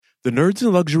The Nerds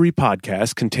and Luxury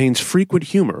podcast contains frequent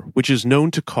humor, which is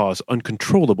known to cause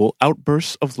uncontrollable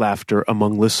outbursts of laughter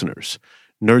among listeners.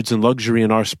 Nerds and Luxury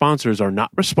and our sponsors are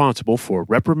not responsible for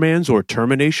reprimands or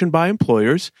termination by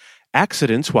employers,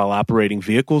 accidents while operating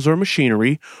vehicles or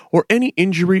machinery, or any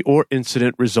injury or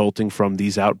incident resulting from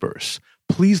these outbursts.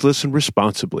 Please listen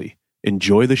responsibly.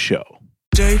 Enjoy the show.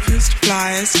 Dopest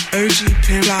flyers, OG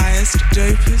pin flyers,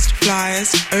 dopest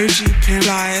flyers, OG pin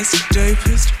flyers,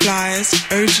 dopest flyers,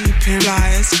 OG pin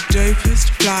flyers, dopest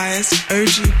flyers,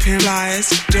 OG pin flyers,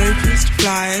 dopest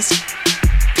flyers,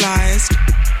 flyers,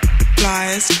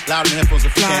 flyers, loud in the headphones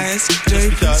if you flyers, can.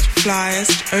 dopest flyers,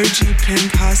 OG pin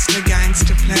hustler,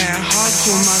 gangster player,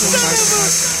 hardcore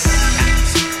motherfucker.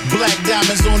 Black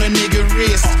diamonds on a nigga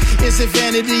wrist. Is it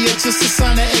vanity or just a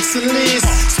sign of excellence?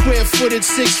 Square footed,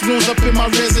 6 rooms up in my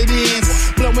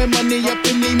residence. Blowing money up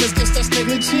in demons, guess that's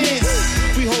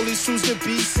negligence. We hold these truths to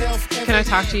be self-evident. Can I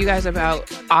talk to you guys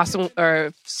about awesome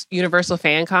or Universal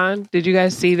Fan Con? Did you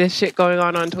guys see this shit going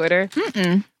on Twitter?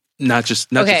 Mm-mm. Not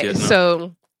just okay, yet, no.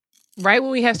 So right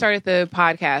when we had started the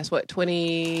podcast, what,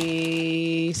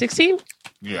 2016?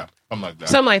 Yeah, something like that.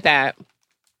 Something like that.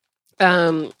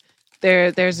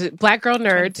 There's Black Girl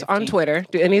Nerds on Twitter.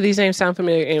 Do any of these names sound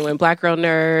familiar to anyone? Black Girl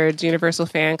Nerds, Universal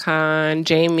Fan Con,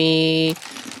 Jamie,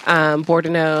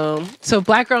 Bordenau. So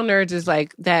Black Girl Nerds is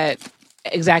like that,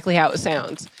 exactly how it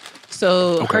sounds.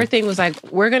 So her thing was like,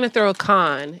 we're going to throw a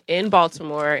con in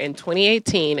Baltimore in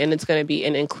 2018, and it's going to be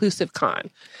an inclusive con.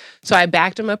 So I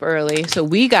backed them up early. So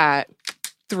we got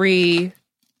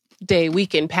 3-day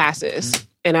weekend passes,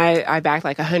 and I backed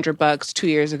like $100 2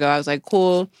 years ago. I was like,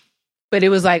 cool. But it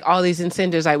was like all these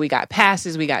incentives, like we got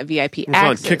passes, we got VIP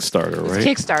access. It's on Kickstarter, right?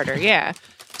 Kickstarter, yeah.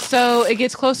 So it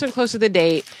gets closer and closer to the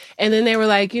date. And then they were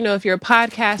like, you know, if you're a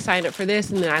podcast, sign up for this.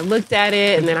 And then I looked at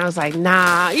it and then I was like,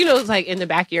 nah. You know, it's like in the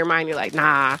back of your mind, you're like,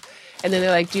 nah. And then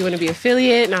they're like, do you want to be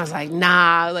affiliate? And I was like,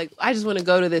 nah. Like, I just want to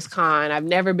go to this con. I've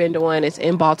never been to one. It's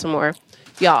in Baltimore.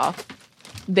 Y'all,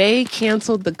 they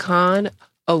canceled the con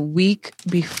a week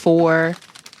before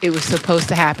it was supposed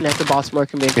to happen at the Baltimore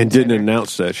Convention And didn't Center.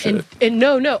 announce that shit. And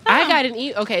no, I got an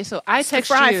email. Okay, so I text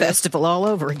you. Fry Festival all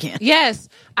over again. Yes,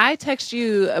 I text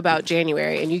you about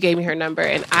January, and you gave me her number,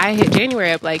 and I hit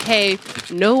January up like, hey,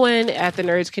 no one at the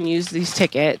Nerds can use these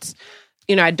tickets.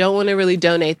 You know, I don't want to really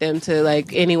donate them to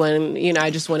like anyone. You know,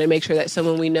 I just want to make sure that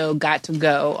someone we know got to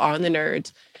go on the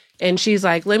Nerds. And she's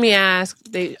like, let me ask.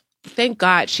 Thank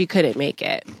God she couldn't make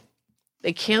it.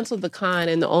 They canceled the con,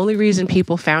 and the only reason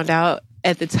people found out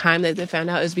at the time that they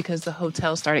found out is because the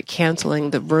hotel started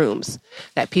canceling the rooms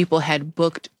that people had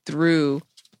booked through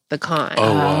the con.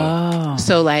 Oh, wow.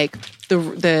 So like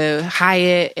the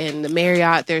Hyatt and the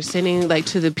Marriott, they're sending like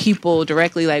to the people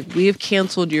directly, like, we have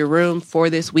canceled your room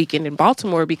for this weekend in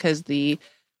Baltimore because the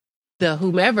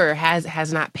whomever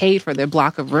has not paid for their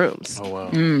block of rooms.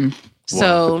 Oh, wow.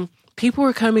 So people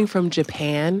were coming from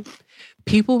Japan.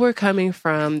 People were coming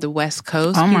from the West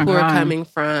Coast. Oh, my People were God. coming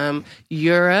from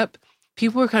Europe.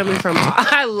 People were coming from...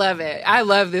 I love it. I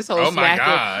love this whole Oh, my smacking.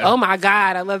 God. Oh, my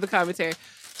God. I love the commentary.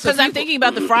 Because I'm thinking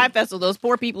about the Fry Festival, those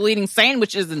poor people eating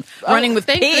sandwiches and running with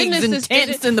thank pigs goodness and this tents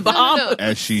didn't- in the no, no, Bahamas. no.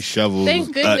 As she shovels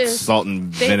Thank goodness. salt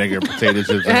and vinegar potato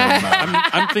chips in her mouth.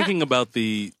 I'm thinking about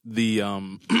the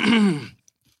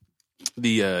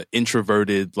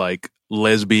introverted, like,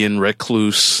 lesbian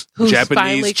recluse Who's Japanese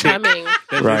finally chick coming.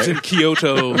 that Right. lives in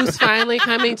Kyoto. Who's finally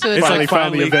coming to a... It's Finally like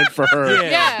found the finally- event for her.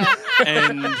 Yeah.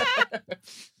 And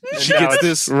she Now gets it's-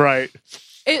 this. Right.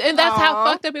 And that's how Aw.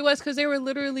 fucked up it was, because there were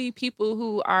literally people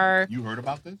who are... You heard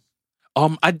about this?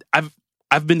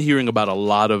 I've been hearing about a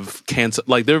lot of cancel.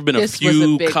 Like, there have been a This was a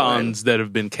few big cons that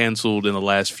have been canceled in the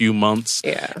last few months.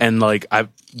 Yeah. And like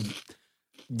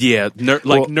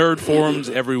nerd forums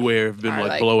everywhere have been Are, like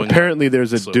like, blowing up. Apparently,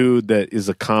 there's a So- dude that is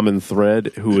a common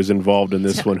thread who is involved in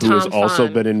this one, who has Tom also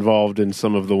Fun. been involved in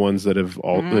some of the ones that have,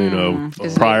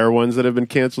 His prior ones that have been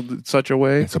canceled in such a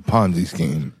way. It's a Ponzi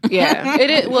scheme. Yeah. It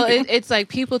is. Well, it's like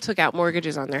people took out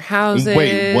mortgages on their houses.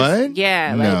 Wait, what?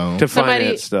 Yeah. Like, No. To somebody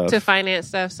finance stuff. to finance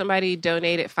stuff. Somebody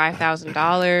donated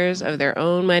 $5,000 of their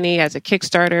own money as a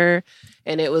Kickstarter,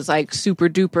 and it was like super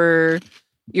duper.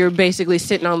 You're basically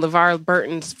sitting on LeVar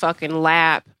Burton's fucking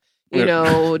lap, you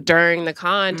know, during the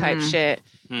con type shit.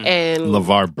 And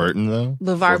LeVar Burton, though?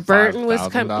 LeVar For Burton was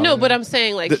coming. $5,000? No, but I'm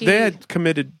saying like They had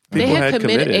committed. they People had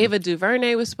committed. committed. Ava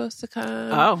DuVernay was supposed to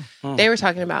come. Oh. They were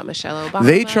talking about Michelle Obama.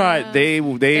 They tried. They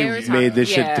were made talking- this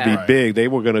shit to be yeah. big. They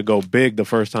were going to go big the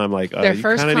first time. Like Their you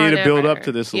first kind of con need to build ever. up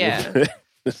to this a Yeah. little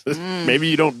bit. Maybe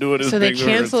you don't do it as So they big.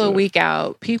 cancel a week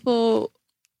out. People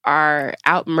are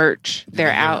out merch. They're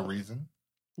Did they give a out. reason?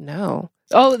 No.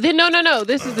 Oh, then no.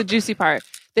 This is the juicy part.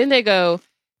 Then they go,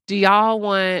 do y'all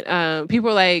want, people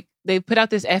are like, they put out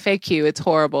this FAQ, it's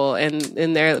horrible. And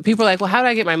people are like, well, how do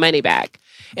I get my money back?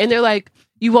 And they're like,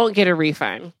 you won't get a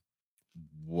refund.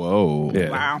 Whoa. Yeah.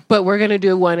 Wow. But we're going to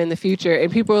do one in the future.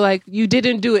 And people are like, you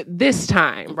didn't do it this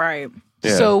time. Right.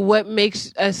 Yeah. So what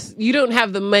makes us, you don't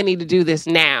have the money to do this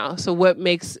now. So what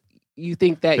makes you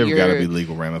think that There's got to be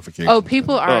legal ramifications. Oh,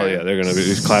 people are. Oh, yeah, they're going to be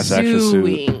these class action suits.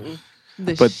 suing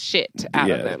the But- shit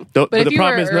out of them. But if the you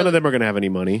problem were is none early- of them are going to have any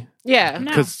money Yeah. No.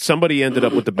 because somebody ended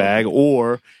up with the bag,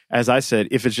 or as I said,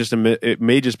 if it's just it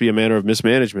may just be a matter of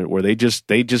mismanagement where they just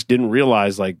didn't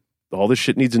realize like all this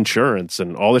shit needs insurance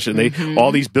and all this shit. And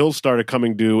all these bills started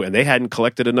coming due and they hadn't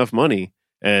collected enough money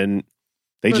and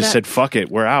they just said, fuck it,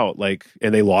 we're out. Like,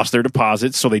 and they lost their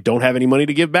deposits. So they don't have any money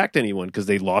to give back to anyone because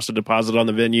they lost a deposit on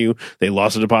the venue. They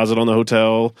lost a deposit on the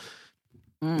hotel.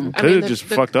 Could have just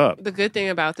fucked up. The good thing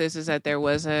about this is that there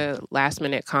was a last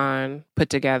minute con put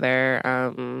together.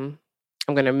 I'm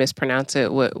going to mispronounce it.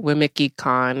 Wimiki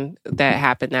Con that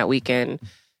happened that weekend.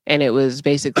 And it was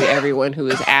basically everyone who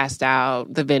was asked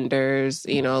out, the vendors.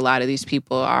 You know, a lot of these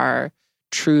people are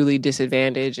truly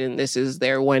disadvantaged, and this is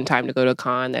their one time to go to a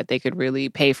con that they could really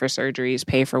pay for surgeries,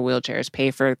 pay for wheelchairs, pay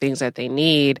for things that they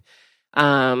need.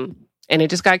 And it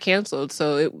just got canceled.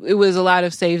 So it was a lot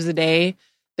of saves the day.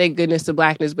 Thank goodness to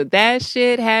Blackness. But that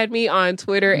shit had me on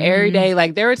Twitter every day.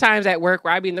 Like, there were times at work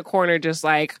where I'd be in the corner just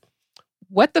like,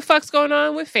 what the fuck's going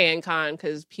on with FanCon?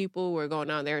 Because people were going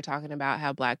on, they were talking about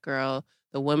how Black Girl,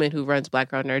 the woman who runs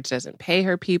Black Girl Nerds, doesn't pay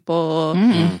her people.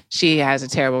 She has a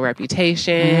terrible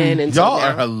reputation. And Y'all so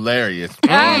are hilarious.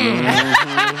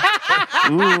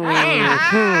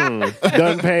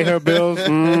 Doesn't pay her bills.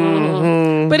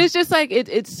 But it's just like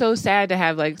it's so sad to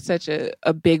have like such a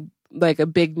big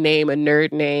name, a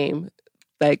nerd name,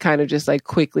 like kind of just like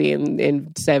quickly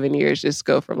in 7 years just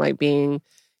go from like being,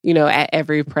 you know, at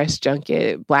every press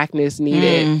junket, Blackness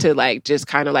needed to like just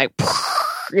kind of like,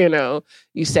 you know,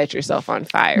 you set yourself on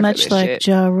fire. Much for this like shit.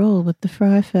 Ja Rule with the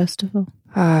Fry Festival.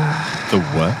 The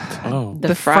what? Oh,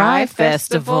 The Fry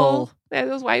Festival. Yeah,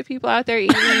 those white people out there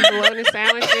eating bologna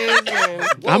sandwiches.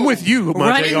 And, I'm with you,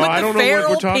 Running Montego. with I the don't know what feral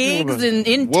we're talking pigs about. and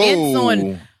in tents Whoa.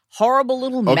 on horrible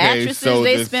little Okay, mattresses. so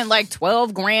They the- spent like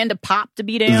 $12,000 a pop to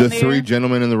be down The there. three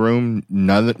gentlemen in the room,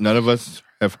 none of us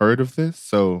have heard of this,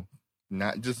 so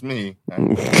not just me.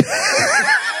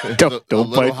 Don't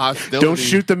little fight. hostility Don't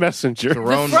shoot the messenger.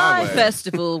 thrown The my Fry way.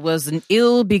 Festival was an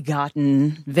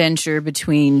ill-begotten venture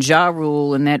between Ja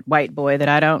Rule and that white boy that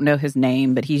I don't know his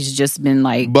name, but he's just been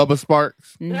like, Bubba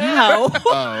Sparks. no.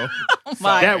 Oh,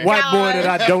 My That white boy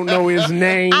that I don't know his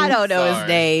name. I don't know his Sorry.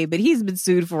 name, but he's been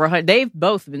sued for they've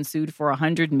both been sued for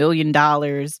 $100 million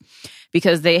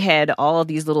because they had all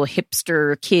these little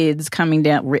hipster kids coming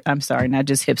down. I'm sorry, not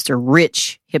just hipster,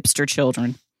 rich hipster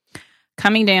children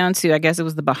coming down to, I guess it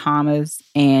was the Bahamas,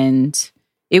 and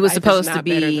it was Life is supposed to not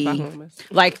better in the be Bahamas.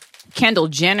 like Kendall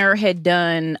Jenner had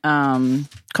done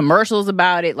commercials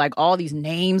about it. Like all these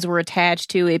names were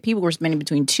attached to it. People were spending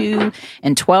between $2,000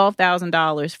 and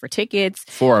 $12,000 for tickets.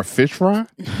 for a fish fry?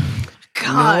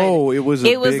 God. No, it was a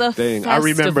It was big a thing. I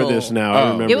remember festival. this now. Oh. I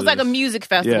remember It was like a this. music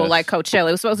festival, Yes. like Coachella.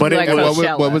 It was supposed to But be it like a was-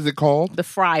 Coachella. What was it called? The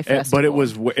Fry Festival. But it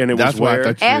was That's why I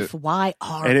where? thought you-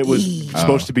 FYRE. And it was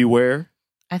supposed to be where?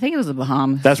 I think it was the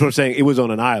Bahamas. That's what I'm saying. It was on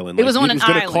an island. It was on It an was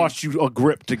going to island. cost you a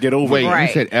grip to get over. Wait, there. Right.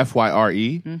 you said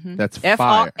FYRE? That's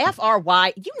fire.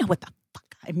 FRY. You know what the fuck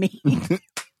I mean.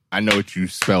 I know what you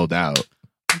spelled out.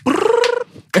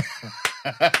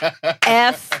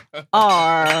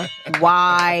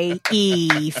 FRYE.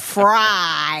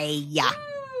 Fry.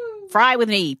 Fry with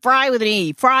an E. Fry with an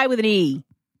E. Fry with an E.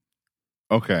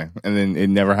 Okay, and then it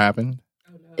never happened?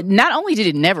 Not only did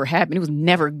it never happen, it was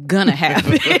never gonna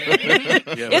happen.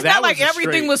 It's that not like was a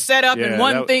everything straight- was set up Yeah, in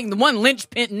one that- thing, the one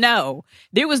linchpin. No,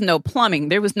 there was no plumbing.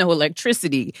 There was no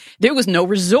electricity. There was no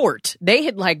resort. They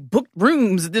had like booked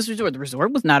rooms at this resort. The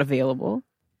resort was not available.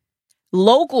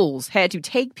 Locals had to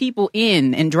take people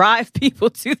in and drive people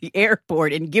to the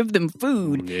airport and give them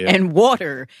food Yeah. and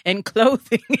water and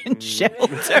clothing and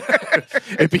shelter.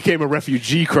 It became a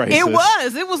refugee crisis. It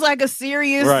was. It was like a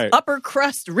serious Right. upper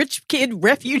crust rich kid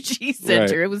refugee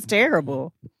center. Right. It was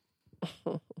terrible.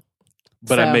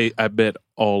 But So- I bet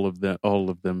all of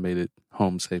them made it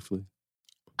home safely.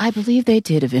 I believe they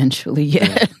did eventually,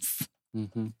 yes.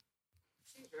 Mm-hmm.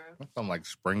 That sounds like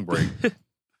spring break.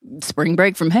 Spring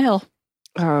break from hell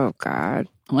Oh, God.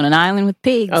 on an island with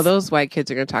pigs. Oh, those white kids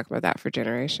are going to talk about that for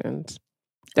generations.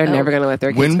 They're Oh. never going to let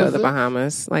their kids When go to was the it?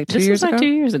 Bahamas. Like 2 this years was like ago. 2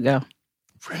 years ago.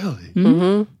 Really?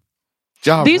 Mm-hmm.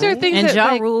 Ja These are Rule? things And that, Ja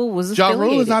like, Rule was Ja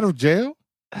Rule is affiliated. out of jail?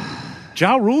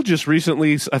 Ja Rule just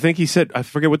recently, I think he said, I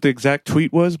forget what the exact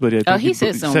tweet was, but I think he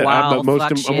said some wild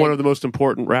fuck I'm shit. one of the most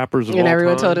important rappers of all And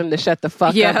everyone time. told him to shut the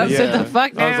fuck Yeah, up. sit the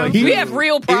fuck I was down. like, we have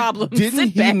real problems. Didn't Sit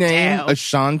he back name down.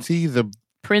 Ashanti the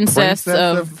Princess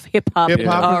of hip hop and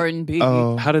Hip-hop? R&B.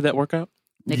 Oh, How did that work out?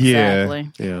 Exactly.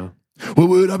 Yeah. what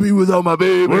would I be without my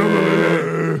baby?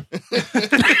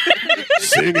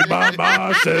 Singing by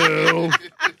myself.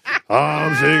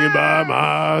 I'm singing by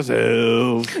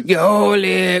myself. Your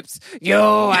lips,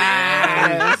 your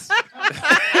eyes.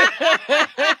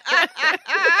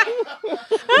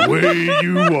 The way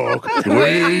you walk, the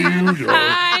way you talk,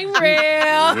 I'm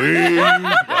real. the way you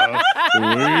stop, the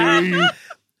way you...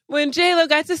 When J-Lo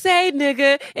got to say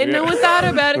nigga and no one thought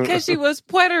about it because she was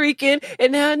Puerto Rican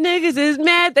and now niggas is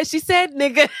mad that she said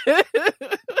nigga.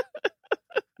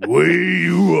 The way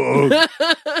you walk,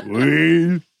 the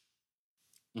way...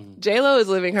 J-Lo is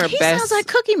living her He best. sounds like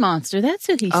Cookie Monster. That's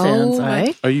who he sounds my-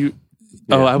 like. Are you?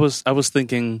 Yeah. Oh, I was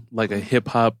thinking like a hip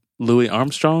hop Louis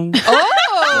Armstrong.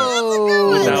 Oh,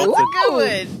 Without the-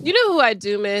 Good. you know who I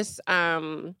do miss?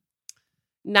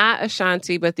 Not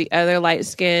Ashanti, but the other light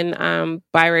skinned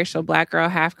biracial black girl,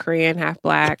 half Korean, half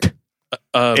black.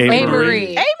 Avery. Avery.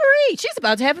 Hey, Marie, she's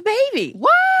about to have a baby.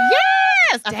 What?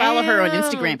 Yes, I follow her on Damn.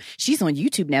 Instagram. She's on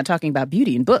YouTube now talking about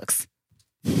beauty and books.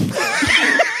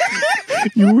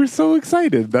 You were so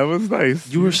excited. That was nice.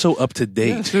 You were so up to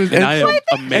date, Yeah, and I am and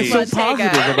amazed. so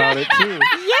positive about it, too.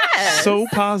 Yes. So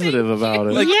positive about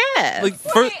it. Like- yes. Like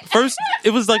first, it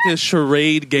was like a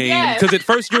charade game Yes. because at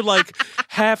first you're like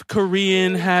half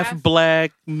Korean, half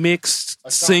black, mixed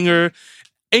singer,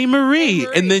 A. Marie,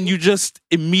 and then you just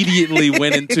immediately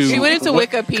went into. She went into what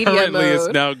Wikipedia currently is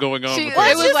mode. now going on. She- with Well,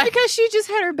 her. it's was just like- because she just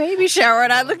had her baby shower,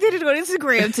 and I looked at it on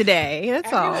Instagram today.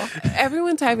 That's all.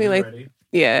 Everyone's having like,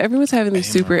 everyone's having these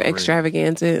super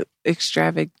extravagant.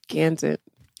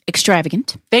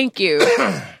 Thank you.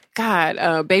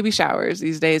 God, baby showers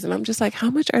these days, and I'm just like, how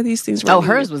much are these things? Oh, running?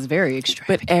 hers was very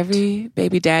extravagant. But every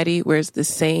baby daddy wears the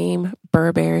same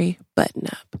Burberry button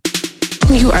up.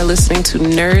 You are listening to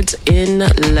Nerds in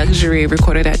Luxury,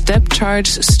 recorded at Depth Charge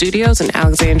Studios in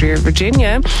Alexandria,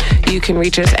 Virginia. You can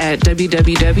reach us at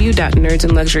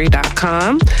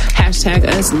www.nerdsinluxury.com. Hashtag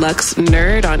us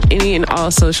LuxNerd on any and all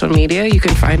social media. You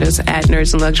can find us at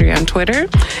Nerds in Luxury on Twitter.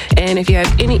 And if you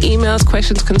have any emails,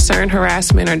 questions, concern,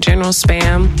 harassment, or general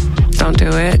spam, don't do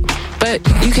it. But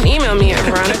you can email me at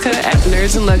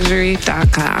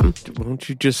veronica@nerdsinluxury.com. Why don't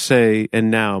you just say, and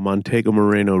now Montego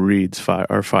Moreno reads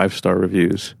our 5-star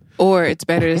reviews. Or it's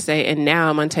better to say, and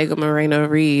now Montego Moreno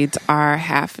reads our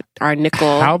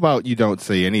nickel. How about you don't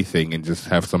say anything and just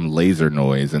have some laser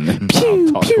noise and then I'll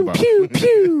Pew, talk pew, about pew, it.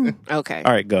 pew. Okay.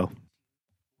 All right, go.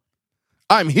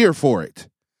 I'm here for it.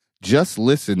 Just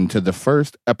listen to the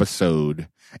first episode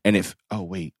and if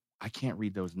wait, I can't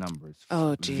read those numbers.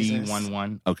 Oh, Jesus.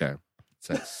 V11. Okay.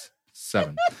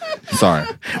 7. Sorry.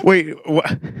 Wait,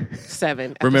 what?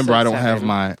 7. Remember, I episode don't have 7.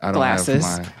 my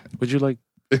Glasses. Would you like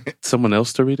someone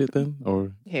else to read it then,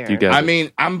 or Here. you guys? I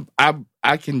mean,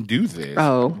 I can do this.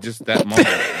 Oh. Just that moment.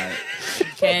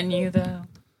 Can you, though?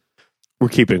 We're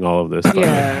keeping all of this.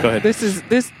 Yeah. Go ahead.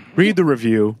 This. Read the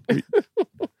review. You're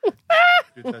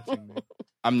touching me.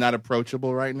 I'm not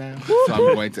approachable right now, so I'm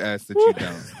going to ask that you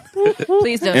don't.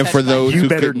 Please don't. And touch for my- those You who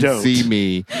better couldn't don't. see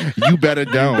me, you better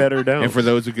don't. better don't. And for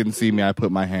those who couldn't see me, I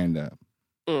put my hand up.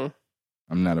 Mm.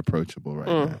 I'm not approachable right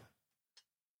Mm. now.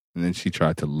 And then she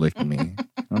tried to lick me.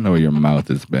 I don't know where your mouth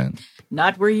has been.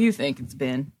 Not where you think it's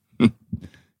been.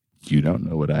 You don't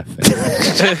know what I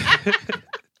think.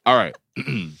 All right.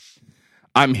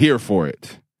 I'm here for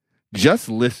it. Just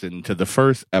listen to the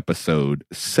first episode,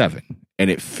 7, and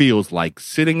it feels like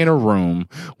sitting in a room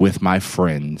with my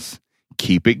friends.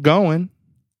 Keep it going.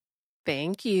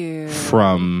 Thank you.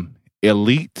 From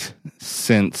Elite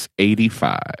since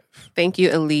 85. Thank you,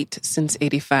 Elite, since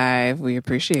 85. We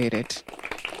appreciate it.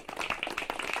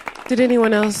 Did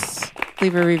anyone else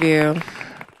leave a review?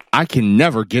 I can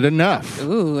never get enough.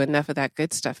 Ooh, enough of that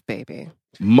good stuff, baby.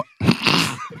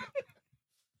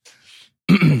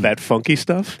 That funky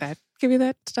stuff. That give you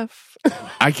that stuff.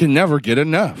 I can never get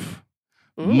enough.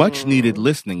 Much Mm. needed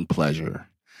listening pleasure.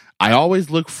 I always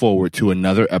look forward to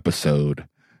another episode.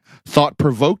 Thought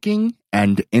provoking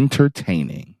and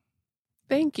entertaining.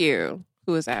 Thank you.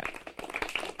 Who is that?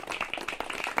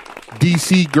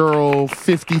 DC Girl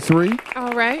 53.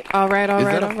 All right. All right. All Is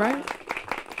right. that a- All right.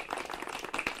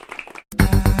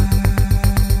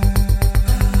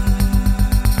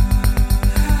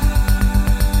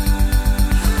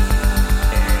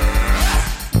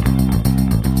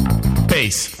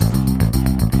 Bass.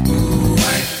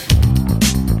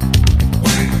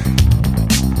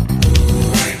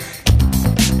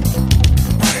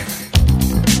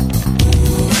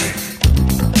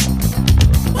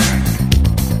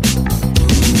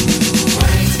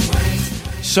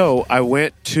 So I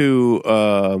went to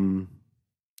a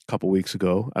couple weeks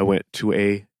ago. I went to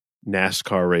a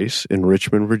NASCAR race in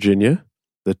Richmond, Virginia,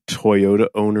 the Toyota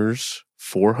Owners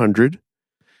 400.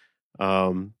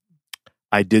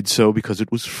 I did so because it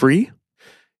was free.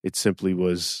 It simply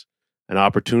was an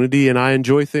opportunity, and I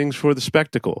enjoy things for the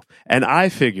spectacle. And I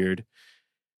figured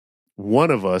one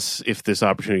of us, if this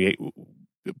opportunity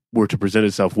were to present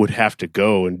itself, would have to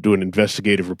go and do an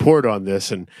investigative report on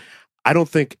this. And I don't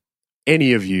think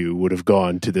any of you would have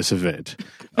gone to this event.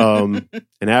 And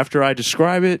after I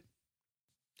describe it,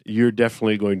 you're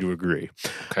definitely going to agree.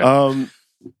 Okay.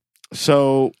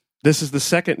 So this is the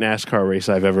second NASCAR race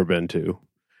I've ever been to.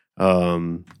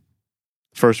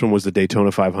 First one was the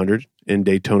Daytona 500 in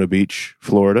Daytona Beach,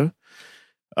 Florida.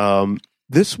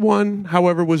 This one,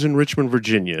 however, was in Richmond,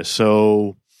 Virginia.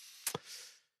 So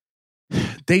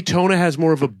Daytona has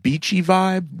more of a beachy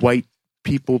vibe, white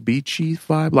people beachy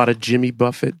vibe, a lot of Jimmy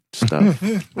Buffett stuff.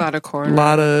 A lot of corn. A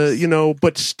lot of,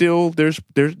 but still there's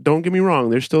don't get me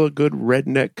wrong, there's still a good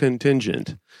redneck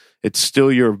contingent. It's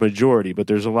still your majority, but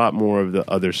there's a lot more of the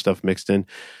other stuff mixed in.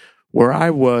 Where I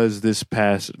was this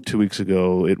past 2 weeks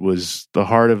ago, it was the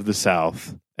heart of the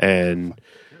South, and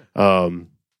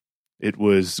it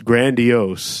was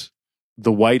grandiose,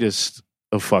 the whitest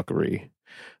of fuckery.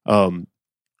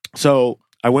 So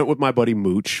I went with my buddy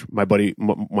Mooch. My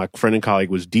friend and colleague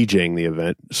was DJing the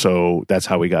event, so that's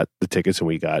how we got the tickets, and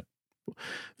we got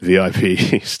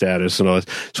VIP status and all this.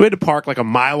 So we had to park like a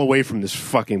mile away from this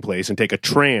fucking place and take a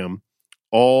tram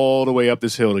all the way up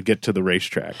this hill to get to the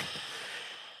racetrack.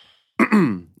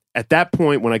 At that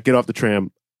point, when I get off the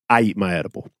tram, I eat my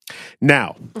edible.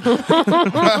 Now,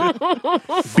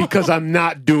 because I'm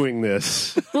not doing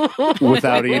this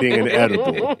without eating an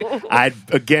edible.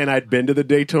 I'd been to the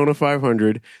Daytona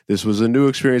 500. This was a new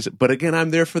experience. But again, I'm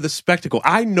there for the spectacle.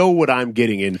 I know what I'm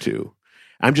getting into.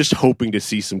 I'm just hoping to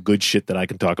see some good shit that I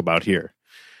can talk about here.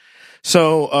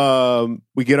 So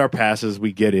we get our passes.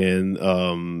 We get in.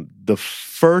 The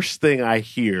first thing I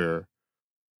hear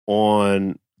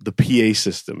on the PA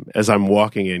system as I'm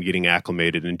walking in, getting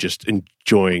acclimated and just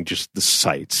enjoying just the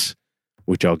sights,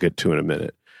 which I'll get to in a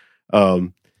minute.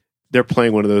 They're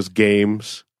playing one of those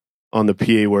games on the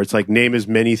PA where it's like, name as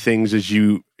many things as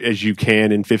you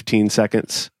can in 15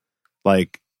 seconds.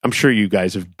 Like, I'm sure you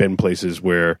guys have been places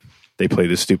where they play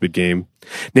this stupid game.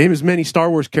 Name as many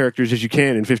Star Wars characters as you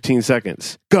can in 15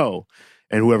 seconds. Go.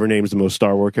 And whoever names the most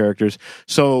Star Wars characters.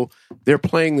 So they're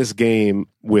playing this game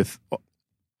with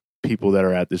people that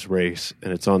are at this race,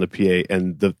 and it's on the PA,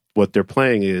 and what they're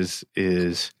playing is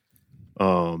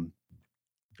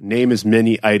name as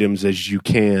many items as you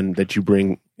can that you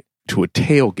bring to a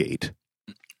tailgate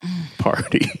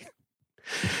party.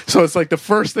 So it's like the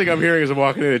first thing I'm hearing as I'm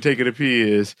walking in and taking a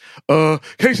pee is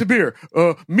case of beer,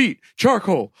 meat,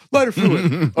 charcoal, lighter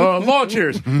fluid, lawn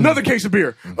chairs, another case of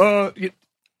beer.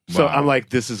 So I'm like,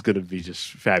 this is going to be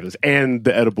just fabulous, and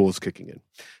the edible is kicking in.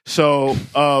 So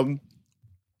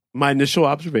my initial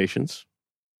observations,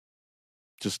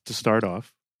 just to start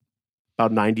off,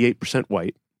 about 98%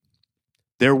 white.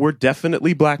 There were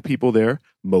definitely black people there.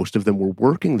 Most of them were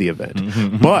working the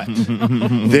event. But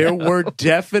there were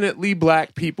definitely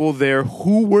black people there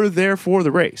who were there for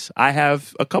the race. I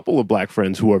have a couple of black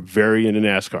friends who are very into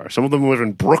NASCAR. Some of them live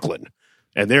in Brooklyn,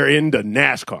 and they're into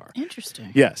NASCAR.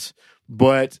 Interesting. Yes.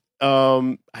 But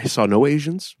I saw no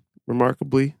Asians,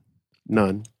 remarkably.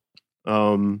 None.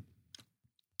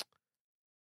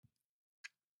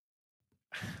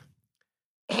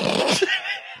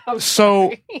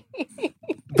 So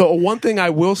the one thing I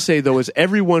will say, though, is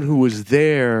everyone who was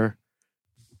there,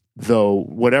 though,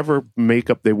 whatever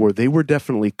makeup they were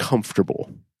definitely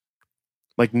comfortable.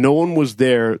 Like, no one was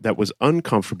there that was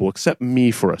uncomfortable except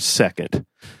me for a second.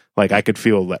 Like, I could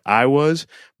feel that I was,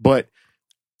 but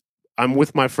I'm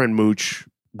with my friend Mooch.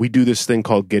 We do this thing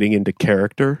called getting into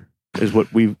character, is what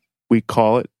we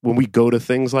call it when we go to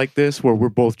things like this, where we're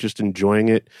both just enjoying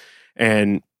it.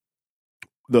 And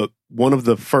one of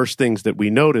the first things that we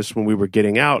noticed when we were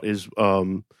getting out is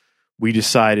we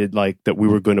decided like that we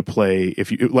were going to play.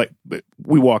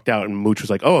 We walked out and Mooch was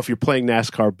like, "Oh, if you're playing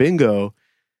NASCAR bingo,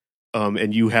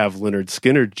 and you have Leonard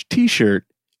Skinner t-shirt,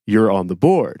 you're on the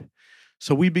board."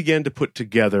 So we began to put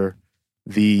together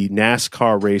the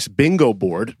NASCAR race bingo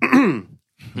board.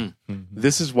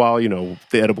 This is while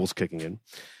the edible's kicking in,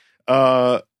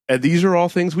 and these are all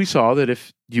things we saw that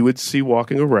if you would see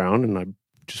walking around, and I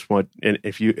just want, and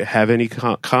if you have any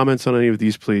comments on any of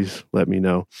these, please let me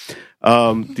know.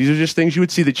 These are just things you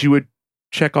would see that you would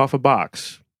check off a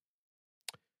box.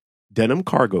 Denim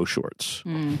cargo shorts.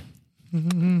 A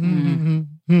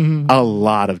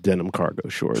lot of denim cargo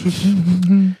shorts.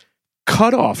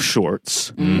 cutoff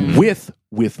shorts with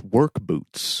work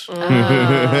boots.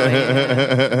 Yeah.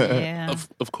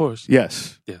 Of course.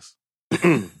 Yes. Yes.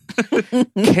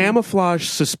 Camouflage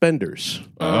suspenders.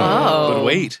 But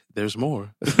wait, there's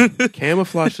more.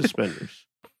 Camouflage suspenders.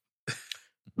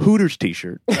 Hooters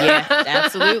t-shirt. Yeah,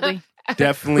 absolutely.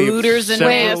 Definitely Hooters and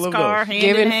several of NASCAR those. hand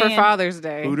Given in for hand. Father's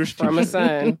Day Hooters from a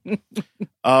son.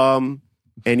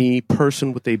 Any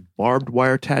person with a barbed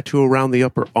wire tattoo around the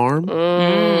upper arm.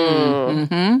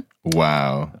 Mm-hmm.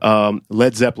 Wow.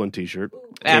 Led Zeppelin t-shirt.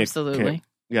 Absolutely.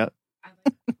 Yeah.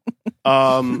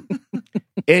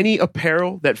 Any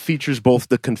apparel that features both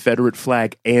the Confederate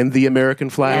flag and the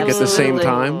American flag at the same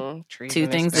time. Two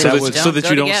things So that that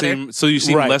you don't together. seem you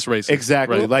seem Right. less racist.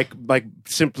 Exactly. Right. Like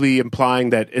simply implying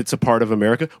that it's a part of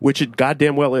America, which it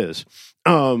goddamn well is.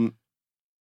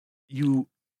 You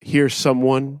hear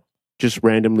someone just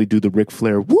randomly do the Ric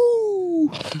Flair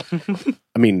woo.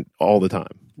 I mean, all the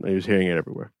time. I was hearing it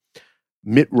everywhere.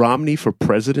 Mitt Romney for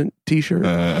president t-shirt.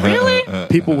 Really?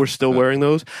 People were still wearing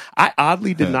those. I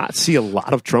oddly did not see a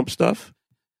lot of Trump stuff.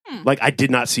 Like I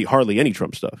did not see hardly any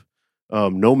Trump stuff.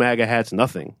 No MAGA hats,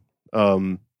 nothing.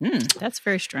 That's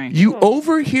very strange. You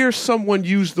overhear someone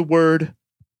use the word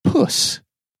puss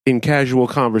in casual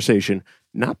conversation.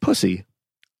 Not pussy.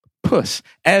 Puss.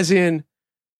 As in,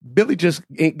 Billy just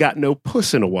ain't got no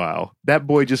puss in a while. That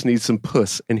boy just needs some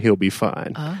puss and he'll be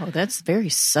fine. Oh, that's very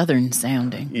Southern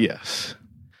sounding. Yes.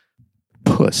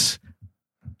 Puss.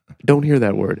 Don't hear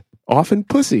that word. Often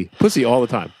pussy. Pussy all the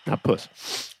time. Not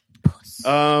puss.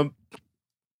 Oh,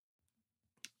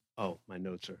 my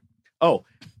notes are. Oh,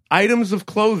 items of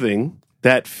clothing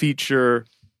that feature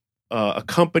a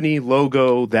company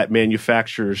logo that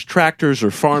manufactures tractors or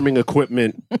farming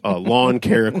equipment, lawn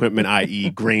care equipment, i.e.,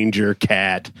 Granger,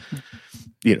 Cat,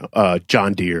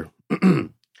 John Deere.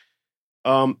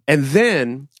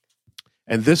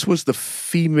 And this was the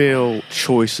female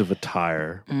choice of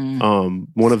attire.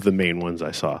 One of the main ones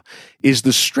I saw is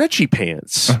the stretchy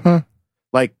pants,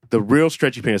 like the real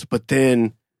stretchy pants, but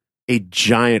then a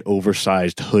giant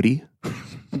oversized hoodie.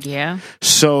 Yeah.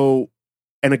 So,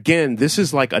 and again, this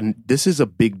is a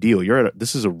big deal.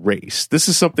 This is a race. This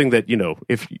is something that,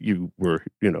 if you were,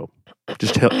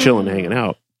 just chilling, hanging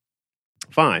out,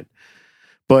 fine.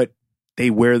 But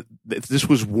this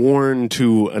was worn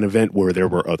to an event where there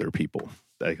were other people.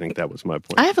 I think that was my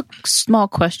point. I have a small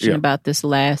question about this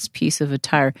last piece of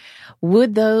attire.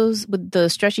 Would the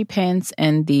stretchy pants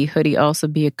and the hoodie also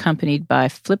be accompanied by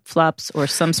flip-flops or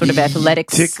some sort of athletic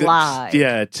slide?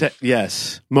 Yeah,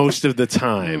 yes. Most of the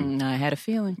time. I had a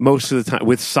feeling. Most of the time.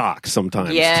 With socks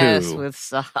sometimes, Yes, too. with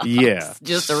socks. Yeah.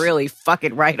 Just to really fuck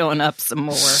it right on up some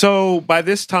more. So by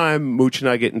this time, Mooch and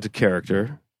I get into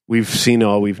character. We've seen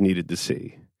all we've needed to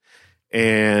see.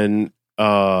 And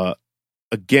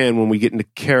again, when we get into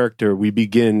character, we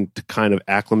begin to kind of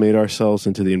acclimate ourselves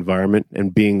into the environment.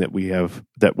 And being that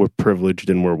we're privileged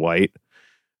and we're white,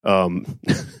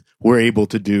 we're able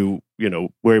to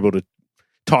we're able to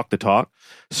talk the talk.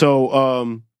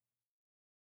 So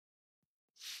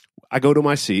I go to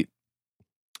my seat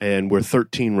and we're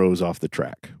 13 rows off the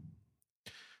track.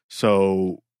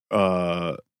 So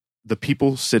the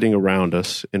people sitting around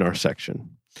us in our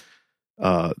section,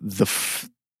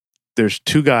 there's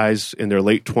two guys in their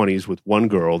late 20s with one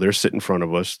girl. They're sitting in front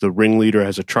of us. The ringleader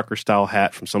has a trucker-style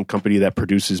hat from some company that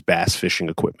produces bass fishing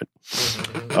equipment.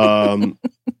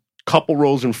 Couple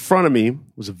rows in front of me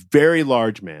was a very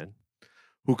large man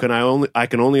who I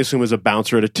can only assume is a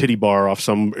bouncer at a titty bar off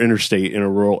some interstate in a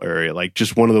rural area, like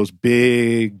just one of those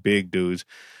big dudes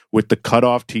with the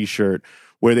cutoff T-shirt,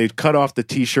 where they cut off the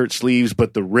T-shirt sleeves,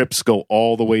 but the rips go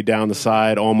all the way down the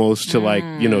side, almost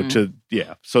to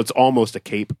so it's almost a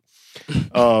cape.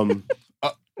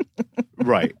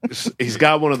 Right. He's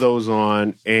got one of those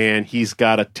on, and he's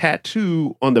got a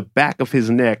tattoo on the back of his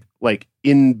neck, like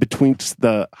in between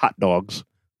the hot dogs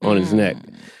on his neck,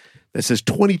 that says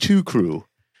 22 Crew,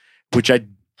 which I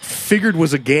figured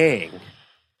was a gang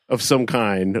of some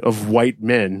kind of white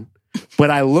men.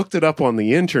 But I looked it up on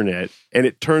the internet, and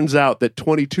it turns out that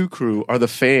 22 Crew are the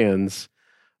fans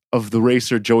of the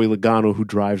racer Joey Logano, who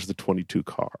drives the 22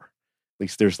 car. At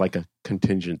least there's like a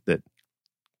contingent that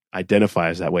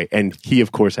identifies that way. And he,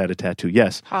 of course, had a tattoo.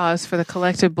 Yes. Pause for the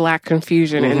collective black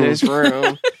confusion in this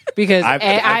room. Because I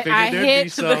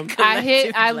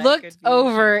looked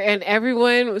over, and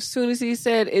everyone, as soon as he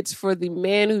said it's for the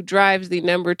man who drives the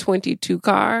number 22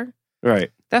 car,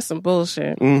 Right. that's some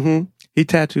bullshit. Mm-hmm. He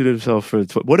tattooed himself for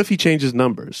what if he changes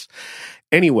numbers?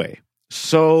 Anyway,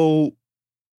 so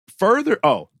further.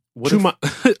 Oh,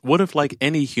 What if, like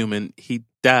any human, he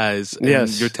dies and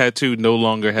Yes. your tattoo no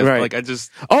longer has Right. like I just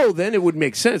Oh, then it would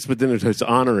make sense, but then it's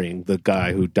honoring the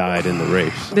guy who died in the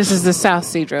race. This is the South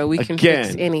Cedro. We can Again.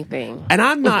 fix anything. And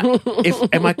I'm not.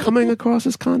 Am I coming across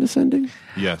as condescending?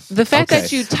 Yes. The fact Okay.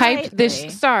 that you typed this,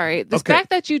 Slightly. the Okay. fact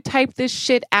that you typed this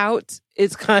shit out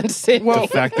is condescending. The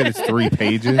fact that it's 3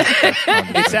 pages.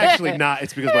 It's actually not.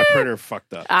 It's because my printer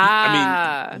fucked up.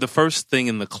 Ah. I mean, the first thing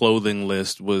in the clothing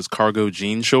list was cargo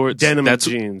jean shorts. Denim That's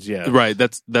jeans, yeah. right.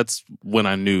 That's when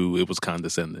I knew it was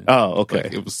condescending. Oh, okay.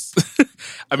 Like, it was.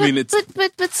 I mean, it's.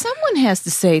 But someone has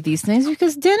to say these things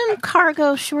because denim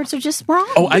cargo shorts are just wrong.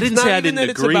 Oh, I It's didn't not say I even didn't that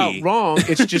agree. It's about wrong.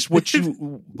 It's just what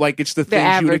you like. It's the things you'd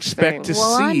average expect thing. to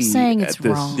Well, see. I'm saying it's at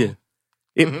this. wrong. Yeah.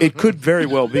 It could very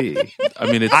well be.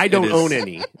 I mean, it's, I don't it is- own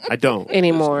any. I don't.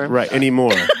 Anymore. Right,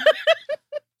 anymore.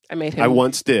 I made him. I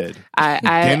once did. I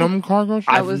Denim cargo shorts?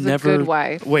 I was never- a good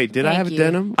wife. Wait, did I Thank have a you.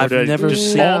 denim? Or I've did I never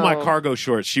just seen- all my No. cargo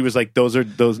shorts. She was like, "Those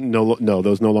no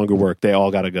longer work. They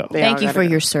all got to go." They Thank all you gotta for go.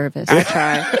 your service. I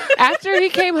tried. After he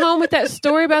came home with that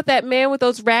story about that man with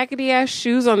those raggedy ass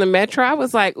shoes on the metro, I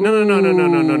was like, No.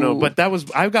 ooh. But that was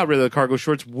I got rid of the cargo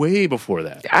shorts way before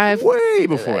that. I've Way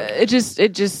before that. it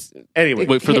just Anyway,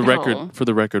 Wait for the hit record. home. For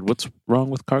the record, what's wrong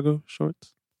with cargo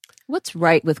shorts? What's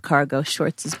right with cargo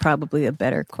shorts is probably a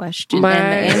better question. My-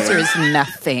 And the answer is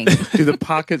nothing. do the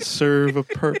pockets serve a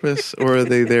purpose, or are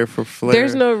they there for flair?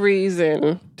 there's no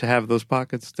reason to have those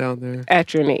pockets down there.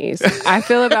 at your knees. I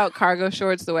feel about cargo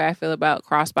shorts the way I feel about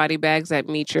crossbody bags that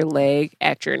meet your leg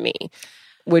at your knee,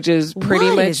 which is pretty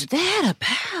What much. is that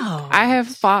about? I have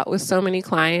fought with so many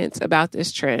clients about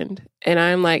this trend, and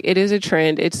I'm like, it is a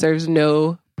trend. It serves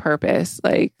no purpose.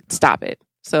 Like, stop it.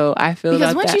 So I feel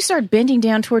because about once that. you start bending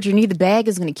down towards your knee, the bag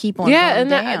is going to keep on yeah, going and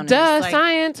down. that, and duh, it's like-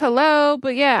 science, hello.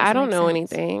 But yeah, I Doesn't don't make know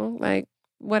sense. anything. Like,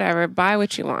 whatever, buy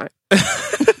what you want.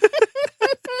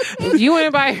 If you want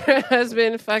to buy your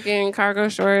husband fucking cargo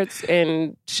shorts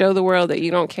and show the world that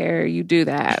you don't care, you do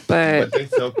that. But they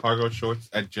sell cargo shorts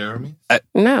at Jeremy?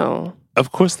 no.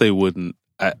 Of course they wouldn't.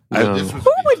 No.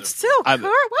 Who would sell I-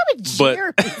 car? Why would but-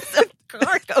 Jeremy sell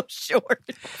cargo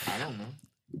shorts? I don't know.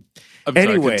 I'm sorry,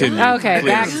 Anyway. continue, Okay,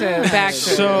 please. back to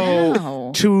So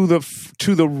No. to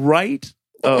the right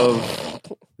of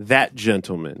that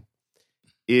gentleman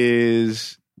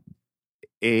is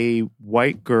a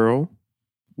white girl,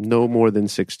 no more than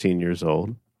 16 years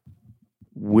old,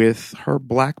 with her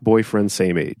black boyfriend,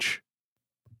 same age.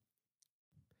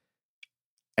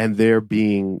 And they're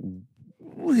being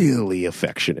really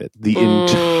affectionate the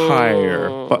entire,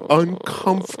 but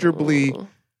uncomfortably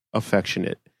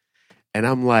affectionate. And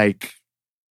I'm like,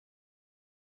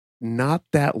 not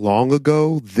that long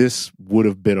ago, this would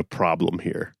have been a problem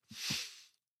here.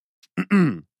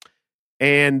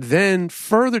 And then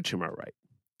further to my right,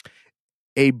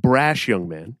 a brash young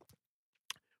man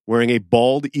wearing a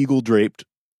bald eagle draped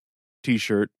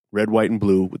t-shirt, red, white, and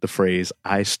blue with the phrase,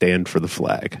 "I stand for the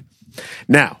flag."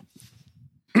 Now,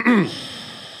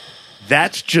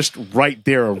 that's just right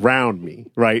there around me,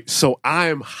 right? So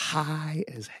I'm high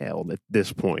as hell at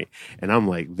this point. And I'm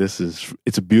like,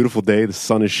 it's a beautiful day. The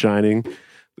sun is shining.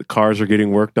 The cars are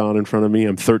getting worked on in front of me.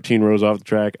 I'm 13 rows off the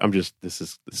track. I'm just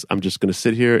going to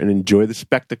sit here and enjoy the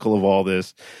spectacle of all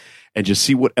this and just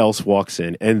see what else walks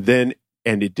in. And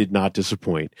it did not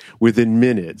disappoint. Within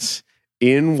minutes,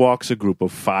 in walks a group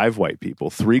of 5 white people,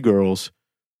 3 girls,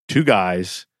 2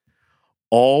 guys,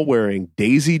 all wearing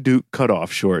Daisy Duke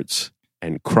cutoff shorts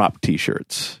and crop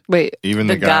t-shirts. Wait, Even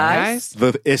The the guys?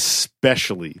 guys?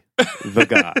 Especially the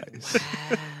guys.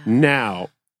 Now,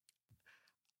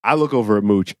 I look over at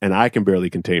Mooch and I can barely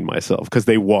contain myself because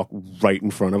they walk right in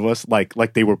front of us like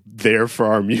they were there for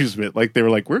our amusement. Like they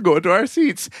were like, we're going to our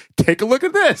seats. Take a look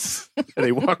at this. And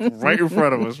they walk right in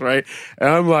front of us, right? And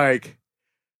I'm like,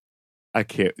 I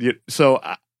can't. So,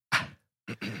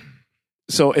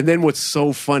 and then what's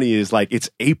so funny is like it's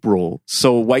April,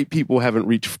 so white people haven't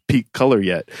reached peak color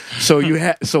yet. So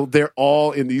so they're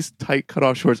all in these tight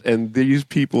cutoff shorts, and these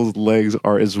people's legs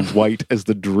are as white as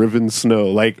the driven snow.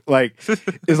 Like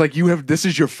it's like this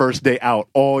is your first day out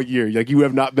all year. Like you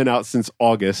have not been out since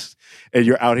August, and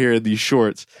you're out here in these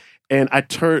shorts. And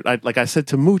like I said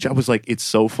to Mooch, I was like, it's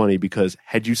so funny because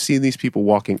had you seen these people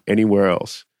walking anywhere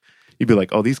else, you'd be like,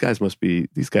 oh, these guys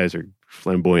are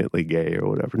flamboyantly gay or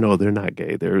whatever. No, they're not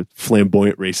gay. They're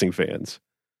flamboyant racing fans.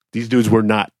 These dudes were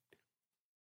not.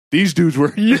 These dudes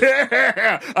were,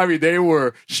 yeah. I mean, they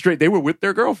were straight. They were with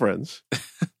their girlfriends.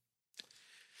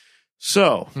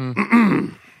 So,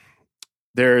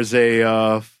 there's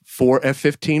a 4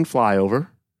 F-15 flyover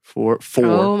for 4.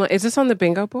 oh my, is this on the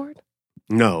bingo board?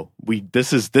 No, we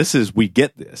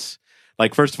get this.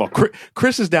 Like, first of all,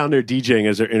 Chris is down there DJing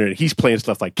as they're in it. He's playing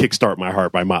stuff like "Kickstart My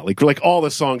Heart" by Motley, like all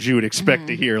the songs you would expect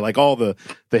to hear, like all the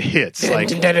hits, like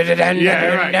just Van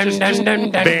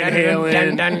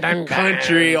Halen,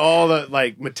 country, all the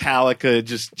like Metallica,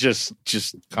 just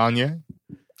Kanye?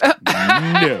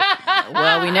 no.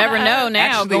 Well, we never know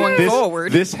now going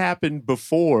forward. This happened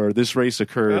before this race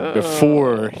occurred,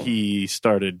 before he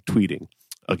started tweeting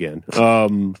again.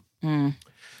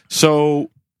 So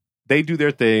they do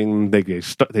their thing. They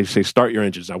say start your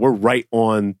engines. Now we're right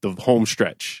on the home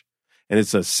stretch, and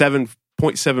it's a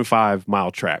 7.75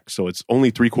 mile track, so it's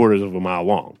only 3/4 of a mile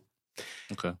long.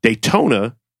 Okay.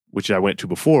 Daytona, which I went to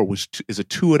before, is a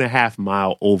 2.5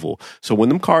 mile oval. So when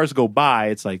them cars go by,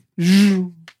 it's like,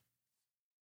 and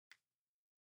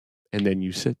then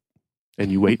you sit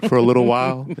and you wait for a little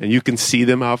while, and you can see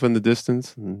them off in the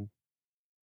distance, and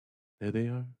there they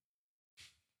are.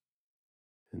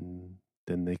 And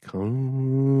then they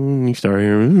come, you start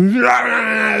hearing,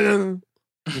 and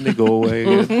they go away.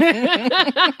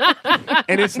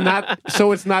 And it's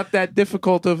not that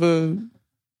difficult of a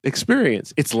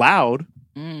experience. It's loud.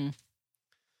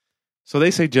 So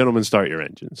they say, gentlemen, start your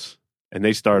engines. And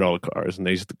they start all the cars, and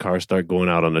the cars start going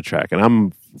out on the track.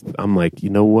 And I'm like, you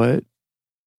know what?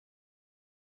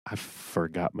 I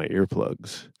forgot my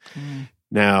earplugs.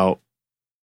 Now,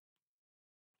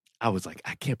 I was like,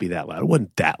 I can't be that loud. It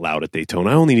wasn't that loud at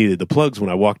Daytona. I only needed the plugs when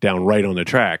I walked down right on the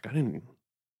track.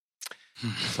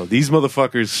 So these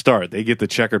motherfuckers start. They get the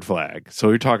checkered flag. So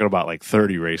you're talking about like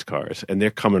 30 race cars, and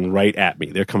they're coming right at me.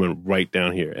 They're coming right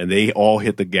down here, and they all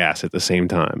hit the gas at the same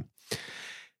time.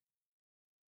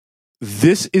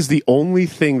 This is the only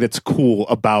thing that's cool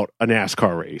about a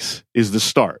NASCAR race is the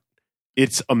start.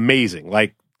 It's amazing.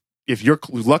 Like, if you're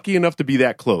lucky enough to be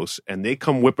that close and they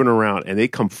come whipping around and they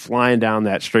come flying down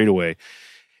that straightaway,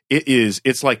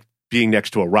 it's like being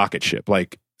next to a rocket ship.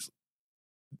 Like,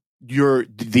 your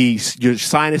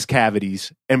sinus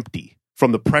cavities empty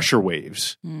from the pressure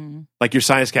waves. Like your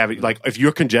sinus cavity, like if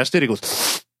you're congested, it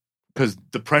goes because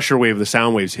the pressure wave of the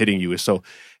sound waves hitting you is so,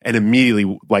 and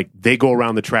immediately like they go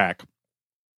around the track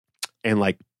and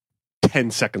like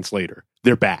 10 seconds later,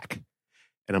 they're back.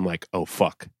 And I'm like, oh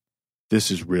fuck. This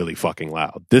is really fucking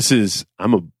loud.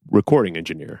 I'm a recording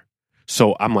engineer.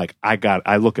 So I'm like,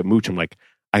 I look at Mooch, I'm like,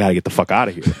 I gotta get the fuck out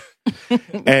of here.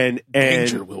 and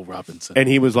Danger, Will Robinson. And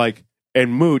he was like,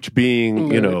 and Mooch being,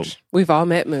 Mooch. We've all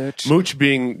met Mooch. Mooch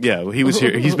being, yeah, he was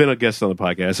here. He's been a guest on the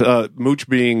podcast. Mooch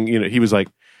being, he was like,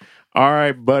 all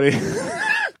right, buddy.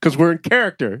 Because we're in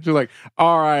character. So like,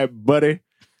 all right, buddy.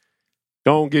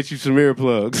 Don't get you some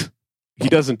earplugs. He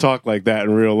doesn't talk like that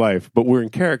in real life, but we're in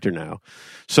character now.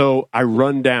 So I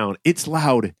run down. It's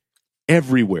loud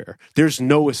everywhere. There's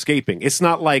no escaping. It's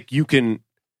not like you can,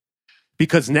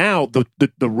 because now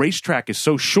the racetrack is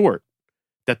so short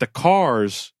that the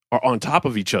cars are on top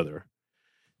of each other.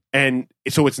 And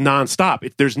so it's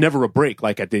nonstop. There's never a break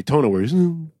like at Daytona where it's,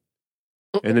 and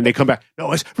then they come back.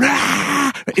 No, it's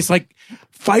like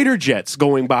fighter jets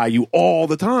going by you all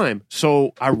the time.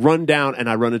 So I run down and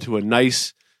I run into a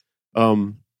nice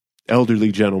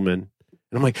elderly gentleman.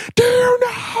 And I'm like, do you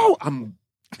know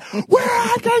where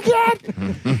I can get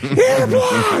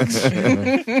earplugs?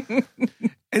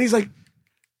 And he's like,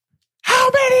 how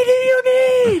many do you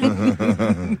need?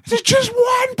 It's just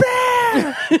one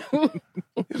pair.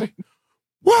 He's like,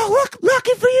 well,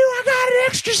 lucky for you, I got an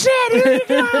extra set. Here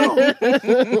you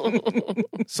go.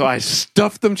 So I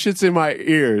stuffed them shits in my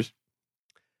ears.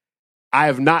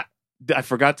 I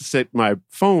forgot to set my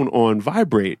phone on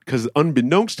vibrate because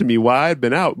unbeknownst to me, while I had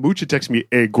been out, Mooch had texted me,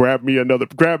 hey, grab me a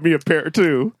pair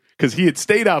too. Because he had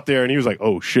stayed out there and he was like,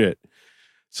 oh shit.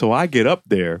 So I get up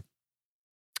there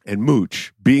and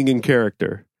Mooch, being in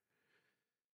character,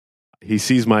 he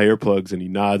sees my earplugs and he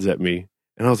nods at me.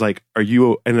 And I was like, are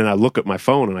you? And then I look at my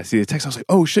phone and I see the text. I was like,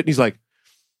 oh shit. And he's like,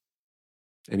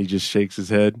 and he just shakes his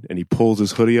head and he pulls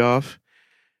his hoodie off.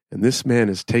 And this man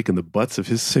has taken the butts of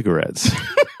his cigarettes,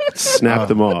 snapped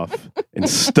them off, and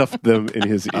stuffed them in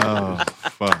his ear. Oh,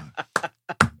 fuck.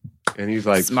 And he's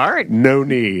like, smart. No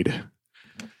need.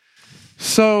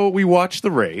 So we watch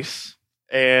the race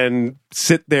and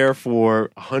sit there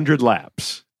for 100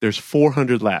 laps. There's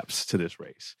 400 laps to this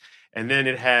race. And then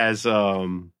it has a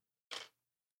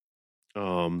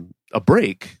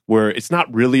break where it's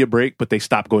not really a break, but they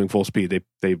stop going full speed.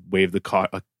 They wave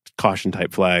the caution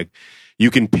type flag.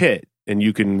 You can pit and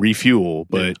you can refuel,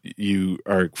 but you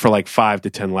are for like 5 to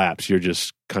 10 laps. You're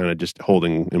just kind of just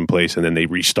holding in place, and then they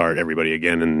restart everybody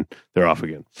again, and they're off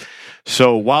again.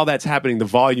 So while that's happening, the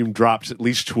volume drops at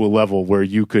least to a level where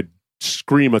you could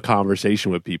scream a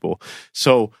conversation with people.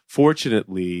 So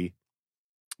fortunately,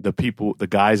 the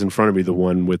guys in front of me, the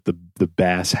one with the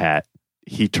bass hat,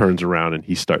 he turns around and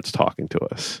he starts talking to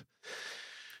us.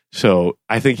 So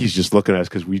I think he's just looking at us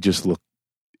because we just look,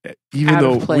 even Out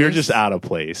of though place. we're just out of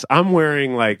place. I'm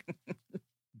wearing like,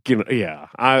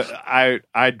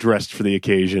 I dressed for the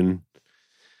occasion.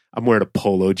 I'm wearing a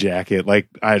polo jacket. Like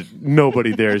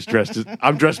nobody there is dressed.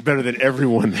 I'm dressed better than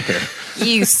everyone there.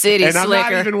 You city And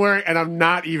slicker. I'm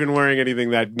not even wearing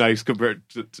anything that nice compared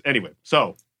to anyway.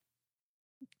 So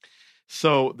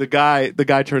the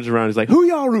guy turns around and is like, "Who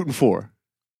y'all rooting for?"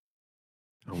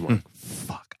 I'm like,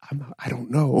 "Fuck, I don't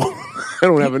know. I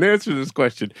don't have an answer to this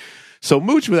question." So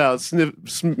Mooch, without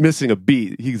missing a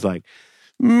beat, he's like,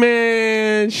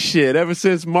 "Man, shit, ever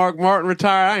since Mark Martin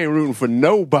retired, I ain't rooting for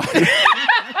nobody."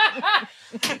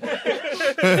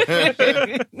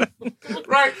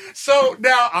 Right. So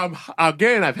now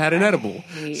I've had an edible.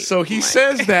 So he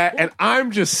says that, and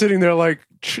I'm just sitting there like,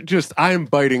 I'm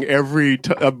biting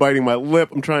I'm biting my lip.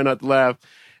 I'm trying not to laugh.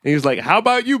 And he's like, "How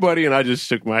about you, buddy?" And I just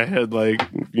shook my head like,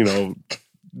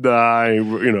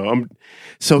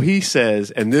 So he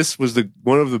says, and this was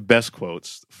one of the best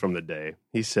quotes from the day.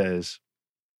 He says,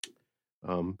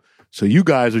 "So you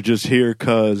guys are just here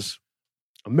 'cause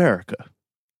America."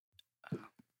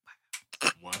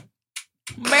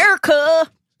 America.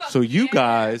 So you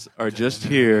guys are just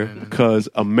here because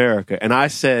America. And I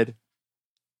said,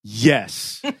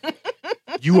 yes.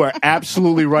 You are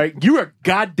absolutely right. You are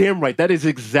goddamn right. That is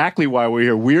exactly why we're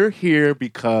here. We're here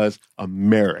because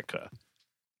America.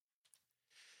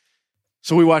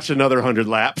 So we watched another 100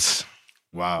 laps.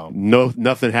 Wow.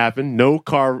 Nothing happened. No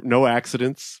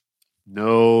accidents.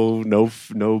 No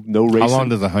racing. How long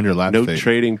does 100 laps No take?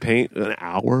 Trading paint. An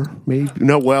hour, maybe.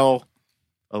 No, well,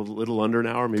 a little under an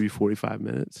hour, maybe 45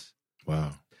 minutes.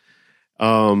 Wow.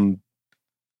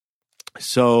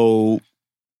 So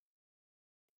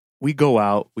we go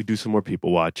out, we do some more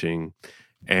people watching,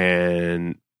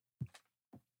 and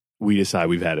we decide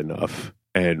we've had enough.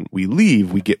 And we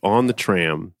leave, we get on the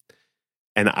tram,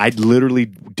 and I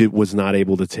literally was not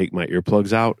able to take my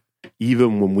earplugs out,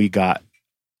 even when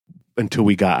until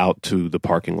we got out to the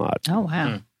parking lot. Oh,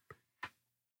 wow.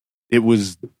 It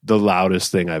was the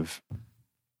loudest thing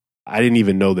I didn't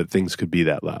even know that things could be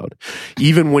that loud.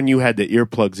 Even when you had the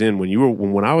earplugs in,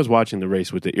 when I was watching the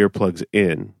race with the earplugs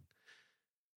in,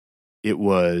 it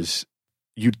was,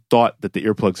 you thought that the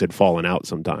earplugs had fallen out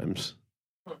sometimes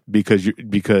because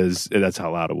that's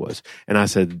how loud it was. And I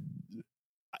said,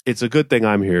 it's a good thing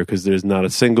I'm here because there's not a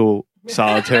single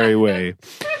solitary way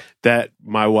that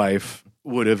my wife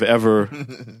would have ever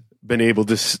been able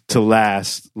to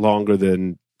last longer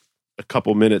than a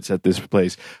couple minutes at this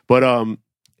place. But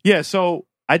yeah, so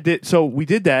we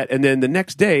did that, and then the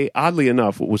next day, oddly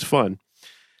enough, what was fun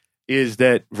is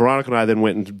that Veronica and I then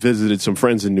went and visited some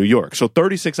friends in New York. So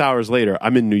 36 hours later,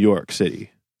 I'm in New York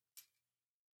City.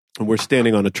 And we're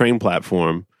standing on a train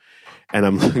platform, and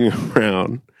I'm looking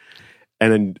around,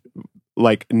 and then,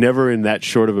 like, never in that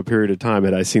short of a period of time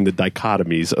had I seen the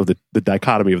dichotomies of the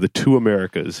dichotomy of the two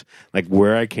Americas, like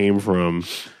where I came from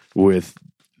with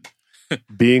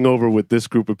being over with this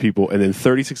group of people, and then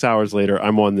 36 hours later,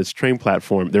 I'm on this train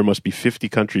platform. There must be 50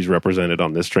 countries represented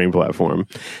on this train platform.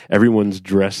 Everyone's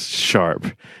dressed sharp.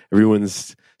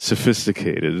 Everyone's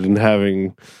sophisticated and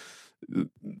having,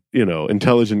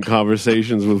 intelligent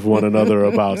conversations with one another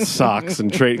about socks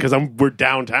and trade. Because we're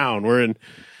downtown. We're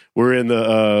in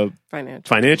the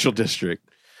financial district.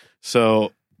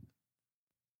 So,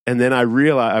 and then I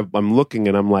realize I'm looking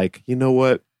and I'm like, you know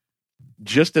what?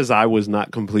 Just as I was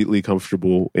not completely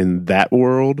comfortable in that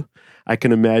world, I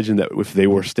can imagine that if they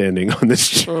were standing on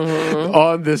this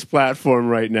on this platform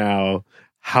right now,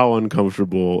 how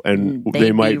uncomfortable and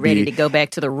they might be ready to go back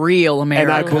to the real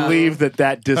America. And I believe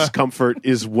that discomfort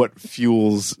is what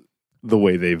fuels the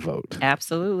way they vote.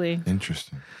 Absolutely.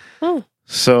 Interesting.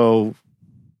 So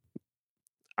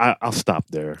I'll stop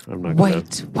there. I'm not going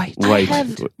to Wait. I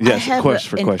have an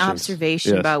questions.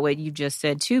 Observation about what you just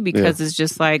said too, because it's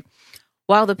just like,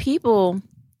 while the people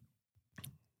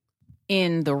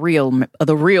in the real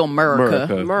America. At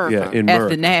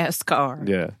the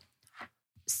NASCAR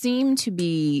seem to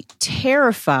be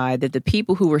terrified that the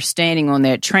people who were standing on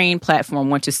that train platform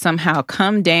want to somehow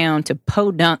come down to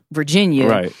Podunk,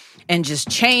 Virginia, and just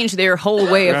change their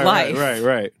whole way of life.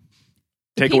 Right.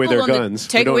 Take away their guns.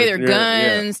 Take away their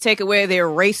guns. Take away their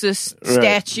racist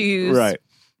statues. Right.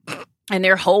 And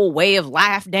their whole way of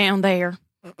life down there.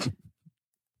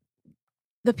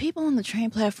 the people on the train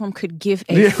platform could give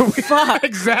a fuck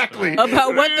exactly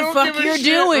about what the fuck you're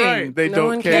doing. Right. They No don't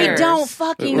one care. cares. They don't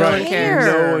fucking Right. care.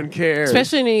 No one cares.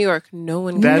 Especially in New York, no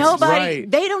one That's cares. Nobody. right.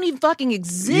 They don't even fucking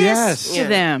exist Yes. to Yeah.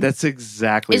 them. That's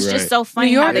exactly it's right. just so funny.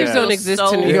 New how Yorkers they don't feel exist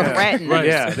so in New York. threatened. Right.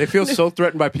 Yeah, they feel so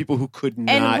threatened by people who could not.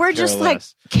 And we're care just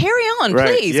less. like, carry on,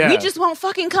 Right, please. yeah. We just won't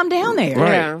fucking come down there.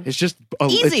 Right. Yeah. It's just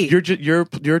Easy.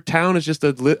 Your town is just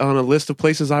on a list of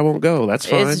places I won't go. That's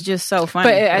fine. It's just so funny.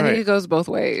 But I Right. think it goes both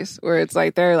ways, where it's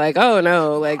like they're like, oh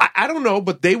no, like I don't know,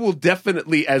 but they will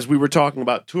definitely, as we were talking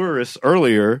about tourists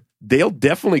earlier, they'll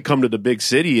definitely come to the big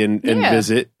city and Yeah.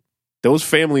 visit. Those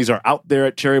families are out there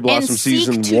at cherry blossom and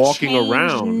season seek to walking change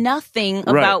around. nothing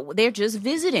Right. about they're just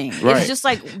visiting. Right. It's just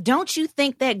like, don't you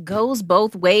think that goes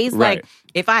both ways? Right. Like,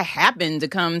 if I happen to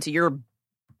come to your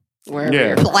wherever Yeah.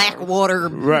 you're Blackwater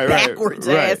Right, right, backwards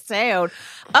right. ass town,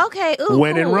 okay, ooh,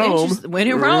 When in cool, Rome. when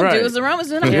in Rome, Right. do as the Romans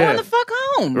do, and I'm Yeah. going the fuck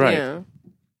home. Right. Yeah.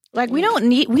 Like, we don't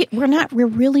need, we're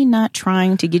really not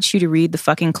trying to get you to read the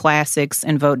fucking classics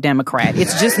and vote Democrat.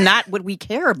 It's just not what we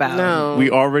care about. No. We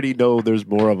already know there's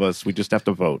more of us. We just have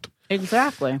to vote.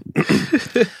 Exactly.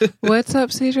 What's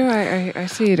up, Cedro? I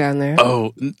see you down there.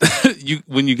 Oh,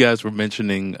 when you guys were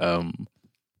mentioning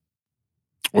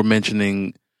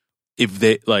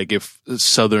if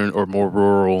southern or more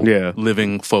rural Yeah.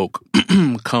 living folk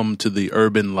come to the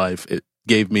urban life, it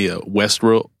gave me a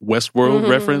Westworld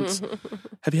reference.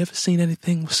 Have you ever seen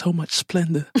anything with so much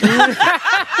splendor? She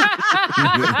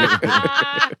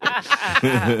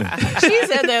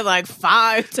said that like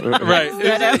 5 times. Right.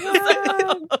 That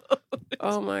episode.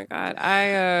 Oh my god.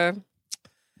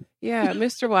 Yeah,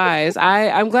 Mr. Wise.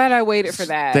 I'm glad I waited for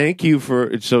that. Thank you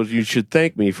so you should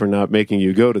thank me for not making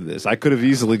you go to this. I could have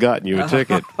easily gotten you a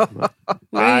ticket.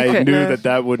 I couldn't knew have.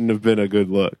 that wouldn't have been a good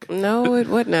look. No, it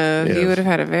wouldn't have. Yes. You would have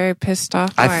had a very pissed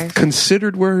off I wife.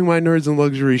 considered wearing my Nerds and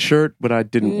Luxury shirt, but I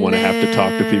didn't want to have to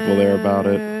talk to people there about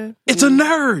it. It's a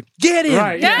nerd. Get him.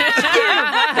 Right.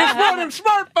 It's one of them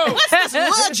smartphones. What's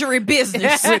this luxury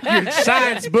business? With your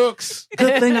science books.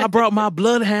 Good thing I brought my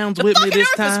bloodhounds with me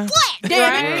this time.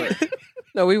 Damn it. Right?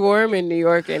 No, we wore them in New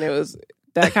York, and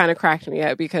that kind of cracked me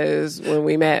up because when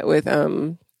we met with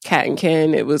Kat and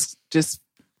Ken, it was just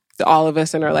all of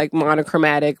us in our like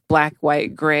monochromatic black,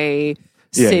 white, gray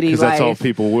city because life. that's all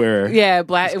people wear. Yeah,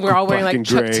 black, and we're all wearing Black like and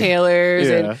Chuck gray. Taylors,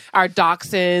 Yeah. and our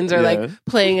dachshunds are Yeah. like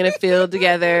playing in a field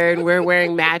together, and we're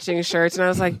wearing matching shirts. And I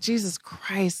was like, Jesus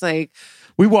Christ, like.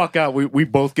 We walk out. We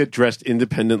both get dressed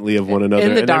independently of one another.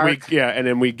 In the and dark.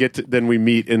 Then then we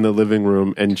meet in the living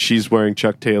room, and she's wearing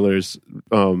Chuck Taylor's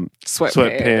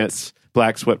sweatpants,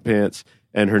 black sweatpants,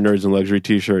 and her Nerds and Luxury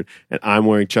T-shirt, and I'm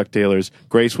wearing Chuck Taylor's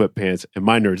gray sweatpants and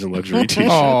my Nerds and Luxury T-shirt.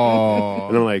 Oh,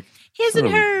 And I'm like, His and son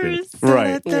of a hers. bitch.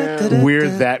 Right. Yeah. We're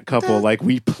that couple. Like,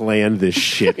 we planned this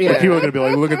shit. Yeah. Like, people are going to be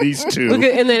like, look at these two. And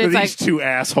then it's Look at these like, two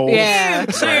assholes. yeah,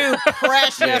 Two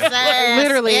precious ass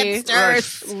literally,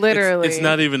 hipsters. literally, It's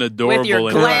not even adorable With your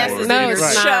anymore. glasses No, and your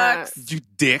it's not. chucks. You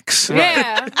dicks.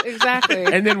 Yeah, exactly.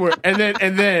 And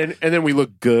then we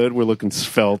look good. We're looking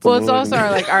svelte. Well, and it's we're also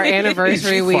looking- our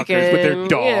anniversary These fuckers weekend with their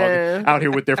dog Yeah. out here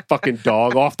with their fucking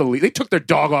dog off the leash. They took their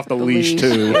dog off the leash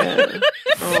too. Yeah.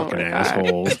 Oh Fucking my God.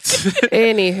 assholes. After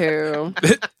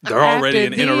They're already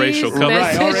an interracial these couple.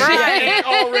 messages- Right,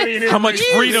 already How much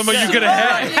freedom are you gonna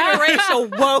have?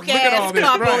 Interracial woke Look at all ass this,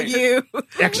 couple, right. you.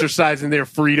 exercising their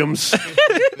freedoms.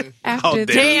 After Oh,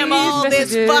 these damn all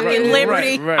this messages- fucking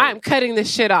liberty. Right. I'm cutting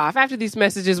this shit off. After these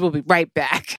messages, we'll be right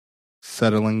back.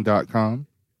 Settling.com.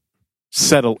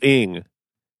 Settling.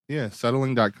 Yeah,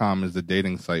 settling.com is the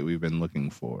dating site we've been looking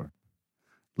for.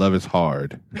 Love is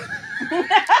hard. Love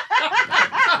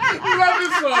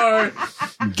is hard.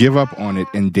 Give up on it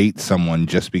and date someone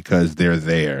just because they're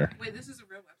there. Wait, this is a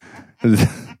real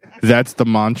website. That's the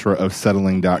mantra of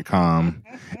settling.com.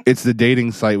 It's the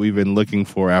dating site we've been looking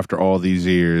for after all these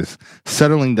years.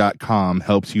 Settling.com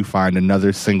helps you find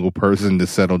another single person to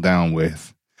settle down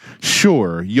with.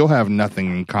 Sure, you'll have nothing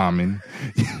in common.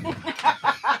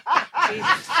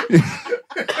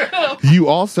 You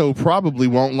also probably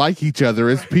won't like each other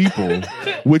as people,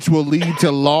 which will lead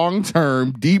to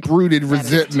long-term, deep-rooted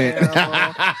resentment.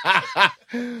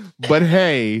 But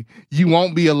hey, you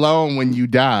won't be alone when you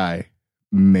die.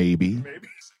 Maybe.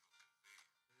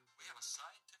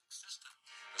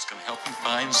 It's going to help you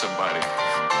find somebody.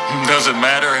 Does it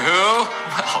matter who?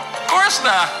 Well, of course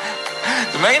not.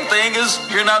 The main thing is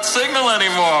you're not single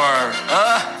anymore.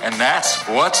 And that's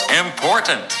what's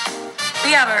important.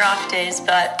 We have our off days,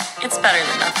 but it's better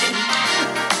than nothing.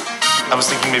 I was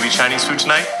thinking maybe Chinese food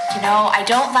tonight. You know, I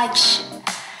don't like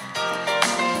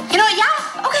You know what?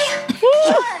 Yeah, okay.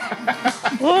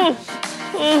 Sure.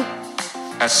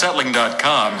 At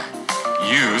settling.com,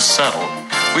 you settle.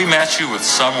 We match you with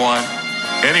someone,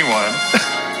 anyone.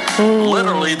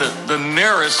 Literally the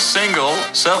nearest single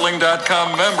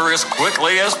Settling.com member as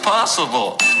quickly as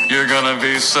possible. You're gonna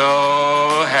be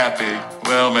so happy.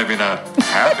 Well, maybe not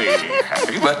happy,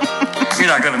 but you're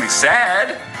not gonna be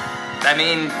sad. I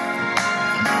mean,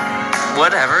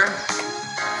 whatever.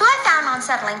 Who I found on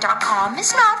Settling.com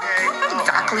is not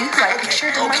exactly who I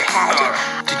pictured in my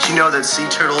head. Did you know that sea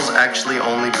turtles actually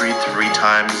only breathe 3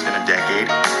 times in a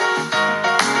decade?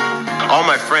 All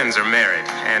my friends are married,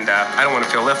 and I don't want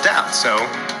to feel left out, so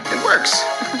it works.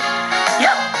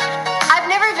 Yep. I've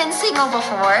never been single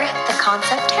before. The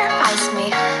concept terrifies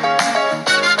me.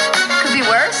 Could be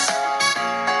worse.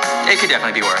 It could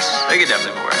definitely be worse.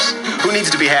 Who needs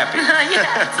to be happy?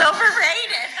 Yeah, it's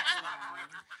overrated.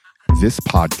 This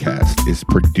podcast is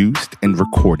produced and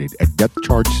recorded at Depth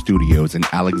Charge Studios in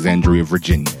Alexandria,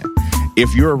 Virginia.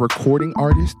 If you're a recording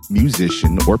artist,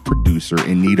 musician, or producer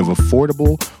in need of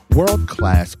affordable,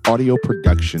 world-class audio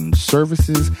production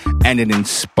services and an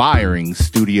inspiring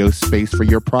studio space for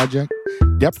your project,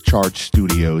 Depth Charge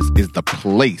Studios is the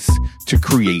place to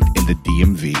create in the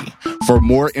DMV. For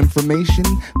more information,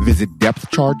 visit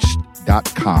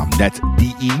depthcharge.com. That's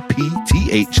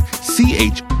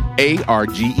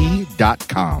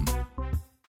DEPTHCHARGE.com.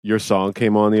 Your song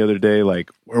came on the other day. Like,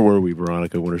 where were we,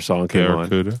 Veronica, when her song came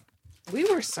Barracuda. on? We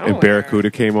were somewhere. And Barracuda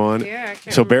came on. Yeah, I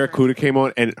can't So remember. Barracuda came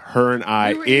on, and her and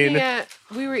I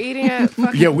we were eating at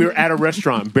fucking... Yeah, we were at a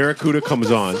restaurant. Barracuda comes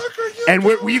on. And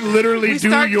we literally do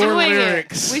start your doing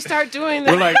lyrics. It. We start doing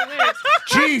the We're like, lyrics.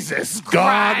 Jesus,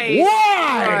 God, Christ.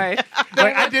 why? Christ.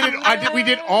 Like, we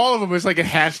did all of them. It's like, it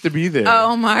has to be there.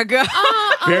 Oh my god!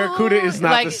 Barracuda is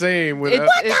not Like, the same. What the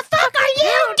fuck are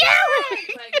you doing?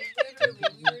 Like,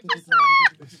 literally, you were just like...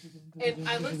 And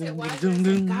I looked at Wise and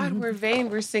I said, God, we're vain.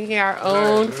 We're singing our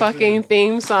own fucking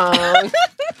theme song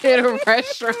in a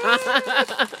restaurant.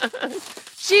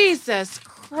 Jesus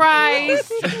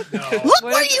Christ. Look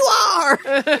where you are.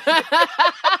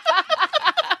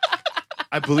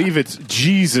 I believe it's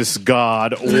Jesus,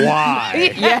 God,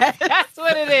 why? Yeah, that's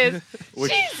what it is.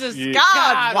 Which- Jesus yeah.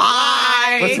 God,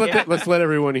 why? Let's let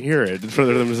everyone hear it for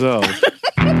themselves.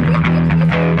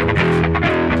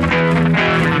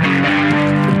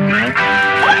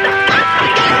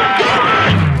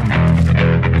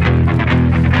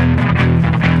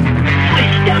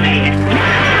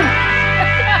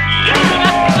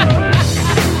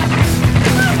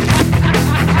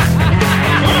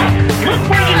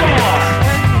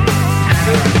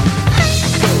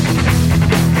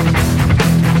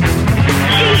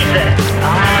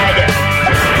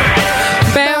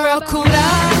 Barracuda.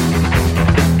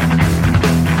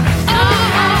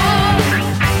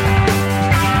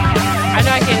 I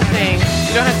know I can't sing.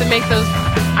 You don't have to make those.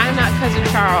 I'm not Cousin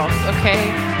Charles, okay?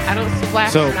 I don't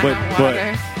splash in hot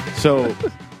water. So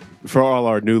for all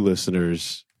our new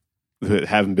listeners that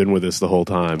haven't been with us the whole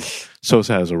time,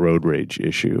 Sosa has a road rage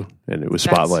issue, and it was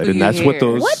That's spotlighted, who and you that's what hear.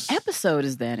 those. What episode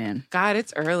is that in? God,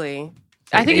 it's early.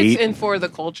 I think 8? it's in For the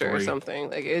Culture or something.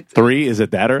 Like it's 3? Is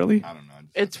it that early? I don't know.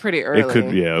 it's pretty early. It could,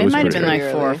 yeah. It, It was might have pretty been like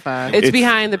early. 4 or 5. It's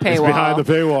behind the paywall. It's behind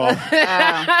the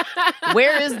paywall.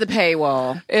 Where is the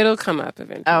paywall? It'll come up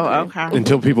eventually. Oh, okay.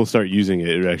 Until people start using it,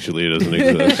 it actually doesn't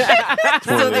exist. It's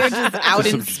one So of they're those- just out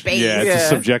it's a in space. Yeah, it's Yeah. a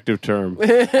subjective term.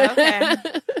 Okay.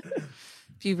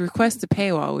 If you request a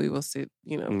paywall, we will put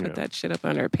Yeah. that shit up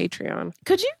on our Patreon.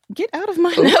 Could you get out of my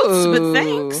notes? But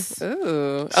thanks.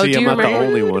 Ooh. See, do I'm you not the remember?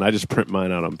 only one. I just print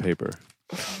mine out on paper.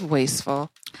 Wasteful.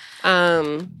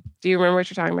 Do you remember what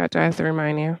you're talking about? Do I have to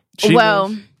remind you? She Well,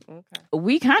 knows.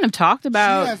 we kind of talked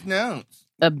about notes.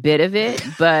 a bit of it,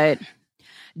 but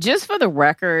just for the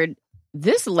record,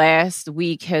 this last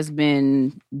week has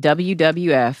been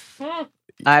WWF.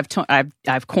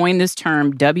 I've coined this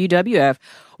term WWF,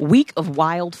 Week of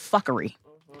Wild Fuckery,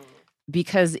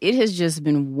 because it has just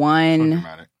been one.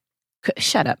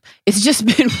 Shut up! It's just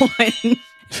been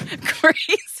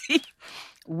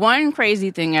one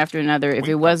crazy thing after another. If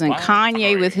it wasn't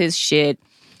Kanye with his shit,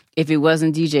 if it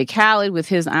wasn't DJ Khaled with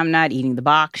his "I'm not eating the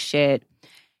box" shit.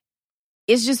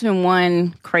 It's just been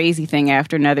one crazy thing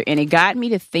after another. And it got me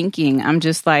to thinking, I'm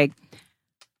just like,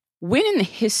 when in the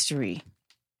history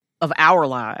of our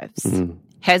lives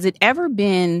has it ever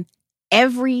been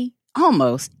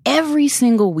almost every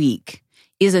single week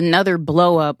is another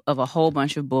blow up of a whole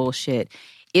bunch of bullshit?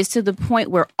 It's to the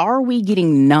point where are we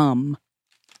getting numb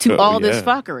to all this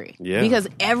fuckery? Yeah. Because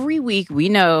every week we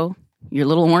know your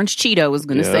little orange Cheeto is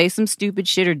going to Yeah. say some stupid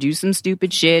shit or do some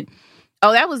stupid shit.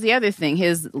 Oh, that was the other thing.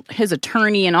 His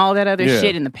attorney and all that other Yeah.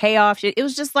 shit and the payoff shit. It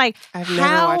was just like, I've never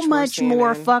how watched much CNN.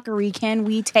 more fuckery can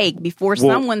we take before Well,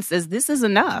 someone says this is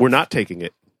enough? We're not taking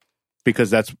it. because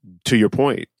that's, to your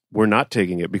point, we're not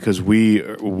taking it because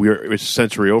we're it's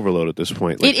sensory overload at this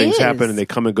point. Like, things happen and they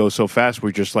come and go so fast.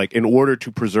 We're just like, in order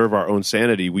to preserve our own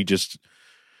sanity, we just,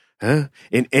 in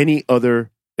any other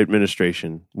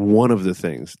administration, one of the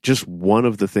things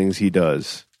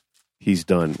he's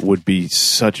done would be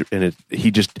such, and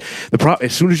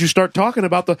as soon as you start talking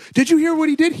about did you hear what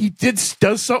he did? He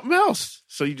does something else.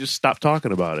 So you just stop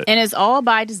talking about it. And it's all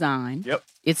by design. Yep.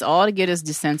 It's all to get us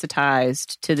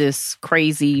desensitized to this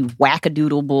crazy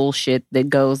wackadoodle bullshit that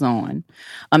goes on.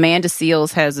 Amanda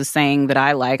Seales has a saying that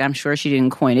I like. I'm sure she didn't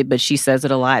coin it, but she says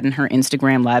it a lot in her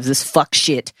Instagram lives. This fuck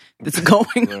shit that's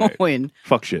going on.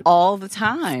 Fuck shit. All the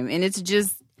time. And it's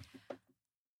just,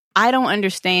 I don't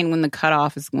understand when the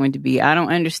cutoff is going to be. I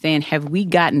don't understand. Have we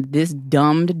gotten this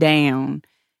dumbed down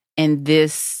and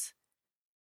this?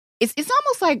 It's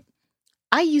almost like,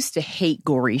 I used to hate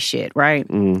gory shit, right?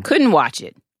 Couldn't watch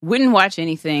it. Wouldn't watch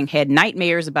anything. Had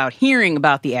nightmares about hearing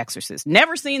about The Exorcist.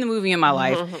 Never seen the movie in my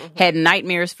life. Had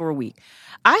nightmares for a week.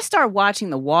 I start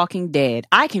watching The Walking Dead.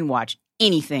 I can watch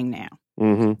anything now.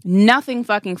 Nothing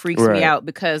fucking freaks me out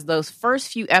because those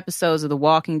first few episodes of The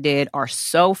Walking Dead are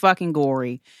so fucking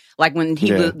gory. Like when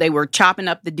they were chopping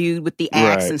up the dude with the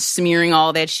axe and smearing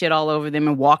all that shit all over them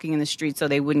and walking in the street so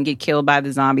they wouldn't get killed by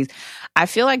the zombies. I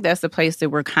feel like that's the place that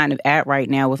we're kind of at right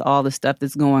now with all the stuff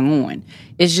that's going on.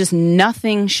 It's just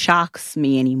nothing shocks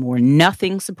me anymore.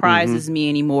 Nothing surprises me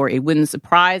anymore. It wouldn't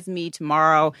surprise me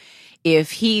tomorrow if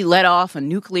he let off a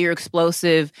nuclear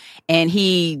explosive and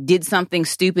he did something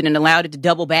stupid and allowed it to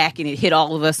double back and it hit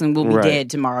all of us and we'll be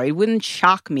dead tomorrow. It wouldn't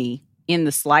shock me in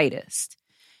the slightest.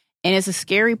 And it's a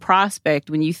scary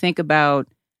prospect when you think about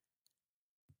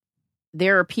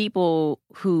there are people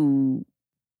who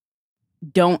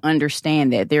don't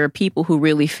understand that. There are people who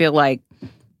really feel like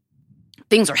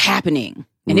things are happening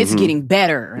and it's getting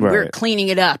better and we're cleaning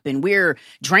it up and we're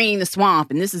draining the swamp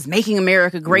and this is making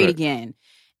America great again.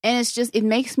 And it's just, it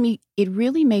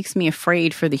really makes me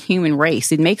afraid for the human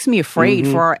race. It makes me afraid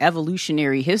for our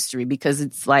evolutionary history because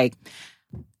it's like,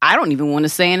 I don't even want to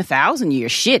say in 1,000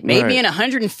 years. Shit, maybe in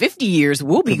 150 years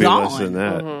we'll be gone. Less than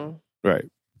that. Right.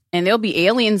 And there'll be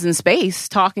aliens in space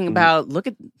talking about,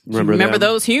 remember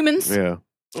those humans? Yeah.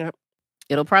 Yep.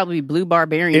 It'll probably be blue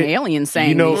barbarian aliens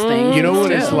saying these things. You know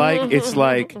what it's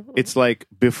like? It's like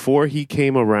before he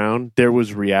came around, there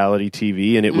was reality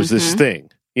TV and it was this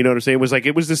thing. You know what I'm saying?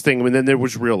 It was this thing, and then there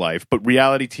was real life. But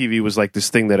reality TV was like this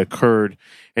thing that occurred,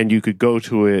 and you could go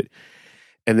to it,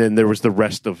 and then there was the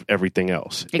rest of everything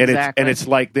else. Exactly. And it's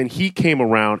like, then he came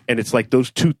around, and it's like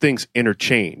those two things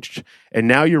interchanged. And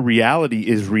now your reality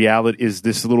is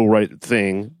this little right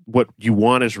thing. What you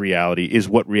want as reality is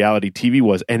what reality TV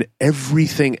was, and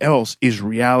everything else is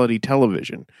reality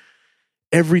television.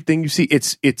 Everything you see,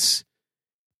 it's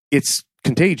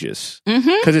contagious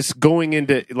because it's going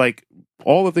into like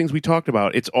all the things we talked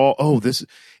about. It's all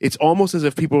it's almost as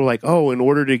if people are like, in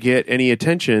order to get any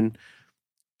attention,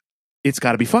 it's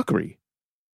got to be fuckery.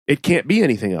 It can't be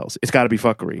anything else. It's got to be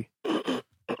fuckery.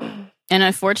 And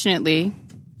unfortunately,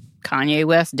 Kanye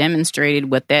West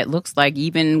demonstrated what that looks like,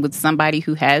 even with somebody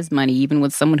who has money, even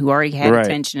with someone who already had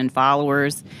attention and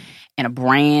followers and a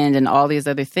brand and all these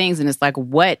other things. And it's like,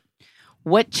 what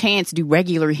chance do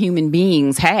regular human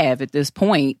beings have at this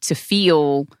point to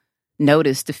feel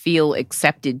noticed, to feel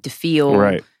accepted, to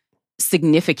feel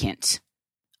significant,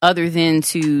 other than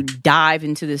to dive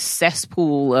into this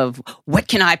cesspool of what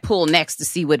can I pull next to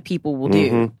see what people will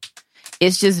do?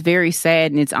 It's just very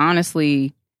sad, and it's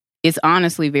honestly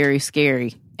very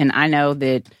scary. And I know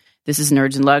that this is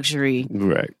Nerds and Luxury.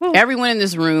 Right. Everyone in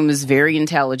this room is very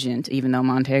intelligent, even though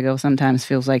Montego sometimes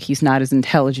feels like he's not as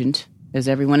intelligent as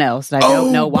everyone else. I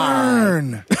don't know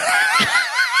why.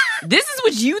 This is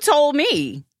what you told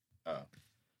me.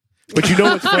 But you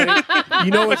know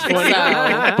what's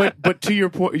funny? But to your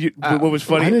point, what was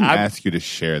funny? I didn't ask you to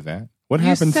share that. What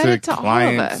happens to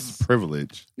client's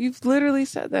privilege? You've literally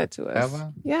said that to us. Have I?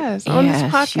 Yes, on this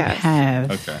podcast. You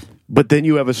have. Okay. But then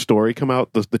you have a story come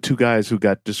out. The two guys who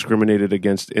got discriminated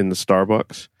against in the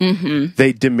Starbucks.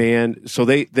 They demand. So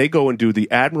they go and do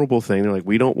the admirable thing. They're like,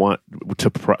 we don't want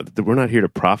to. We're not here to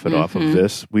profit off of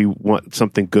this. We want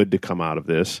something good to come out of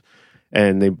this.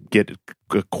 And they get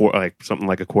something like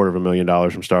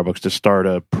 $250,000 from Starbucks to start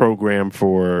a program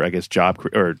for, I guess,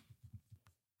 or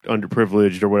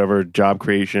underprivileged or whatever, job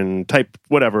creation type,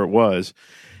 whatever it was.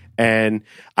 And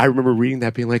I remember reading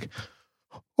that being like,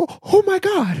 oh my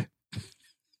God,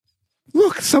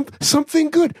 look,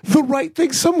 something good, the right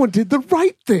thing. Someone did the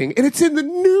right thing and it's in the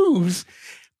news.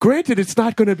 Granted, it's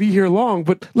not going to be here long,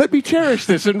 but let me cherish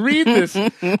this and read this.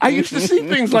 I used to see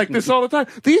things like this all the time.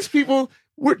 These people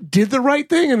did the right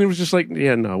thing, and it was just like,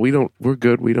 yeah, no, we don't. We're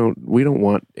good. We don't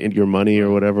want your money or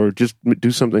whatever. Just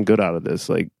do something good out of this.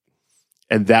 Like,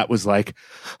 and that was like,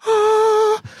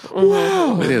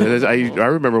 wow. Yeah, I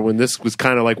remember when this was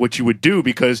kind of like what you would do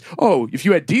because if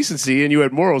you had decency and you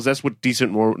had morals, that's what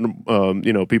decent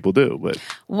people do. But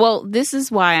well, this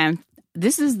is why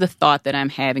this is the thought that I'm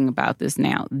having about this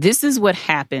now. This is what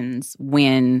happens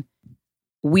when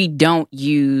we don't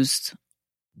use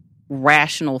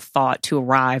rational thought to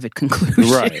arrive at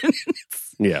conclusions. Right.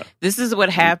 Yeah. This is what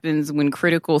happens when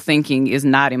critical thinking is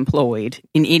not employed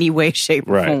in any way, shape,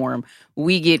 or form.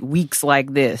 We get weeks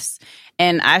like this.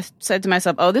 And I said to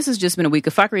myself, this has just been a week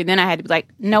of fuckery. Then I had to be like,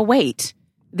 no, wait.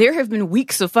 There have been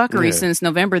weeks of fuckery since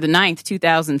November the 9th,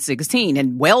 2016,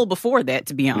 and well before that,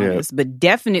 to be honest, but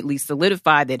definitely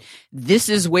solidified that this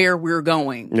is where we're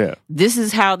going. Yeah. This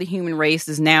is how the human race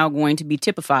is now going to be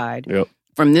typified. Yep.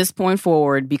 From this point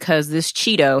forward, because this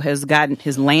Cheeto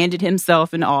has landed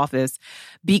himself in office,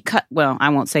 I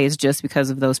won't say it's just because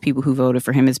of those people who voted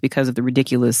for him. It's because of the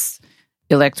ridiculous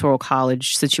electoral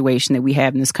college situation that we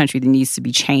have in this country that needs to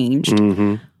be changed.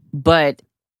 Mm-hmm. But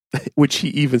which he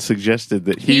even suggested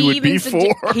that he would be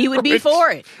for. He would be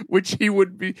for it. Which he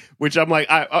would be. Which I'm like,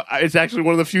 it's actually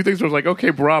one of the few things where I was like,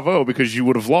 okay, bravo, because you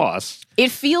would have lost.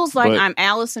 It feels like I'm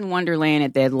Alice in Wonderland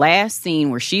at that last scene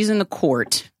where she's in the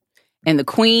court and the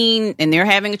queen, and they're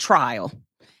having a trial.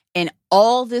 And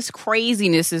all this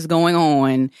craziness is going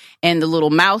on, and the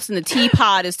little mouse in the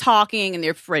teapot is talking, and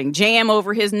they're spreading jam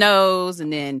over his nose,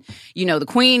 and then, the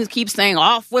queen keeps saying,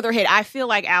 off with her head. I feel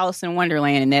like Alice in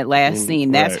Wonderland in that last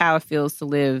scene. That's how it feels to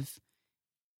live,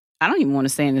 I don't even want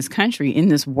to say in this country, in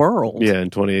this world. Yeah,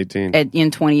 in 2018. In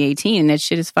 2018, and that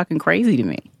shit is fucking crazy to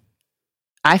me.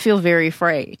 I feel very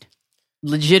afraid,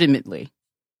 legitimately.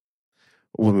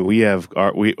 Well,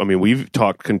 we've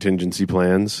talked contingency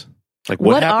plans. Like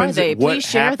what happens? Are they? Please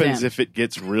share happens them. if it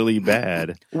gets really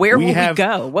bad? Where will we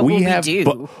go? What will we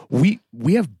do?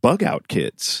 We have bug out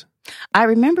kits. I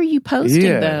remember you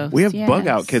posting those. We have bug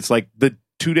out kits. Like the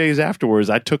 2 days afterwards,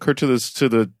 I took her to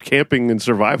the camping and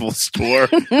survival store.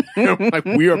 Like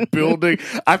we are building.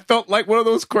 I felt like one of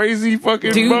those crazy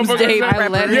fucking doomsday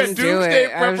preppers. Doomsday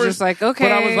preppers. I was just like, okay,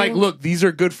 but I was like, look, these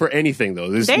are good for anything though.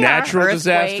 This natural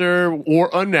disaster or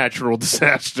unnatural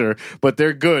disaster, but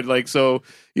they're good. Like so,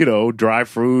 dry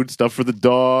food, stuff for the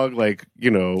dog, like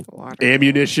water,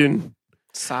 ammunition,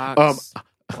 socks.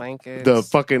 Blankets. The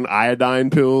fucking iodine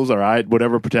pills or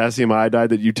whatever potassium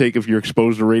iodide that you take if you're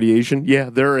exposed to radiation. Yeah,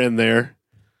 they're in there.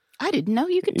 I didn't know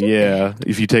you could do that. Yeah,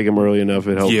 if you take them early enough,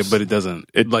 it helps. Yeah, but it doesn't.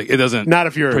 It doesn't. Not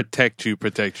if you're protect you. Yeah,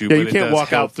 but you can't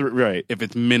walk out through. Right. If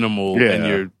it's minimal and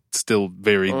you're still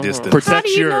very distant. How do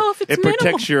you know if it's minimal?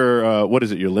 Protects your what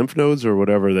is it? Your lymph nodes or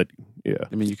whatever. That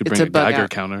I mean, you could bring a Geiger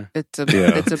counter. It's a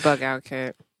bug out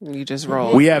kit. You just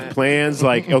roll. We have plans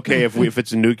like, okay, if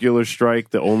it's a nuclear strike,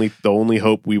 the only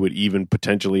hope we would even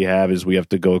potentially have is we have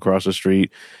to go across the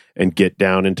street and get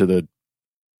down into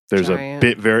there's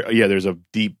a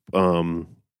deep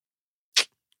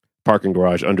parking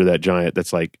garage under that giant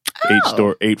that's like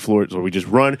 8 floors. So we just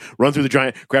run through the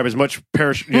giant, grab as much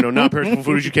non-perishable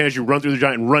food as you can as you run through the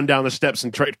giant and run down the steps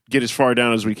and try to get as far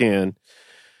down as we can.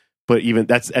 But even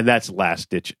that's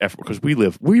last ditch effort because we're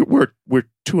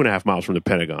 2.5 miles from the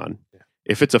Pentagon.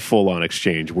 If it's a full on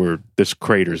exchange, this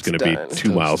crater is going to be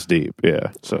 2 miles deep.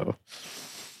 Yeah. So.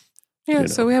 Yeah.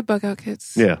 So we have bug out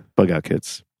kits. Yeah, bug out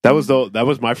kits. That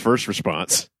was my first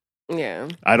response. Yeah.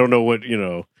 I don't know what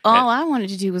All I wanted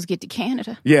to do was get to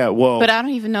Canada. Yeah. Well, but I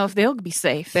don't even know if they'll be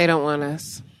safe. They don't want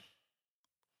us.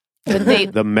 But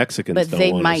the Mexicans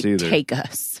don't want us either. They might take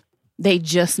us. They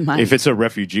just might. If it's a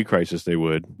refugee crisis, they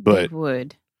would. But they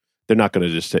would. They're not going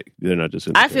to just take. They're not just.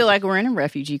 I feel like we're in a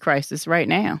refugee crisis right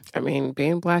now. I mean,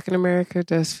 being black in America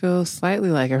does feel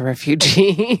slightly like a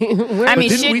refugee. I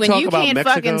mean, shit. When you can't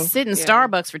fucking sit in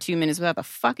Starbucks for 2 minutes without the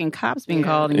fucking cops being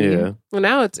called on you. Well,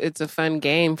 now it's a fun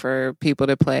game for people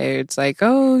to play. It's like,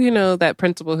 that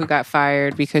principal who got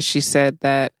fired because she said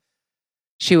that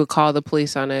she would call the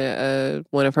police on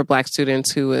one of her black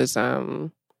students who was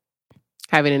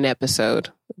having an episode,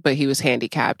 but he was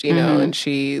handicapped, and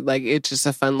she, it's just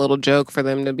a fun little joke for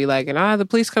them to be like, the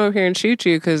police come up here and shoot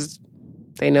you because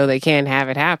they know they can't have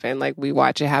it happen. Like, we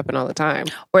watch it happen all the time.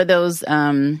 Or those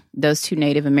 2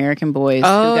 Native American boys who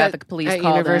got the police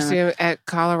called at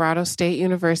Colorado State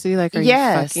University. Like, are you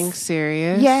fucking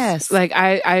serious? Yes. Like,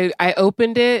 I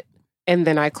opened it and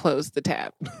then I closed the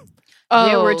tab.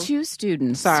 There were 2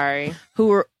 students. Who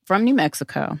were from New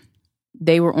Mexico.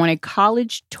 They were on a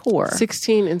college tour.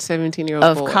 16 and 17-year-old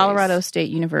of boys. Colorado State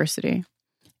University.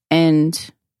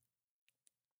 And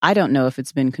I don't know if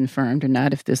it's been confirmed or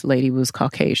not if this lady was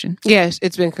Caucasian. Yes,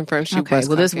 it's been confirmed. She Okay, was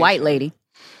well, this Caucasian. white lady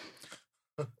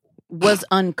was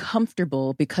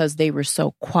uncomfortable because they were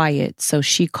so quiet. So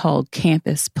she called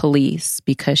campus police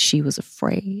because she was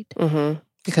afraid. Mm-hmm.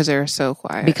 Because they were so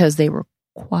quiet. Because they were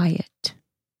quiet.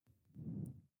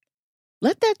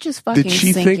 Let that just fucking Did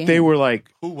she sink think in. they were like?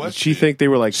 Who was she? Think they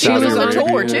were like? She Saudi was on Arabia?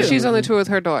 tour, too. She was on the tour with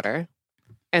her daughter.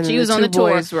 And She then was the on two the tour.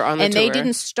 boys were on the and tour. they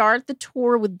didn't start the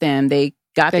tour with them. They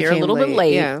got They there a came little bit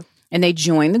late. Yeah. And they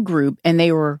joined the group and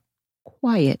they were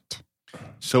quiet.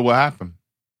 So what happened?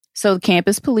 So the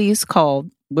campus police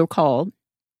were called.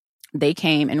 They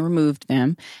came and removed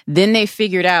them. Then they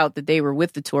figured out that they were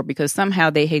with the tour because somehow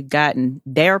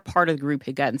their part of the group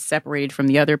had gotten separated from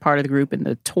the other part of the group, and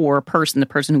the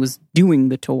person who was doing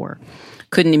the tour,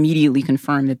 couldn't immediately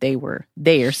confirm that they were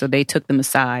there. So they took them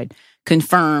aside,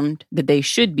 confirmed that they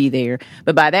should be there.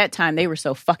 But by that time, they were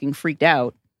so fucking freaked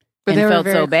out But and they were felt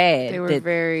very, so bad. They were that,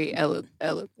 very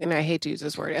and I hate to use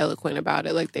this word, eloquent about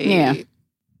it. Like Yeah.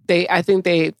 I think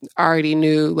they already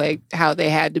knew like how they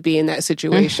had to be in that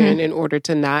situation Mhm. in order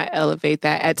to not elevate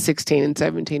that at 16 and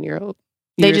 17-year-old.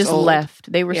 they just old. left.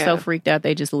 They were so Yeah. freaked out.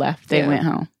 They just left. They Yeah. went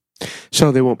home.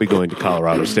 So they won't be going to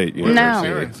Colorado State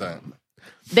University.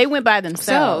 They went by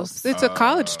themselves. So it's a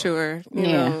college tour. You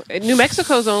Yeah. know. New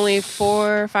Mexico's only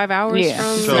 4 or 5 hours Yeah.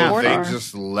 from So the they border.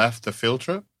 just left the field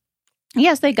trip?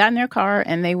 Yes, they got in their car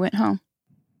and they went home.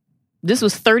 This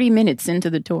was 30 minutes into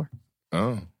the tour.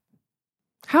 Oh.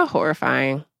 How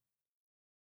horrifying.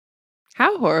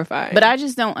 How horrifying. But I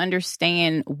just don't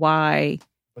understand why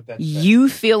you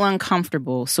feel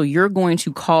uncomfortable, so you're going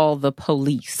to call the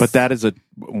police. But that is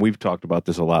we've talked about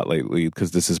this a lot lately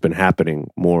because this has been happening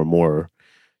more and more.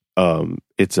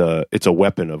 It's a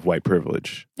weapon of white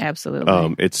privilege.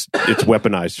 Absolutely. It's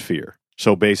weaponized fear.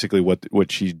 So basically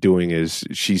what she's doing is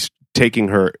she's taking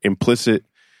her implicit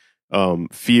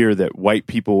fear that white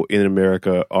people in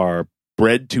America are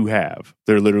bred to have.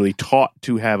 They're literally taught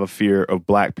to have a fear of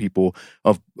black people,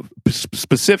 of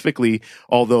specifically,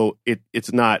 although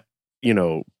it's not,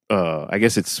 I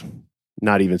guess it's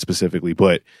not even specifically,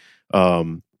 but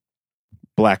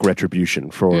black retribution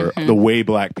for the way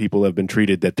black people have been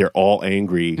treated, that they're all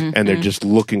angry and they're just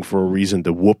looking for a reason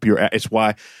to whoop your ass. It's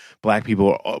why black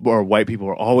people or white people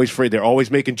are always afraid. They're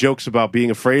always making jokes about being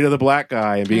afraid of the black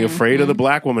guy and being afraid of the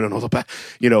black woman and all the black.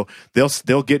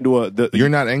 They'll get into You're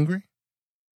not angry?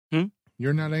 Hmm?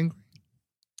 You're not angry?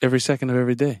 Every second of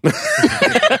every day.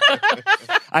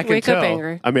 I can Wake tell. up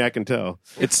angry. I mean, I can tell.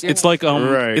 It's like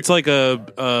Right. it's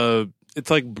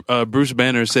like Bruce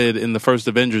Banner said in the first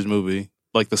Avengers movie.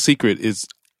 Like the secret is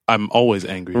I'm always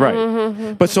angry. Right.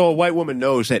 Mm-hmm. But so a white woman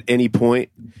knows at any point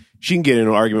she can get in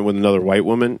an argument with another white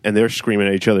woman and they're screaming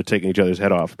at each other, taking each other's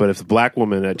head off. But if the black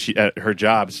woman at her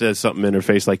job says something in her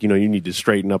face like, you need to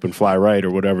straighten up and fly right or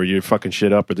whatever, you're fucking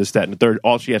shit up or this, that, and the third,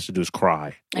 all she has to do is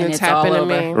cry. And it's all happened to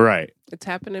over. me. Right. It's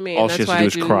happened to me. All And she that's has to why do I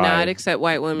is do cry. not accept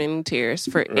white women tears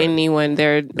for anyone.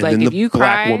 They're And like, then if the you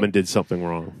black cry. woman did something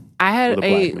wrong. I had Or the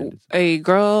black man did. a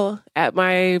girl at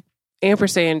my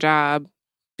ampersand job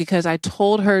because I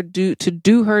told her to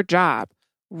do her job,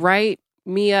 write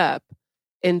me up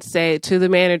and say to the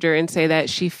manager and say that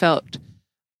she felt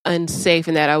unsafe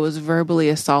and that I was verbally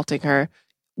assaulting her.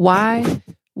 Why?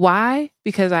 Why?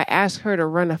 Because I asked her to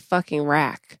run a fucking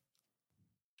rack.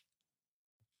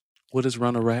 What is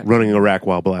run a rack? Running a rack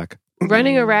while black.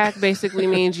 Running a rack basically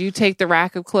means you take the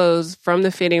rack of clothes from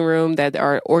the fitting room that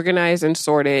are organized and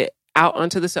sorted out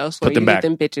onto the sales floor. Put them you back. get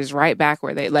them bitches right back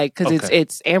where they because Okay.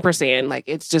 it's ampersand, like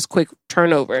it's just quick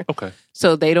turnover. Okay.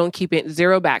 So they don't keep it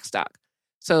zero back stock.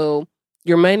 So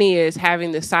your money is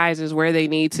having the sizes where they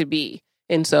need to be.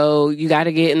 And so you got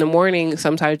to get in the morning.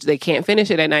 Sometimes they can't finish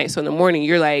it at night. So in the morning,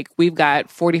 you're like, we've got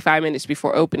 45 minutes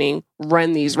before opening,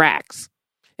 run these racks.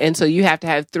 And so you have to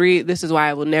have 3. This is why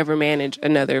I will never manage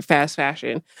another fast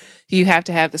fashion. You have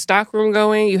to have the stock room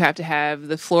going, you have to have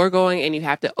the floor going, and you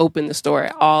have to open the store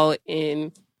all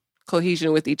in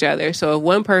cohesion with each other. So if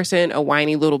one person, a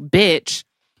whiny little bitch,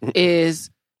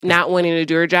 is not wanting to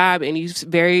do her job, and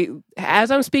as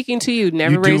I'm speaking to you,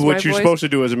 never You raise do my what you're voice. supposed to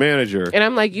do as a manager. And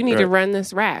I'm like, you need to Right. run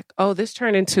this rack. Oh, this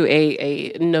turned into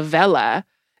a novella,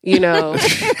 and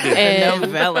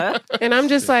Novella. and I'm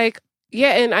just like,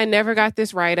 yeah, and I never got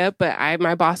this write up, but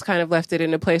my boss kind of left it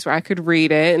in a place where I could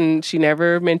read it, and she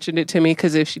never mentioned it to me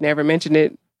because if she never mentioned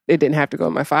it, it didn't have to go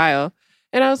in my file.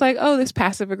 And I was like, oh, this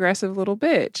passive aggressive little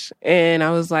bitch. And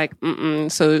I was like,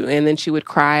 So, and then she would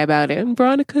cry about it, and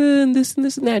Veronica, and this and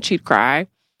that. She'd cry.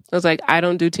 I was like, I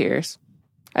don't do tears.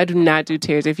 I do not do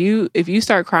tears. If you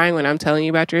start crying when I'm telling you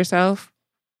about yourself,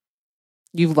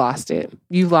 you've lost it.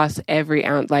 You've lost every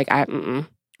ounce. Like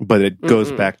But it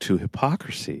goes back to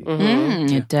hypocrisy.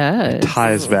 It does. It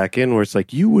ties back in where it's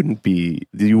like you wouldn't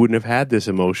have had this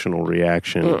emotional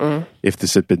reaction if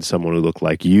this had been someone who looked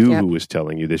like you who was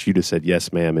telling you this. You'd have said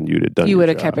yes, ma'am, and you'd have done. You would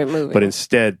have kept it moving. But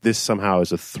instead, this somehow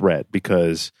is a threat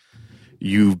because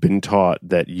you've been taught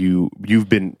that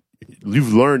you've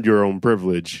learned your own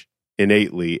privilege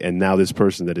innately, and now this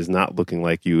person that is not looking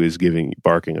like you is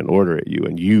barking an order at you,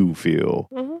 and you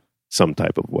feel some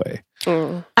type of way.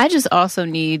 I just also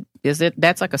need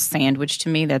that's like a sandwich to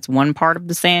me. That's one part of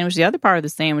the sandwich. The other part of the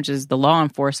sandwich is the law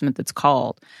enforcement that's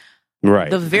called. Right.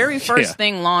 The very first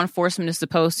thing law enforcement is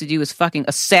supposed to do is fucking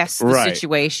assess the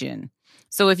situation.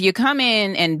 So if you come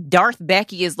in and Darth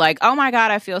Becky is like, oh my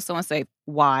God, I feel so unsafe.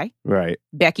 Why? Right.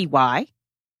 Becky, why?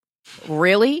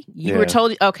 Really? You were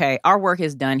told, okay, our work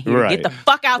is done here. Right. Get the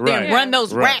fuck out there and run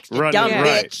those racks, you dumb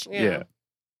bitch. Yeah.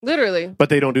 Literally. But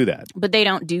they don't do that. But they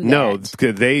don't do that. No,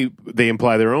 they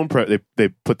imply their own they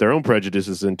put their own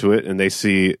prejudices into it, and they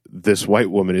see this white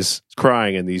woman is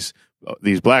crying, and these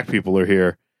black people are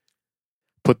here.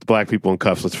 Put the black people in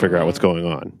cuffs. Let's figure out what's going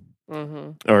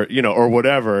on, or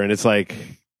whatever. And it's like,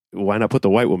 why not put the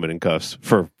white woman in cuffs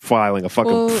for filing a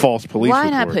fucking false police Why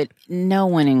report? not put no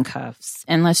one in cuffs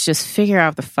and let's just figure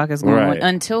out what the fuck is going on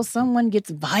until someone gets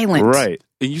violent? Right.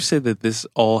 And you said that this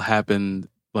all happened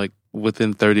like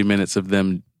within 30 minutes of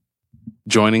them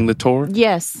joining the tour?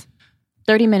 Yes.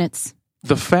 30 minutes.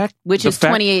 Which is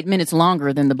 28 minutes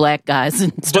longer than the black guys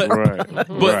in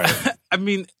Starbucks. But I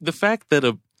mean, the fact that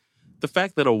a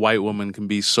white woman can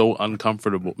be so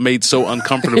made so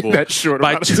uncomfortable by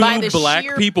two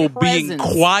black people being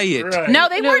quiet. Right. No,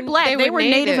 they weren't black. They were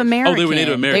Native American. Oh, they were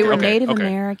Native American. They were Native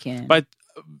American.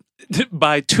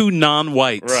 By two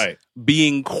non-whites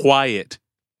being quiet.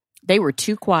 They were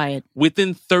too quiet.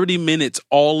 Within 30 minutes,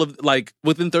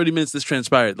 this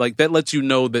transpired. Like, that lets you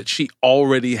know that she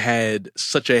already had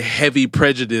such a heavy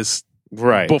prejudice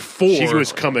before. She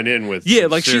was coming in with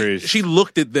she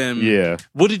looked at them. Yeah.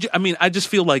 What did you? I mean, I just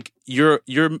feel like you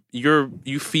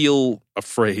feel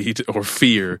afraid or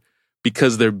fear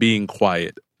because they're being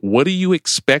quiet. What do you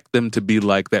expect them to be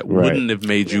like that wouldn't have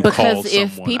made you call someone? Because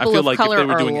if people of color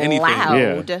are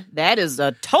loud, that is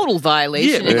a total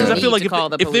violation. Yeah, because I feel like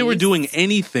if they were doing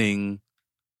anything,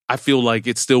 I feel like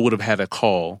it still would have had a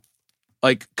call.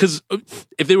 Like, because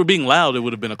if they were being loud, it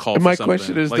would have been a call. And for my something.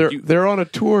 question is, like they're on a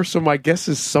tour, so my guess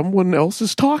is someone else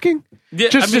is talking. Yeah,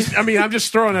 I'm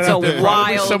just throwing it out there.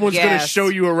 Probably someone's going to show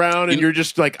you around, and you're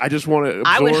just like, I just want to absorb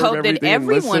I would hope that everything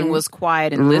everyone was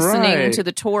quiet and listening to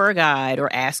the tour guide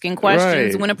or asking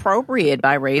questions when appropriate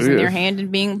by raising their hand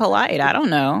and being polite. I don't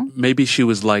know. Maybe she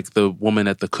was like the woman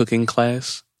at the cooking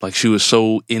class. Like, she was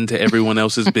so into everyone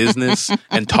else's business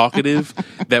and talkative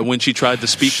that when she tried to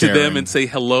speak to them and say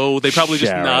hello, they probably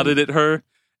just nodded at her.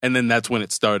 And then that's when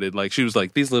it started. Like, she was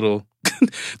like, these little,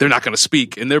 they're not going to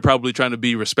speak. And they're probably trying to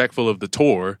be respectful of the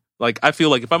tour. Like, I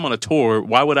feel like if I'm on a tour,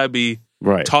 why would I be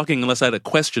talking unless I had a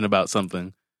question about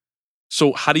something?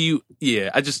 So how do you,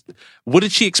 what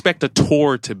did she expect a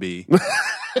tour to be?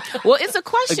 Well, it's a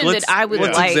question that I would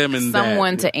like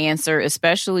someone to answer,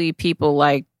 especially people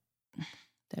like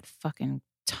that fucking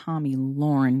Tommy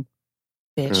Lauren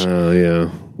bitch. Oh, yeah.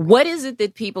 What is it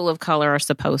that people of color are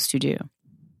supposed to do?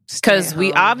 Because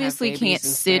we obviously can't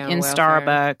sit in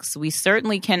Starbucks. We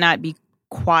certainly cannot be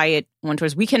quiet on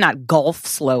tours. We cannot golf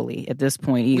slowly at this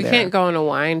point either. We can't go on a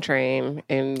wine train.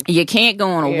 You can't go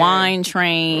on a wine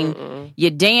train. You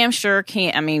damn sure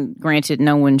can't. I mean, granted,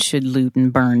 no one should loot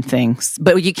and burn things.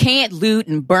 But you can't loot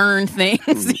and burn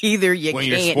things either. You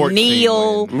can't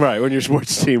kneel. Right, when your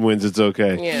sports team wins, it's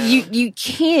okay. Yeah. You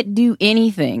can't do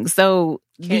anything. So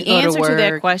the answer to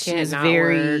that question is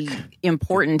very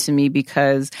important to me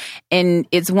because, and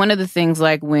it's one of the things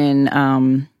like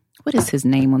when, what is his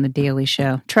name on The Daily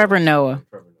Show? Trevor Noah.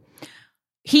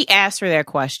 He asked her that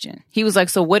question. He was like,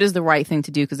 so what is the right thing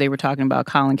to do? Because they were talking about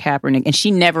Colin Kaepernick, and she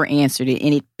never answered it.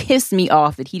 And it pissed me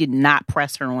off that he did not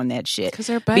press her on that shit.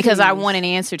 Because I want an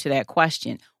answer to that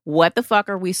question. What the fuck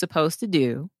are we supposed to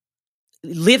do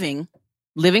living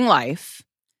life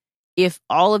if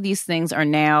all of these things are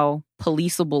now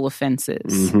policeable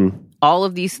offenses? Mm-hmm. All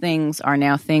of these things are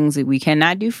now things that we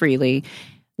cannot do freely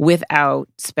without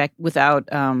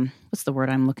what's the word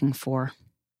I'm looking for?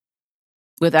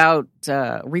 Without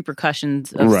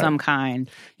repercussions of some kind,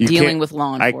 dealing with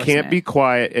law enforcement. I can't be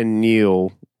quiet and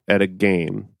kneel at a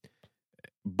game,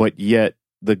 but yet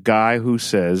the guy who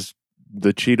says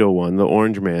the Cheeto one, the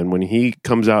orange man, when he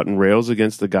comes out and rails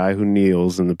against the guy who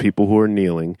kneels and the people who are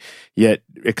kneeling, yet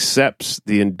accepts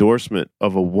the endorsement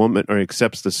of a woman or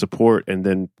accepts the support and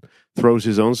then throws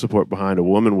his own support behind a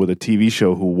woman with a TV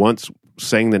show who once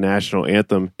sang the national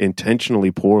anthem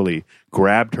intentionally poorly,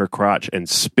 grabbed her crotch and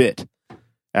spit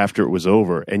after it was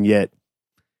over, and yet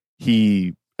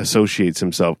he associates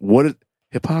himself. What is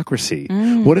hypocrisy?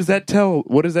 What does that tell?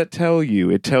 What does that tell you?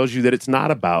 It tells you that it's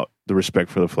not about the respect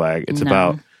for the flag. It's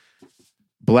about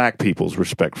black people's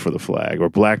respect for the flag or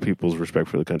black people's respect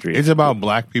for the country. It's about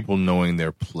black people knowing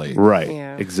their place. Right.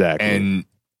 Yeah. Exactly. And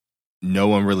no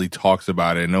one really talks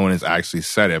about it. No one has actually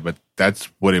said it, but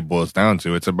that's what it boils down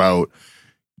to. It's about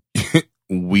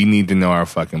we need to know our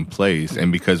fucking place.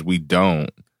 And because we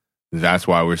don't, that's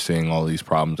why we're seeing all these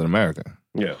problems in America.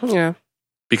 Yeah. Yeah.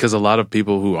 Because a lot of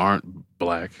people who aren't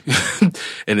black,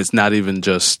 and it's not even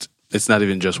just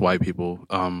white people.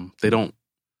 They don't.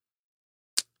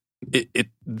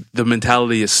 The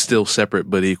mentality is still separate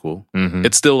but equal. Mm-hmm.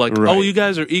 It's still like, oh, you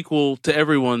guys are equal to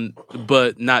everyone,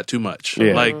 but not too much.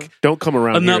 Yeah. Like, don't come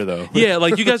around here though. Yeah,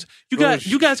 like you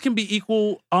guys can be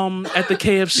equal at the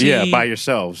KFC. Yeah, by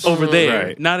yourselves over there,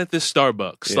 right. Not at this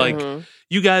Starbucks. Yeah. Like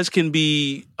you guys can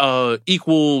be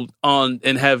equal on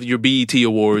and have your BET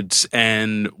awards,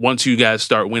 and once you guys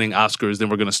start winning Oscars, then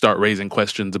we're going to start raising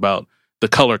questions about the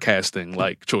color casting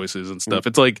like choices and stuff.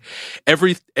 It's like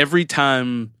every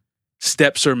time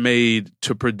steps are made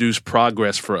to produce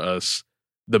progress for us,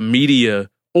 the media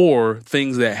or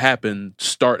things that happen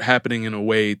start happening in a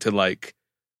way to like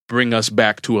bring us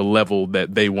back to a level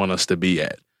that they want us to be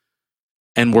at.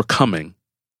 And we're coming.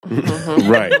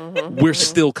 Right. We're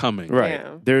still coming. Right. Yeah.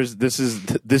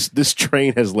 This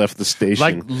train has left the station.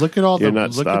 Like, look at all You're the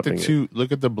not look at the stopping two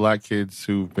look at the black kids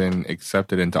who've been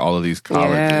accepted into all of these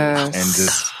colleges, and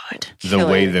just the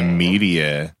way the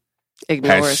media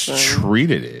ignores has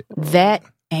treated it. That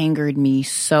angered me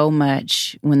so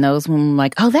much when those women were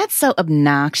like, "Oh, that's so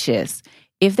obnoxious."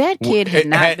 If that kid had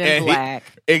not been black,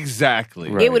 exactly,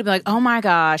 it would have been like, "Oh my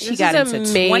gosh, he got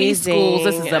into 20 schools.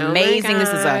 This is amazing. This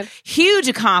is a huge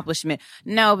accomplishment."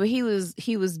 No, but he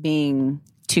was being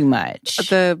too much.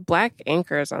 The black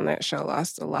anchors on that show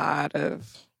lost a lot of,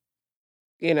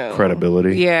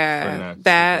 credibility. Yeah,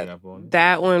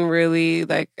 that one really,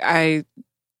 like, I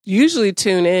usually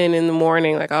tune in the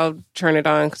morning. Like, I'll turn it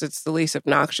on because it's the least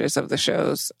obnoxious of the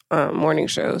shows, morning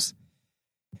shows.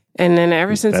 And then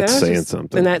ever since that's then,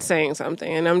 saying something.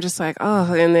 And I'm just like,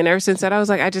 oh. And then ever since that, I was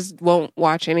like, I just won't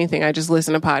watch anything. I just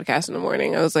listen to podcasts in the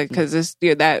morning. I was like, because this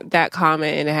that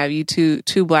comment and to have you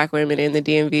two black women in the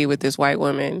DMV with this white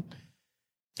woman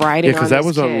writing. Yeah, because that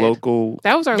was on local.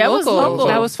 That was our local.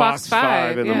 That was Fox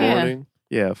 5 in the morning.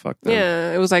 Yeah, fuck them.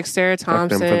 Yeah, it was like Sarah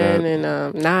Thompson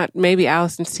and not maybe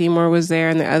Allison Seymour was there,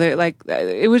 and the other, like,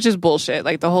 it was just bullshit.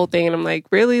 Like the whole thing, and I'm like,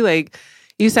 really, like.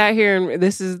 You sat here and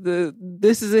this is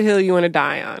a hill you want to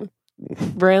die on.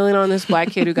 Railing on this black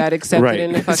kid who got accepted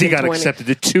into fucking 20. He got accepted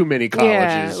to too many colleges.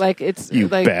 Yeah, like it's you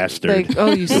like, bastard. Like,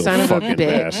 oh, you son of a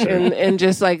bitch. And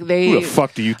just like who the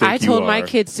fuck do you think I told my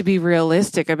kids to be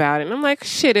realistic about it. And I'm like,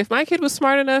 shit, if my kid was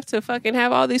smart enough to fucking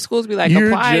have all these schools be like,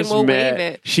 apply and we'll waive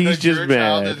it. She's just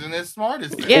mad. Isn't as smart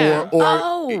as yeah.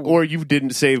 Or you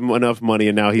didn't save enough money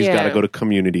and now he's got to go to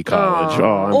community college.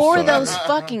 I'm or sorry. Those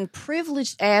fucking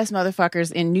privileged ass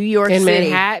motherfuckers in New York in City.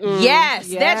 Manhattan. Yes,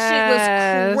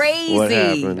 that shit was crazy. What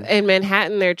happened? In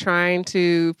Manhattan, they're trying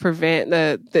to prevent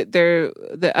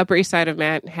the Upper East Side of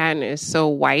Manhattan is so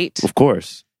white, of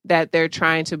course, that they're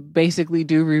trying to basically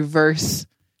do reverse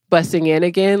busing in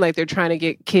again. Like they're trying to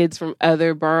get kids from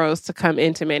other boroughs to come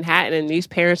into Manhattan, and these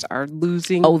parents are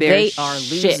losing. They are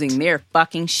losing their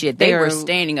fucking shit. They were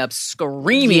standing up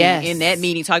screaming in that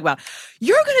meeting, talking about,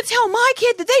 "You're going to tell my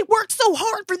kid that they worked so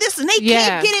hard for this and they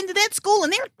can't get into that school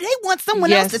and they want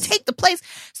someone else to take the place."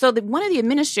 So one of the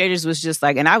administrators was just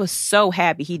like, and I was so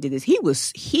happy he did this. He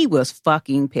was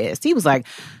fucking pissed. He was like,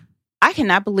 I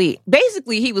cannot believe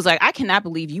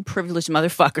you privileged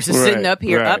motherfuckers are sitting up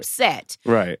here upset.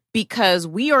 Right. Because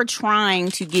we are trying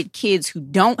to get kids who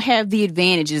don't have the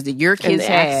advantages that your kids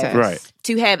have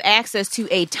to have access to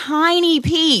a tiny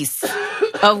piece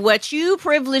of what you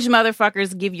privileged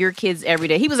motherfuckers give your kids every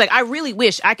day. He was like, I really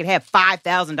wish I could have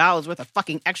 $5,000 worth of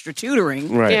fucking extra tutoring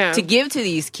to give to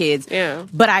these kids,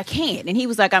 but I can't. And he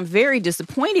was like, I'm very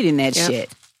disappointed in that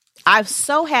shit. I'm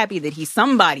so happy that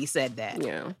somebody said that.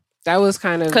 Yeah. That was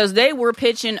kind of because they were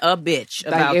pitching a bitch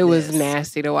about like it was this.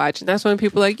 nasty to watch. And that's when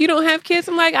people are like, you don't have kids.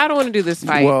 I'm like, I don't want to do this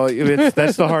fight. Well,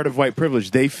 that's the heart of white privilege.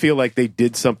 They feel like they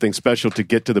did something special to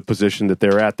get to the position that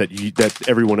they're at that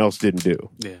everyone else didn't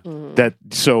do. Yeah.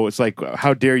 So it's like,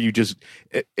 how dare you just?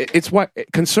 It's why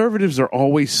conservatives are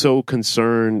always so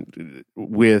concerned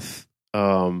with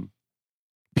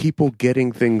people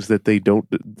getting things that they don't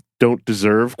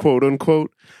deserve, quote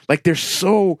unquote. Like they're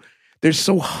so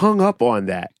hung up on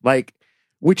that, like,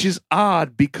 which is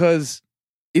odd because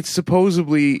it's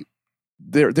supposedly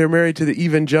they're married to the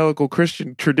evangelical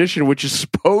Christian tradition, which is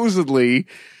supposedly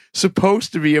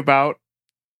supposed to be about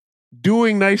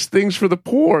doing nice things for the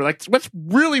poor. Like that's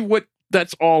really what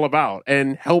that's all about,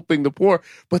 and helping the poor.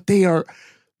 But they are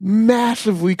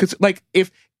massively like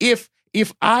if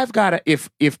I've got to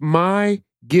if my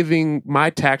giving my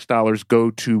tax dollars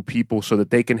go to people so that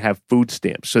they can have food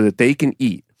stamps, so that they can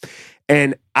eat.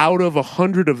 And out of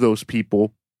 100 of those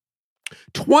people,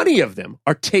 20 of them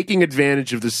are taking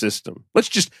advantage of the system.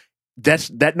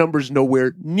 That number is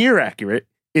nowhere near accurate.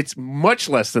 It's much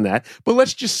less than that. But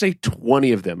let's just say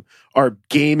 20 of them are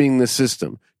gaming the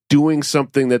system, doing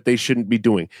something that they shouldn't be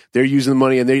doing. They're using the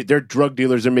money, and they're drug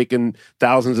dealers. They're making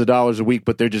thousands of dollars a week,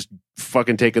 but they're just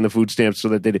fucking taking the food stamps so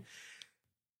that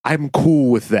I'm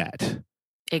cool with that.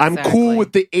 Exactly. I'm cool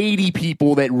with the 80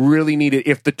 people that really need it.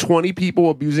 If the 20 people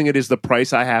abusing it is the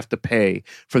price I have to pay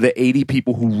for the 80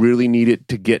 people who really need it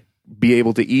to be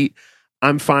able to eat,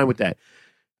 I'm fine with that.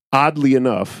 Oddly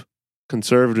enough,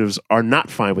 conservatives are not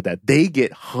fine with that. They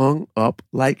get hung up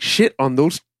like shit on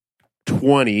those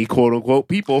 20 quote unquote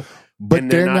people. But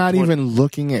they're not even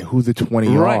looking at who the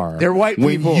 20 are. They're white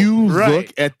people. When you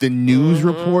look at the news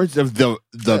reports of the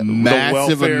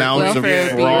massive amounts of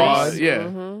fraud,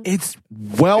 it's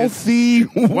wealthy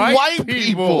white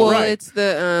people. Well, it's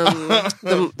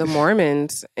the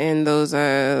Mormons and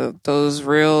those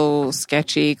real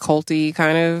sketchy, culty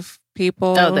kind of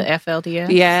people. Oh, the FLDS?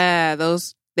 Yeah,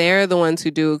 they're the ones who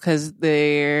do, because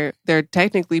they're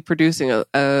technically producing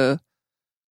a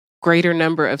greater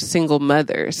number of single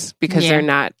mothers because they're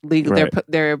not legal. Right.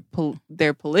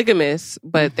 They're polygamous,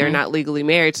 but they're not legally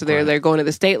married. So they're going to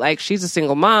the state like she's a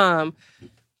single mom.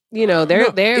 You know, they're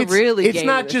really. It's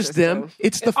not just them.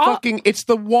 It's it's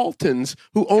the Waltons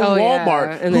who own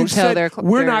Walmart, and who then said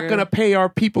we're not going to pay our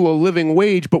people a living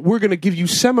wage, but we're going to give you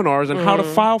seminars on how to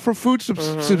file for food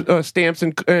stamps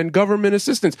and government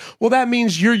assistance. Well, that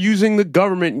means you're using the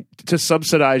government to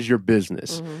subsidize your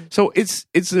business. So it's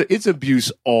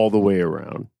abuse all the way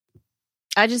around.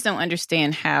 I just don't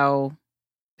understand how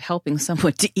helping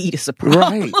someone to eat is a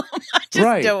problem.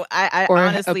 I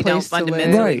honestly don't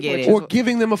fundamentally get it. Or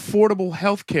giving them affordable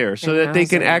health care so that they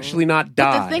can actually not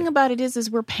die. But the thing about it is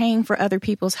we're paying for other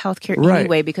people's health care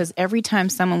anyway, because every time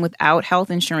someone without health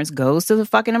insurance goes to the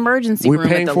fucking emergency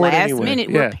room at the last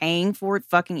minute, we're paying for it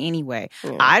fucking anyway.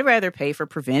 I'd rather pay for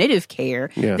preventative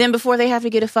care than before they have to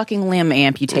get a fucking limb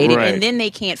amputated and then they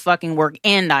can't fucking work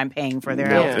and I'm paying for their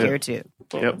health care too.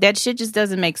 That shit just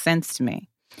doesn't make sense to me.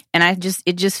 And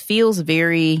it just feels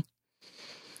it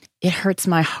hurts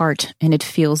my heart and it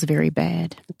feels very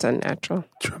bad. It's unnatural.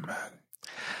 Dramatic.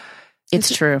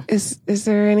 It's true. Is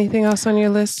there anything else on your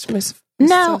list, Miss?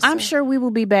 No, I'm sure we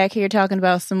will be back here talking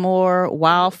about some more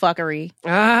wild fuckery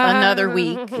another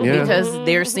week because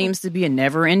there seems to be a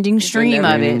never-ending stream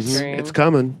of it. It's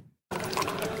coming.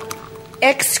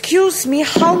 Excuse me,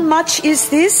 how much is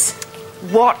this?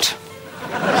 What?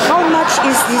 How much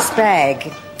is this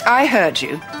bag? I heard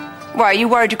you. Why, are you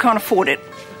worried you can't afford it?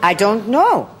 I don't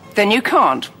know. Then you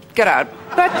can't. Get out.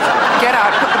 But... Get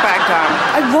out, put the bag down.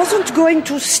 I wasn't going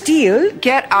to steal.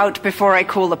 Get out before I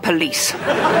call the police. I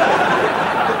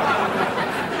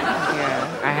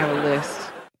have a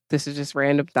list. This is just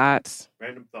random thoughts.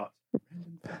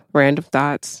 Random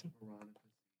thoughts.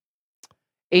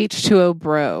 H2O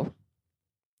bro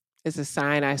is a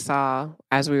sign I saw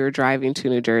as we were driving to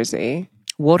New Jersey.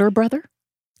 Water brother?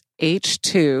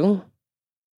 H2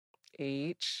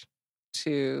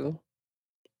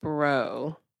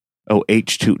 bro. Oh,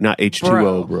 H2, not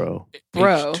H2O, bro.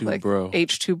 Bro, H2 like bro.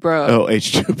 H2 bro. Oh,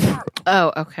 H2 bro.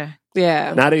 Oh, okay.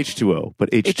 Yeah. Not H2O,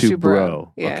 but H2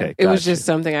 bro. Yeah. Okay, it was gotcha. just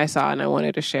something I saw and I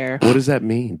wanted to share. What does that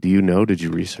mean? Do you know? Did you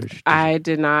research? I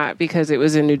did not, because it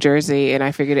was in New Jersey and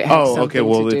I figured it had something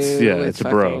to do it's a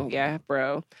bro. Yeah,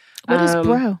 bro. What is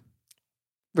bro?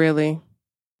 Really?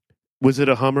 Was it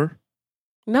a Hummer?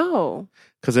 No.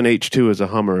 Because an H2 is a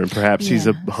Hummer, and perhaps he's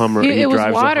a Hummer. It was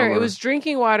drives water. A Hummer. It was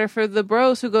drinking water for the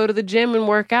bros who go to the gym and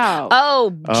work out. Oh,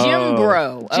 gym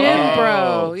bro. Gym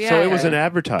bro. Yeah. So it was an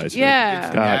advertisement. Yeah.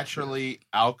 It's naturally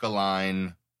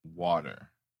alkaline water.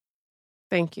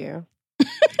 Thank you.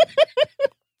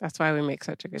 That's why we make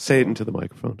such a good Say it team. into the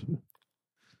microphone.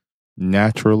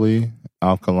 Naturally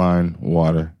alkaline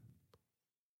water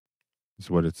is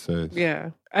what it says.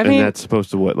 Yeah. And that's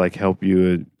supposed to what, like, help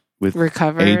you with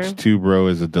recover. H2 bro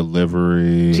is a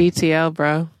delivery. GTL,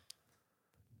 bro.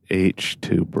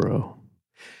 H2 bro.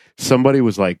 Somebody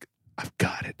was like, I've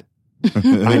got it.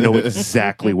 I know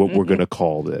exactly what we're gonna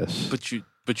call this.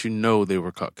 But you know they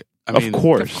were cooking. Of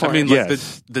course. I mean, like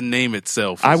yes. the name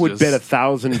itself. I is would just- bet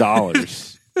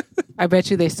 $1,000. I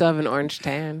bet you they still have an orange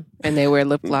tan and they wear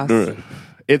lip gloss.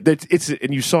 It's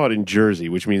and you saw it in Jersey,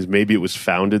 which means maybe it was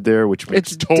founded there, which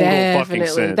makes total fucking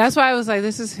sense. That's why I was like,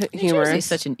 this is New humorous. Jersey's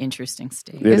such an interesting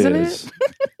state. Isn't it?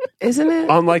 Isn't it?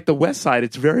 On like the west side,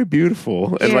 it's very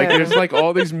beautiful, and like Yeah. there's like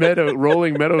all these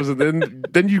rolling meadows, and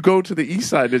then you go to the east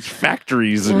side, it's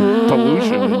factories and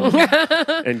pollution,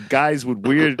 and guys with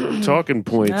weird talking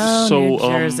points. Oh, So, New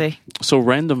Jersey. So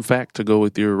random fact to go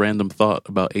with your random thought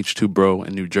about H2 Bro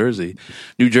and New Jersey.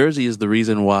 New Jersey is the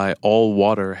reason why all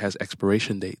water has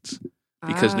expiration dates.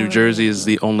 Because New Jersey is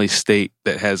the only state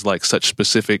that has like such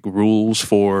specific rules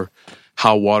for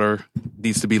how water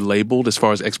needs to be labeled as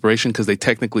far as expiration, because they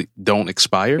technically don't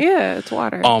expire. Yeah, it's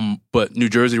water. But New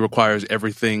Jersey requires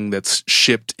everything that's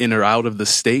shipped in or out of the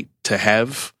state to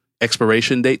have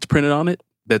expiration dates printed on it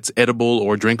that's edible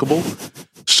or drinkable.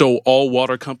 So all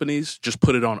water companies just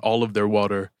put it on all of their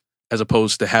water, as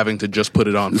opposed to having to just put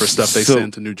it on for stuff they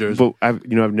send to New Jersey. But I've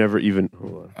never even.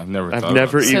 I've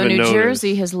never So New noticed.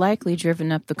 Jersey has likely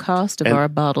driven up the cost of And our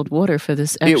bottled water for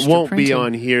this It extra won't be printing.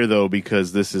 on here though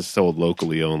because this is sold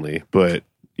locally only. But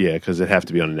yeah, because it have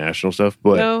to be on the national stuff.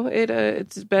 But No,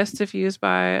 it's best if used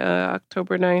by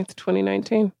October 9th,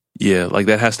 2019. Yeah, like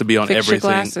that has to be on Fix your everything.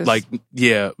 glasses. Like,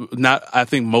 yeah, not. I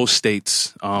think most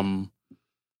states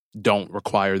don't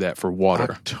require that for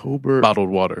water, bottled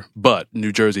water, but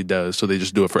New Jersey does, so they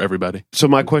just do it for everybody. So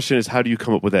my question is, how do you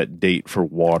come up with that date for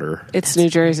water? It's New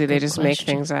Jersey. They just make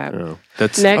things up. Oh.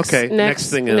 That's Next, okay. Next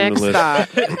thing on next the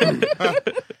list. thought.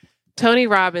 Tony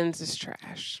Robbins is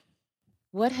trash.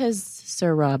 What has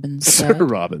Sir Robbins Sir said?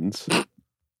 Robbins.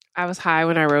 I was high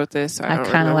when I wrote this. So I I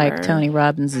kind of like Tony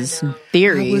Robbins'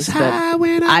 theories, but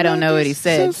I don't know what he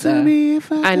said. So.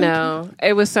 I know.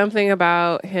 It was something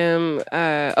about him.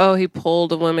 He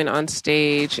pulled a woman on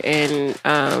stage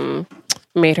and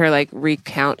made her like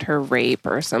recount her rape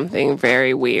or something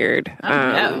very weird.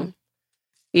 No.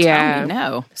 Yeah.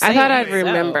 No. I thought I'd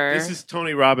remember. This is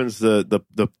Tony Robbins, the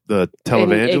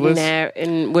televangelist.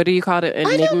 And what do you call it?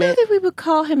 I don't know that we would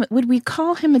call him. Would we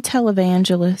call him a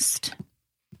televangelist?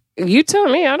 You tell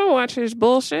me. I don't watch his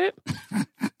bullshit.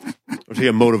 Was he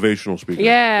a motivational speaker?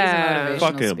 Yeah. He's a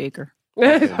motivational Fuck him. speaker.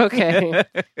 Okay.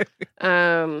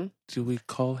 Do we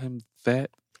call him that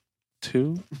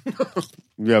too?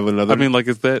 You have another. I mean, like,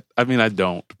 is that? I mean, I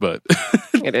don't, but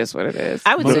It is what it is.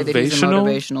 I would say that he's a Motivational?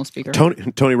 motivational speaker.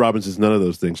 Tony Robbins is none of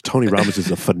those things. Tony Robbins is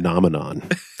a phenomenon.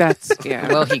 That's yeah.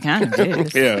 Well, he kind of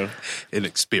is. Yeah. an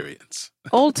experience.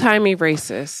 Old timey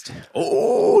racist.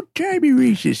 Oh, Jamie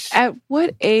racist. At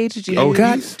what age do you Oh,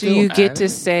 God. do you get to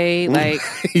say like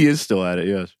He is still at it.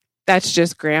 Yes. that's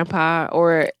just grandpa?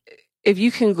 Or if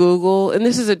you can Google, and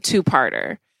this is a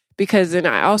two-parter, because then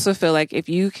I also feel like if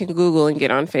you can Google and get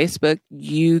on Facebook,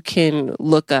 you can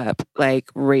look up like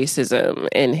racism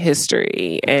and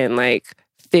history and like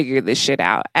figure this shit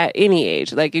out at any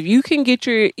age. Like if you can get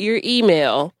your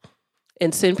email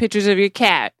and send pictures of your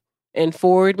cat and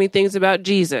forward me things about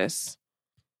Jesus,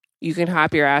 you can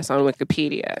hop your ass on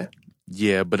Wikipedia.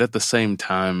 Yeah, but at the same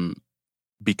time,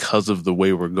 because of the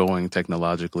way we're going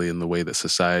technologically and the way that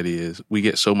society is, we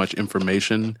get so much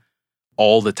information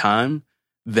all the time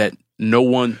that no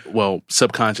one, well,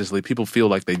 subconsciously, people feel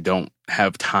like they don't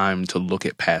have time to look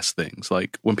at past things.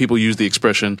 Like when people use the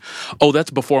expression, oh,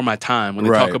 that's before my time, when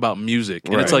they Right. talk about music.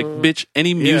 And it's Right. like, bitch,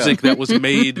 any music that was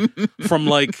made from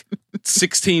like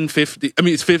 1650, I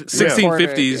mean, it's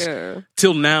 1650s Yeah.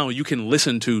 till now, you can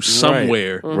listen to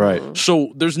somewhere. Right.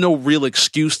 So there's no real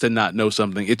excuse to not know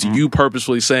something. It's you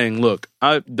purposefully saying, look,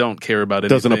 I don't care about it.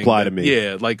 Doesn't apply to me.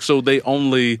 Yeah. Like, so they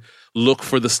only look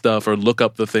for the stuff or look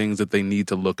up the things that they need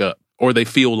to look up or they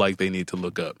feel like they need to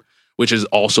look up, which is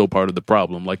also part of the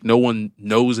problem. Like no one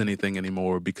knows anything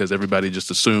anymore because everybody just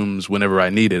assumes whenever I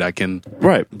need it, I can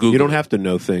Right. Google You don't it. have to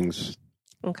know things.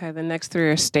 Okay, the next three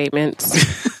are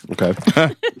statements. Okay.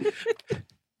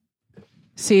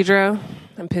 Cedro,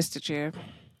 I'm pissed at you.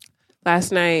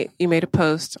 Last night, you made a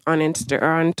post on Insta or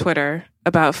on Twitter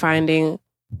about finding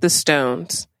the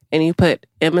Stones, and you put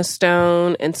Emma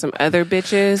Stone and some other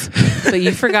bitches, but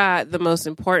you forgot the most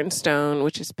important Stone,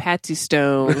 which is Patsy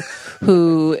Stone,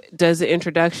 who does the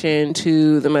introduction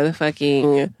to the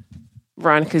motherfucking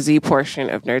Veronica Z portion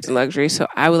of Nerds and Luxury, so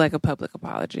I would like a public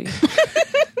apology.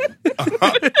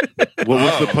 What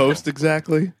was the post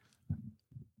exactly?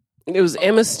 It was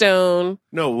Emma Stone.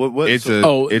 No, what? It's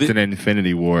an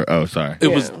Infinity War. Oh, sorry. It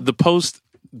was the post.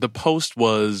 The post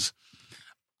was,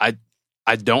 I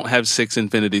don't have 6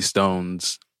 Infinity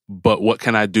Stones, but what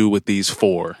can I do with these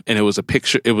 4? And it was a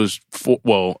picture. It was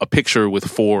a picture with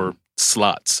 4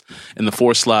 slots, and the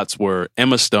 4 slots were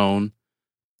Emma Stone,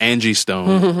 Angie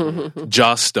Stone,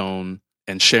 Joss Stone,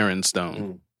 and Sharon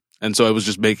Stone. And so I was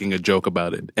just making a joke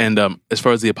about it. And as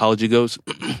far as the apology goes,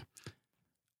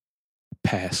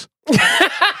 pass.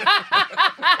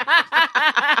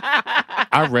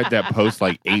 I read that post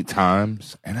like 8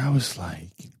 times, and I was like,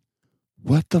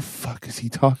 what the fuck is he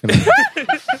talking about?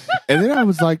 And then I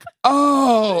was like,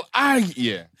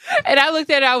 yeah. And I looked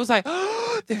at it, I was like,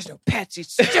 oh, there's no Patsy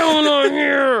Stone on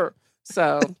here.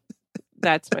 So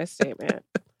that's my statement.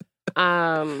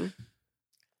 We're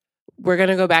going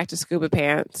to go back to scuba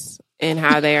pants and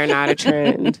how they are not a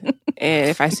trend. And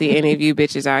if I see any of you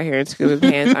bitches out here in scuba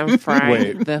pants, I'm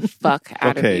frying the fuck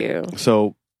out of you.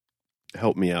 So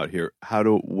help me out here.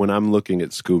 When I'm looking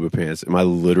at scuba pants, am I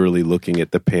literally looking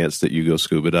at the pants that you go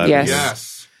scuba diving?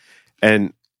 Yes.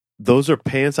 And those are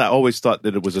pants. I always thought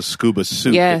that it was a scuba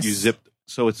suit that you zip.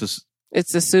 So it's a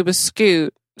scuba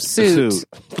suit.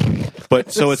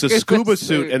 But so it's a scuba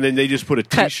suit, and then they just put a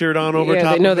T-shirt on over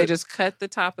top. They just cut the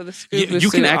top of the scuba suit. You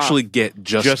can actually get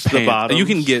just pants. The bottom. You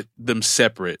can get them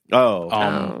separate.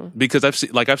 Because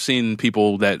I've seen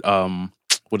people that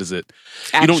what is it?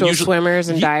 Actual swimmers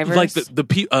and divers, like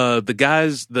the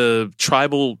guys, the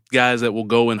tribal guys that will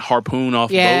go and harpoon off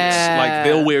boats. Like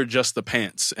they'll wear just the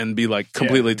pants and be like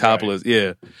completely topless. Right.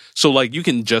 Yeah. So like you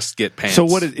can just get pants. So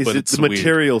what is it? The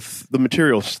material? The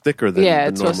material's thicker than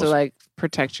it's supposed to like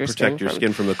protect your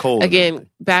skin from the cold. Again,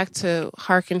 back to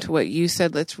hearken to what you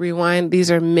said. Let's rewind. These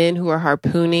are men who are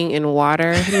harpooning in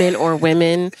water. Men or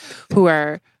women who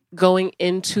are going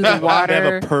into the water.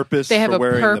 They have a purpose. They have a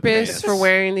purpose for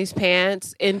wearing these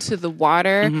pants into the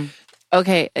water. Mm-hmm.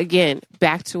 Okay, again,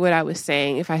 back to what I was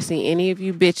saying. If I see any of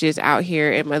you bitches out here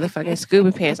in motherfucking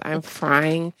scuba pants, I'm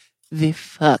frying the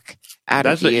fuck out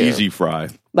of you. That's an easy fry.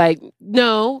 Like,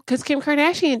 no, because Kim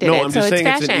Kardashian did it. No, I'm just saying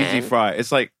it's an easy fry.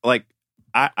 It's like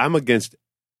I'm against.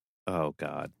 Oh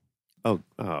God. Oh.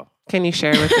 Can you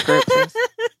share with the group, please?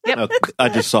 Yep. I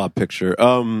just saw a picture.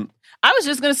 I was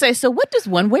just going to say, so what does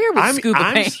one wear with scuba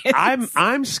pants?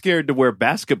 I'm scared to wear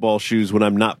basketball shoes when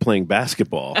I'm not playing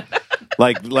basketball.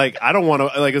 like I don't want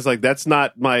to, like, it's like, that's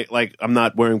not my, like, I'm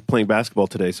not playing basketball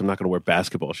today, so I'm not going to wear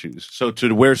basketball shoes. So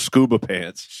to wear scuba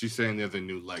pants. She's saying they're the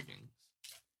new leggings.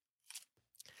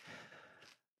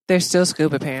 They're still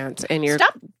scuba pants, and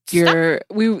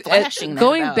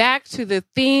going back to the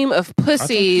theme of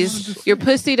pussies. Your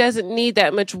pussy doesn't need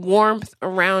that much warmth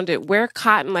around it. Wear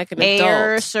cotton like an adult.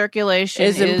 Air circulation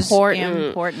is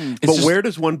important. But where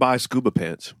does one buy scuba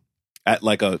pants? At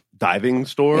like a diving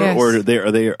store, or are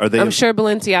they? I'm sure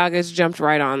Balenciaga's jumped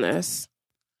right on this.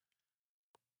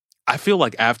 I feel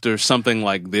like after something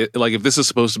like this, like if this is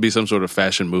supposed to be some sort of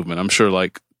fashion movement, I'm sure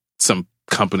like some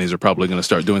companies are probably going to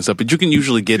start doing stuff, but you can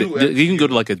usually get it. You can go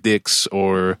to like a Dick's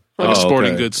or like a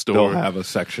sporting goods store. They'll have a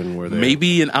section where they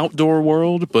maybe an Outdoor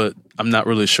World, but I'm not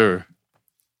really sure.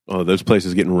 Oh, those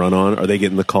places getting run on. Are they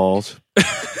getting the calls?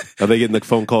 Are they getting the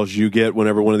phone calls you get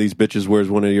whenever one of these bitches wears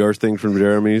one of your things from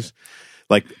Jeremy's?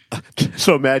 Like,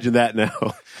 so imagine that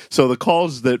now. So the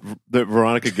calls that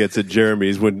Veronica gets at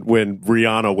Jeremy's when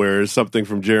Rihanna wears something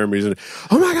from Jeremy's, and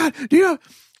oh my God, do you know?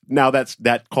 Now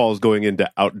that call is going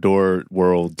into Outdoor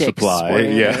World Dick's Supply.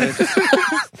 Yeah.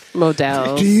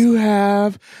 Models. Do you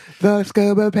have the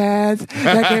scuba pants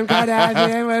that Kim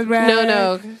Kardashian was wearing?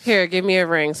 No. Here, give me a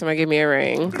ring. Somebody give me a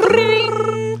ring.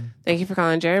 Thank you for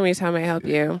calling Jeremy's. How may I help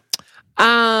you?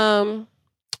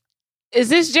 Is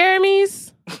this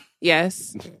Jeremy's?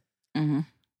 Yes. Mm-hmm.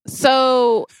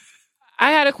 So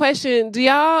I had a question. Do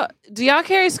y'all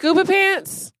carry scuba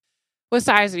pants? What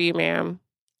size are you, ma'am?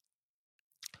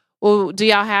 Well, do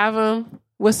y'all have them?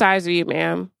 What size are you,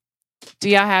 ma'am?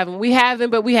 Do y'all have them? We have them,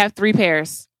 but we have 3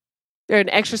 pairs. They're an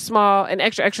extra small, an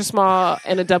extra small,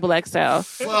 and a double XL.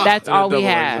 That's all we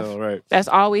have. XL, right. That's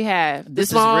all we have. This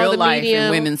is real life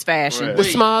in women's fashion. Right. The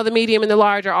small, the medium, and the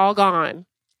large are all gone.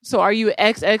 So are you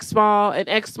XX small, an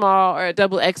X small, or a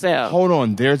double XL? Hold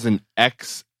on. There's an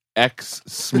XX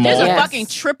small. There's a fucking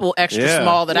triple extra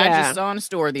small that I just saw in the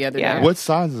store the other day. What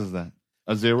size is that?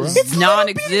 A 0? It's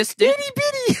non-existent.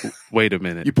 Wait a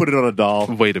minute. You put it on a doll.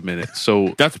 Wait a minute.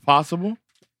 So that's possible?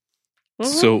 Mm-hmm.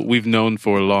 So we've known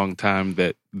for a long time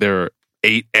that there are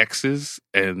 8 X's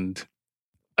and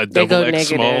a double X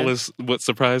small is what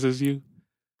surprises you?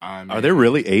 Are there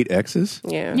really 8 X's?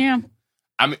 Yeah. Yeah.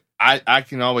 I mean, I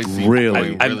can always see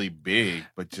Really? really big,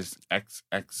 but just X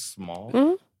small.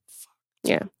 Mhm.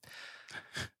 Yeah.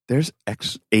 There's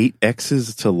 8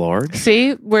 X's to large?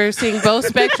 See, we're seeing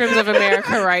both spectrums of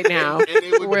America right now.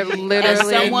 We're literally As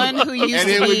someone who used And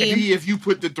to it would be, be if you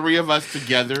put the 3 of us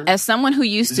together. as someone who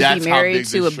used to That's be how married big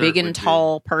to this a shirt big and would be.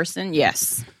 tall person,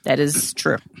 yes, that is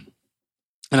true.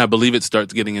 And I believe it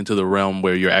starts getting into the realm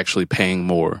where you're actually paying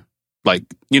more. Like,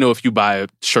 if you buy a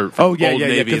shirt from Old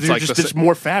Navy, it's like there's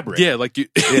more fabric. Yeah, like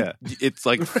Yeah. it's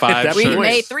like 5 We shirts.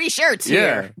 made 3 shirts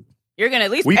here. You're going to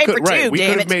at least We pay could for 2, we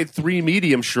damn could it. have made 3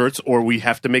 medium shirts, or we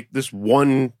have to make this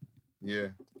one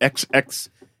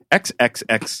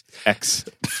XXXXX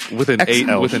with an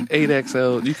XL.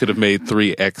 8XL. You could have made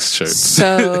 3X shirts.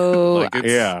 So, Like,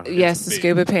 it's- yes, the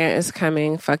scuba pant is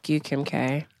coming. Fuck you, Kim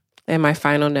K. And my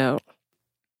final note.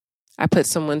 I put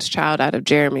someone's child out of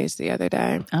Jeremy's the other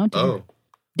day. Oh, dear.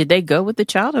 Did they go with the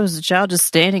child, or was the child just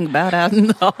standing about out in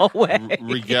the hallway?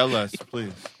 Regale us,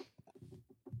 please.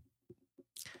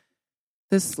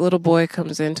 This little boy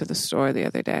comes into the store the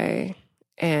other day,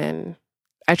 and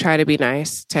I try to be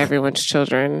nice to everyone's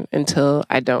children until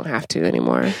I don't have to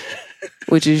anymore,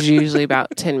 which is usually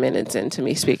about 10 minutes into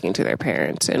me speaking to their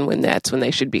parents, and that's when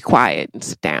they should be quiet and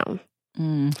sit down.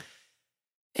 Mm.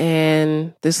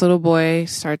 And this little boy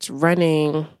starts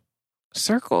running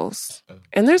circles,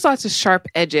 and there's lots of sharp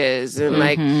edges and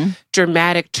like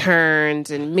dramatic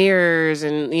turns and mirrors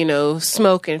and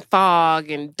smoke and fog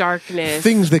and darkness,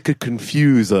 things that could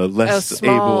confuse a less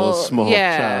able small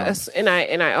child. And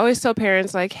I always tell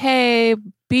parents, like, hey,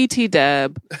 BT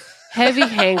dub, heavy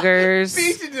hangers.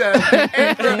 BT dub.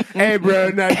 Hey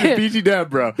bro, not the BT dub,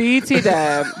 bro. BT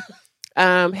dub.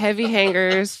 Heavy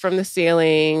hangers from the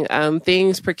ceiling,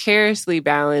 things precariously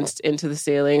balanced into the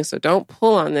ceiling. So don't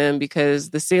pull on them because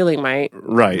the ceiling might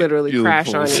literally You'll crash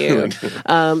pull on the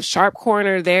you. Sharp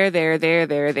corner there,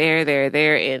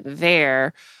 and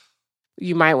there.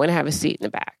 You might want to have a seat in the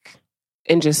back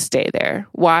and just stay there.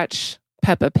 Watch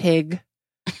Peppa Pig.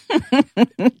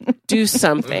 Do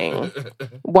something.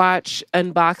 Watch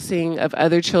unboxing of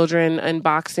other children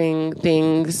unboxing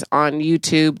things on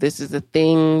YouTube. This is a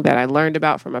thing that I learned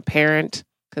about from a parent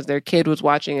because their kid was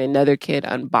watching another kid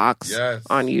unbox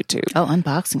on YouTube. Oh,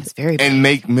 unboxing is very big. And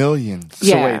make millions.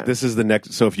 So wait, this is the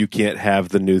next. So if you can't have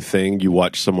the new thing, you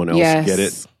watch someone else get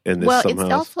it, and this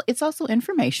somehow it's also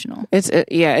informational. It's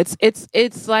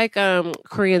like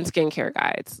Korean skincare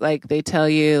guides. Like they tell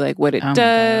you like what it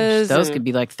does. Those could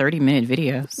be like 30-minute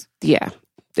videos. Yeah.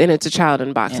 And it's a child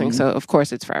unboxing, so of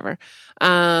course it's forever.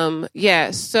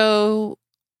 So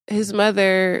his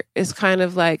mother is kind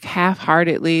of like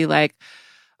half-heartedly like,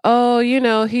 oh,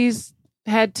 he's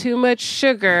had too much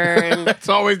sugar. And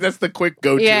that's the quick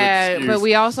go-to excuse. But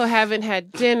we also haven't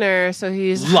had dinner, so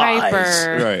he's Lies.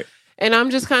 hyper. Right. And I'm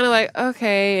just kind of like,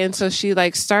 okay. And so she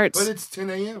like starts. But it's 10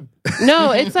 a.m.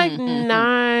 No, it's like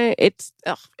 9. It's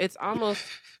almost.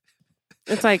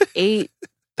 It's like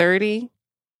 8:30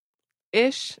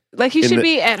 ish. Like he should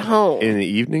be at home in the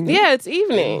evening. Yeah, it's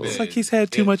evening. It's like he's had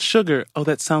too much sugar. Oh,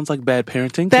 that sounds like bad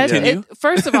parenting. That's Continue.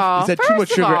 first of all, he's had too much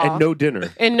sugar and no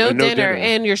dinner. And no dinner,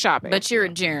 and you're shopping. But you're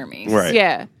at Jeremy's. Right.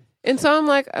 Yeah. And so I'm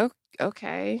like,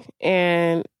 okay.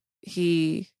 And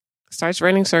he starts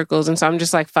running circles. And so I'm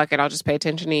just like, fuck it. I'll just pay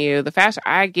attention to you. The faster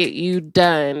I get you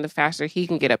done, the faster he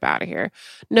can get up out of here.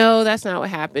 No, that's not what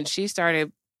happened. She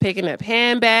started picking up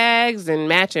handbags and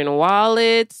matching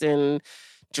wallets and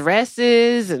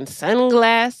dresses and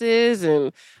sunglasses,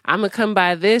 and I'm gonna come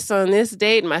by this on this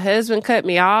date, and my husband cut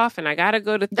me off, and I gotta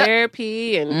go to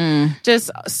therapy, and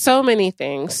just so many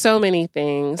things.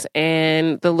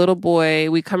 And the little boy,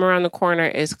 we come around the corner,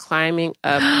 is climbing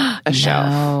up a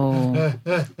shelf,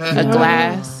 a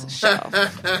glass shelf.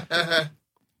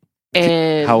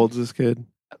 And how old is this kid?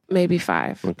 Maybe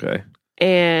 5. Okay.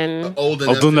 And old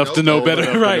enough to know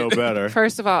better, right? Know better.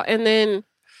 First of all, and then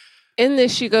in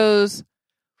this she goes,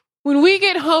 when we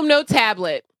get home, no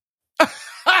tablet.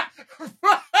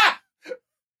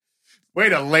 Way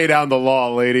to lay down the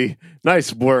law, lady.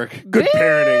 Nice work. Good Bitch,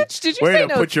 parenting. Did you Way say to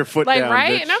no? put your foot like, down,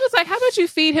 right? bitch. And I was like, how about you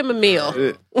feed him a meal?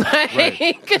 Let's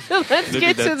Maybe get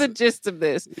to the gist of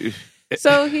this.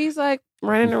 So he's like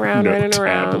running around,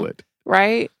 tablet.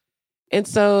 right? And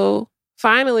so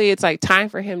finally it's like time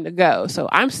for him to go. So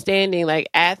I'm standing like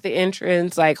at the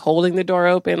entrance, like holding the door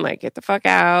open, like get the fuck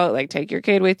out, like take your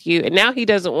kid with you. And now he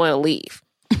doesn't want to leave.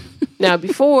 Now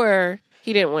before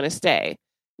he didn't want to stay.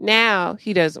 Now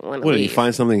he doesn't want to What, leave. did he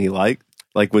find something he liked?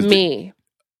 Like was me.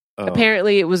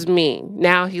 Apparently it was me.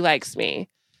 Now he likes me.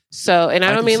 So, and I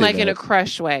I don't can mean see like in that. a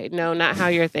crush way. No, not how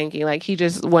you're thinking. Like he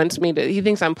just wants me to. He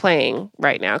thinks I'm playing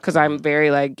right now because I'm very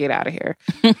like get out of here.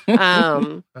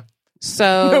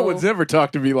 So No one's ever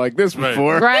talked to me like this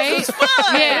before. right? This is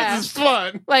fun. Yeah. This is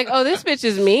fun. Like, oh, this bitch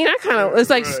is mean. I kind of. It's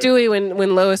like Stewie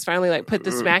when Lois finally like put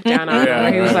the smack down on him. Yeah,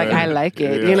 Where he was like, right. I like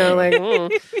it. Yeah. You know, like.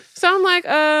 So I'm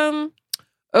like,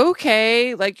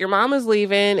 okay, like your mom is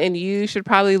leaving and you should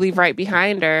probably leave right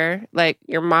behind her. Like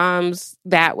your mom's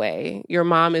that way. Your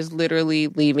mom is literally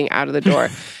leaving out of the door.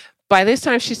 By this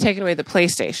time, she's taken away the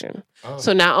PlayStation. Oh.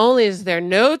 So not only is there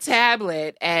no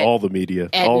tablet at All the media.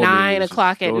 at all the 9 media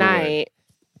o'clock just at thrown away. night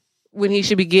when he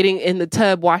should be getting in the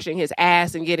tub, washing his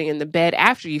ass and getting in the bed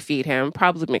after you feed him,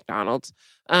 probably McDonald's.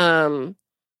 Now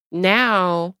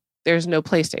there's no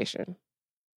PlayStation.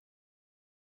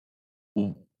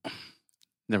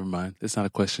 Never mind. It's not a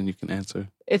question you can answer.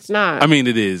 It's not. I mean,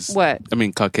 it is. What? I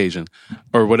mean, Caucasian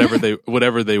or whatever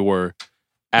they were,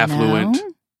 affluent.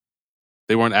 No.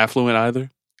 They weren't affluent either.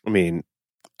 I mean,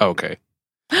 okay.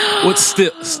 What's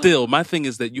still? My thing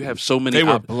is that you have so many. They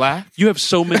were black. You have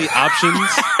so many options.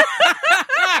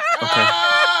 Okay.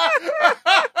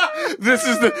 this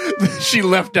is she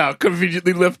left out,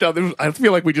 conveniently left out. I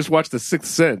feel like we just watched The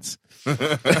Sixth Sense.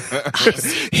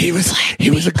 He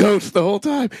was a ghost the whole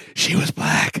time. She was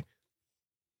black.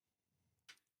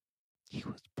 He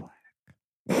was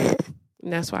black.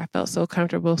 And that's why I felt so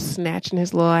comfortable snatching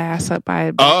his little ass up by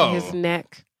the back of his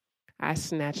neck. I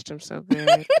snatched him so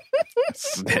good.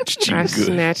 Snatched you I good.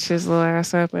 snatched his little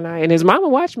ass up, and his mama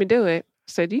watched me do it.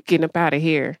 Said, "You getting up out of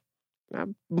here." And I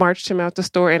marched him out the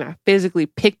store, and I physically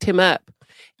picked him up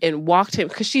and walked him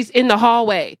because she's in the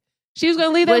hallway. She was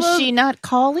gonna leave. That Was little, she not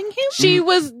calling him? She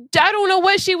was. I don't know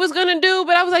what she was gonna do,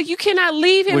 but I was like, "You cannot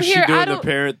leave him Was here." she doing I the don't.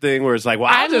 parent thing where it's like, well,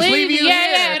 I'll I'm just leave you yeah,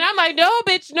 here. yeah, and I'm like, "No,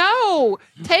 bitch, no.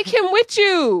 Take him with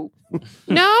you."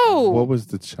 No. What was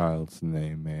the child's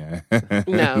name, man?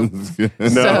 No.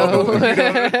 No. No,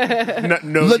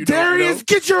 you don't Ladarius, know.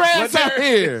 get your ass out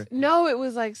here. No, it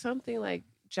was like something like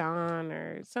John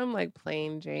or some like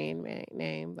plain Jane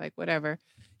name, like whatever.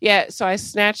 Yeah, so I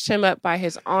snatched him up by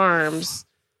his arms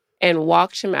and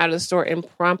walked him out of the store and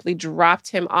promptly dropped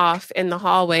him off in the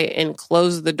hallway and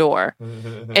closed the door.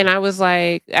 And I was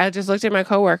like, I just looked at my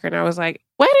coworker and I was like,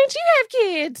 why didn't you have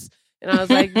kids? And I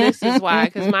was like, this is why.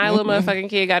 Because my little motherfucking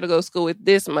kid got to go to school with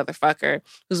this motherfucker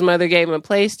whose mother gave him a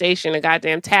PlayStation, a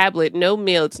goddamn tablet, no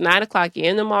meal. It's 9 o'clock. You're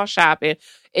in the mall shopping.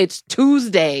 It's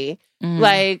Tuesday.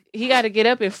 Like, he got to get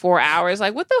up in 4 hours.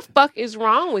 Like, what the fuck is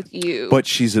wrong with you? But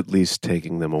she's at least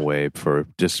taking them away for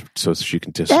just so she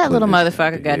can discipline That little his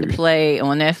motherfucker got to behavior. play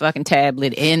on that fucking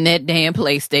tablet and that damn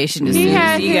PlayStation as he soon as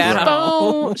had he his got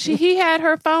home. phone. He had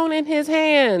her phone in his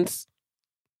hands.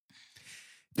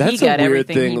 That's He got a weird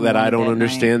everything he thing that I wanted don't that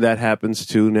understand. That happens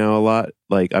too now a lot.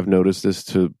 Like I've noticed this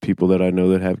to people that I know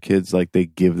that have kids. Like they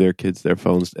give their kids their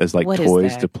phones as like What is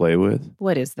toys that? to play with.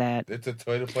 What is that? It's a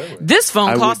toy to play with. This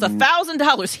phone I cost would-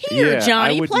 $1,000 here, Yeah,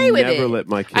 Johnny. I would Play with never it. let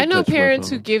my kid I know touch my parents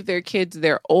who phone. give their kids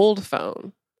their old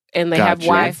phone and they have Gotcha.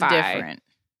 Wi-Fi. That's different.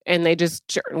 And they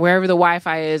just wherever the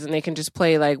Wi-Fi is, and they can just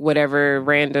play like whatever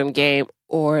random game,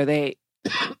 or they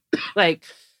like,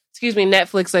 excuse me,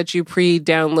 Netflix lets you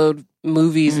pre-download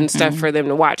movies and stuff for them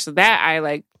to watch. So that I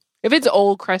like. If it's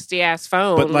old crusty ass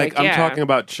phone, But like I'm yeah. talking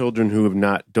about children who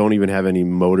don't even have any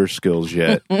motor skills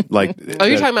yet. Like Oh,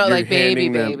 you're that talking about, you're like, baby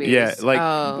handing them- babies. Yeah, like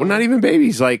Oh. well, not even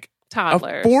babies. Like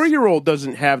toddlers. a 4-year-old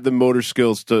doesn't have the motor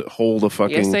skills to hold a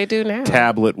fucking Yes, they do now.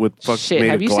 tablet with fucking Shit, made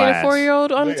have of you glass. seen a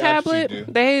 4-year-old on a They actually tablet?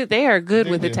 do. They are good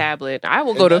with the tablet. I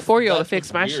will go to a 4-year-old to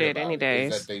fix my shit any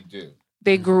days. They do.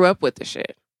 They grew up with the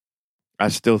shit.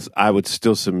 I would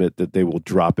still submit that they will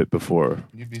drop it before.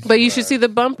 But you should see the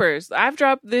bumpers. I've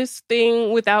dropped this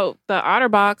thing without the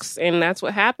OtterBox, and that's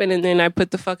what happened. And then I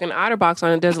put the fucking OtterBox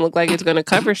on. It doesn't look like it's going to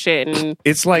cover shit. And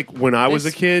It's like when I was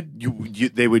a kid,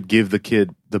 they would give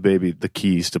the baby, the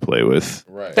keys to play with.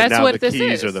 Right. And That's now what the this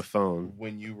keys is. are the phone.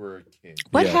 When you were a kid.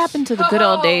 What Yes. happened to the good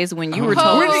old days when you were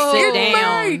told to sit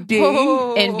down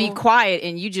and be quiet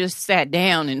and you just sat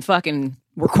down and fucking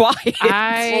were quiet?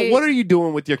 Well, what are you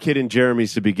doing with your kid in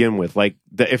Jeremy's to begin with? Like,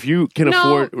 if you can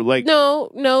afford, like,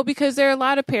 no, because there are a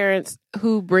lot of parents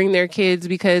who bring their kids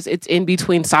because it's in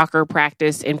between soccer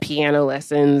practice and piano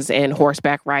lessons and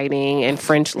horseback riding and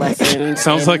French lessons.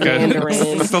 Sounds and like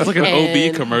Mandarin sounds like an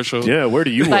and, OB commercial. Yeah, where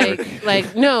do you work?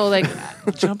 like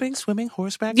Jumping, swimming,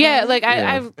 horseback. yeah, riding? like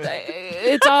I've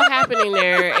it's all happening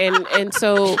there, and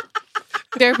so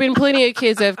there have been plenty of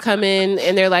kids that have come in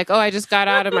and they're like, oh, I just got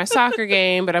out of my soccer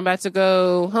game, but I'm about to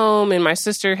go home and my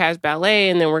sister has ballet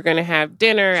and then we're going to have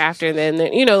dinner after then.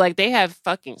 You know, like they have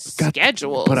fucking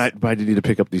schedules. But I need to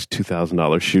pick up these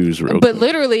 $2,000 shoes real But quick.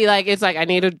 literally, like, it's like, I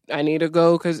need to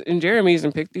go because in Jeremy's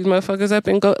and pick these motherfuckers up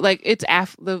and go. Like, it's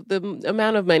the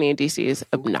amount of money in DC is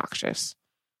obnoxious.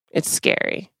 It's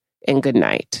scary. And good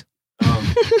night.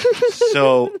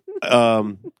 So,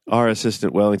 our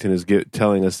assistant Wellington is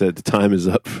telling us that the time is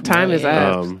up. Time is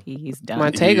up. He's done.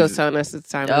 Montego's telling us it's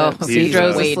time Oh, up. he's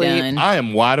Cedro's way asleep. done. I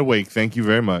am wide awake. Thank you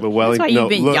very much. But Wellington, That's why you've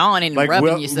been yawning and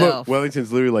rubbing yourself. Look,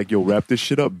 Wellington's literally like, yo, wrap this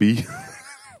shit up, B.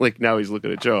 Like, now he's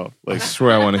looking at y'all. I Like,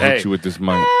 swear I want to hit you with this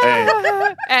mic.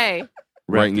 hey, Hey.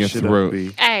 Right in your this shit up, throat.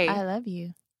 B. Hey. I love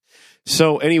you.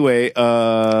 So anyway, right.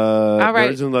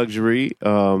 Nerds and Luxury,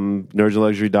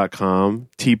 nerdsandluxury.com,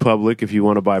 TeePublic if you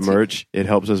want to buy merch. It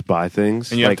helps us buy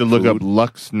things. And you like have to look food. up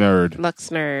Lux Nerd.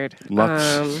 Lux Nerd.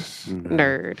 Lux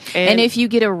Nerd. And if you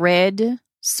get a red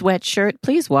sweatshirt,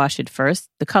 please wash it first.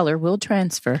 The color will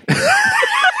transfer.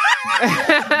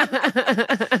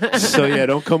 So yeah,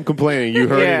 don't come complaining. You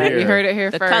heard it here. You heard it here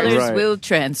The first. colors Right. will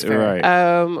transfer.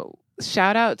 Right.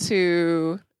 Shout out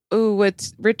to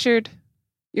what's Richard,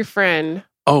 your friend.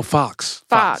 Oh, Fox.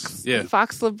 Yeah.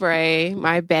 Fox LeBray,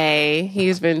 my bae.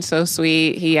 He's been so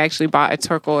sweet. He actually bought a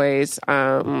turquoise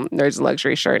Nerds and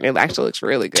Luxury shirt, and it actually looks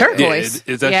really good. Turquoise?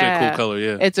 Yeah, it's actually a cool color,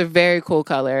 yeah. It's a very cool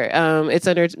color. It's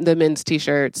under the men's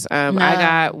t-shirts. I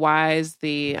got Wise,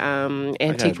 the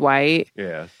antique white.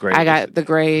 Yeah, great. I got the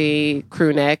gray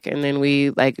crew neck, and then we,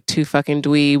 like, two fucking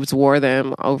dweebs wore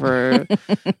them over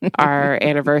our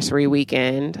anniversary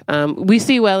weekend. We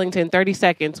see Wellington, 30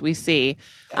 seconds, we see.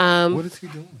 What is he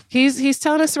doing? He's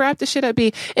telling us to wrap the shit up,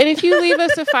 B. And if you leave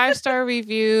us a 5-star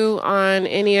review on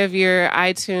any of your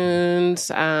iTunes,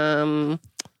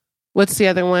 what's the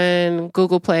other one?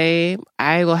 Google Play,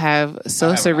 I will have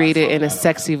Sosa read it in a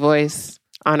sexy voice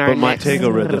on our But next. Montego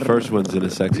read the first ones in a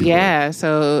sexy Yeah,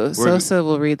 so Sosa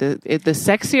will read the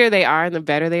sexier they are and the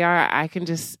better they are. I can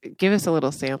just give us a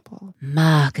little sample.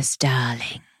 Marcus,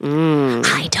 darling,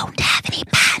 I don't have any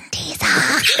panties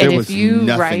on. There And was if you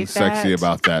nothing write sexy that,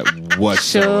 about that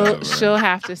whatsoever. She'll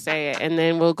have to say it, and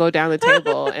then we'll go down the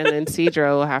table, and then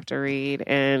Cedro will have to read,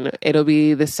 and it'll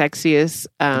be the sexiest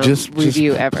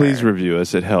review ever. Please review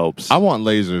us. It helps. I want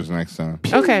lasers next time.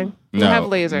 Okay, we'll have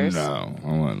lasers. No,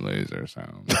 I want laser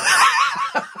sound.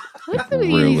 What's Real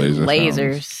these laser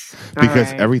lasers? Because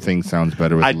All right. everything sounds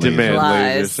better with I lasers. demand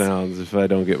laser Lies. sounds if I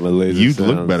don't get my laser You'd sounds.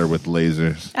 look better with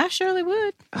lasers I surely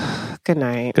would. Good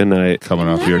night. Good night. coming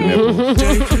off your nipples.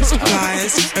 Dopest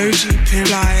flyers, OG pin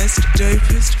flyers,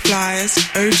 dopest flyers,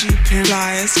 OG pin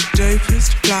flyers,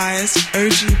 dopest flyers,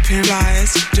 OG pin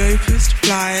flyers, dopest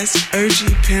flyers,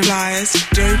 OG pin flyers,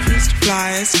 dopest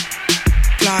flyers,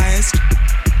 flyers,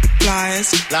 flyers,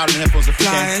 Louder than headphones if you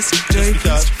can. flyers, Just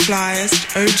because. dopest flyers,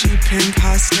 OG pin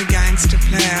hustler, gangster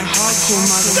player, hardcore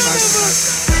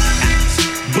motherfucker.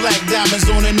 Black diamonds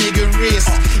on a nigga wrist.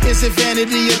 Is it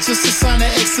vanity or just a sign of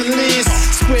excellence?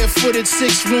 Square footed,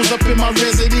 6 rooms up in my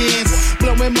residence.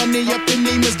 Blowing money up in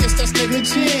Neiman's, guess that's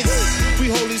negligence. We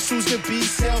hold these truths to be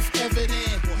self-evident.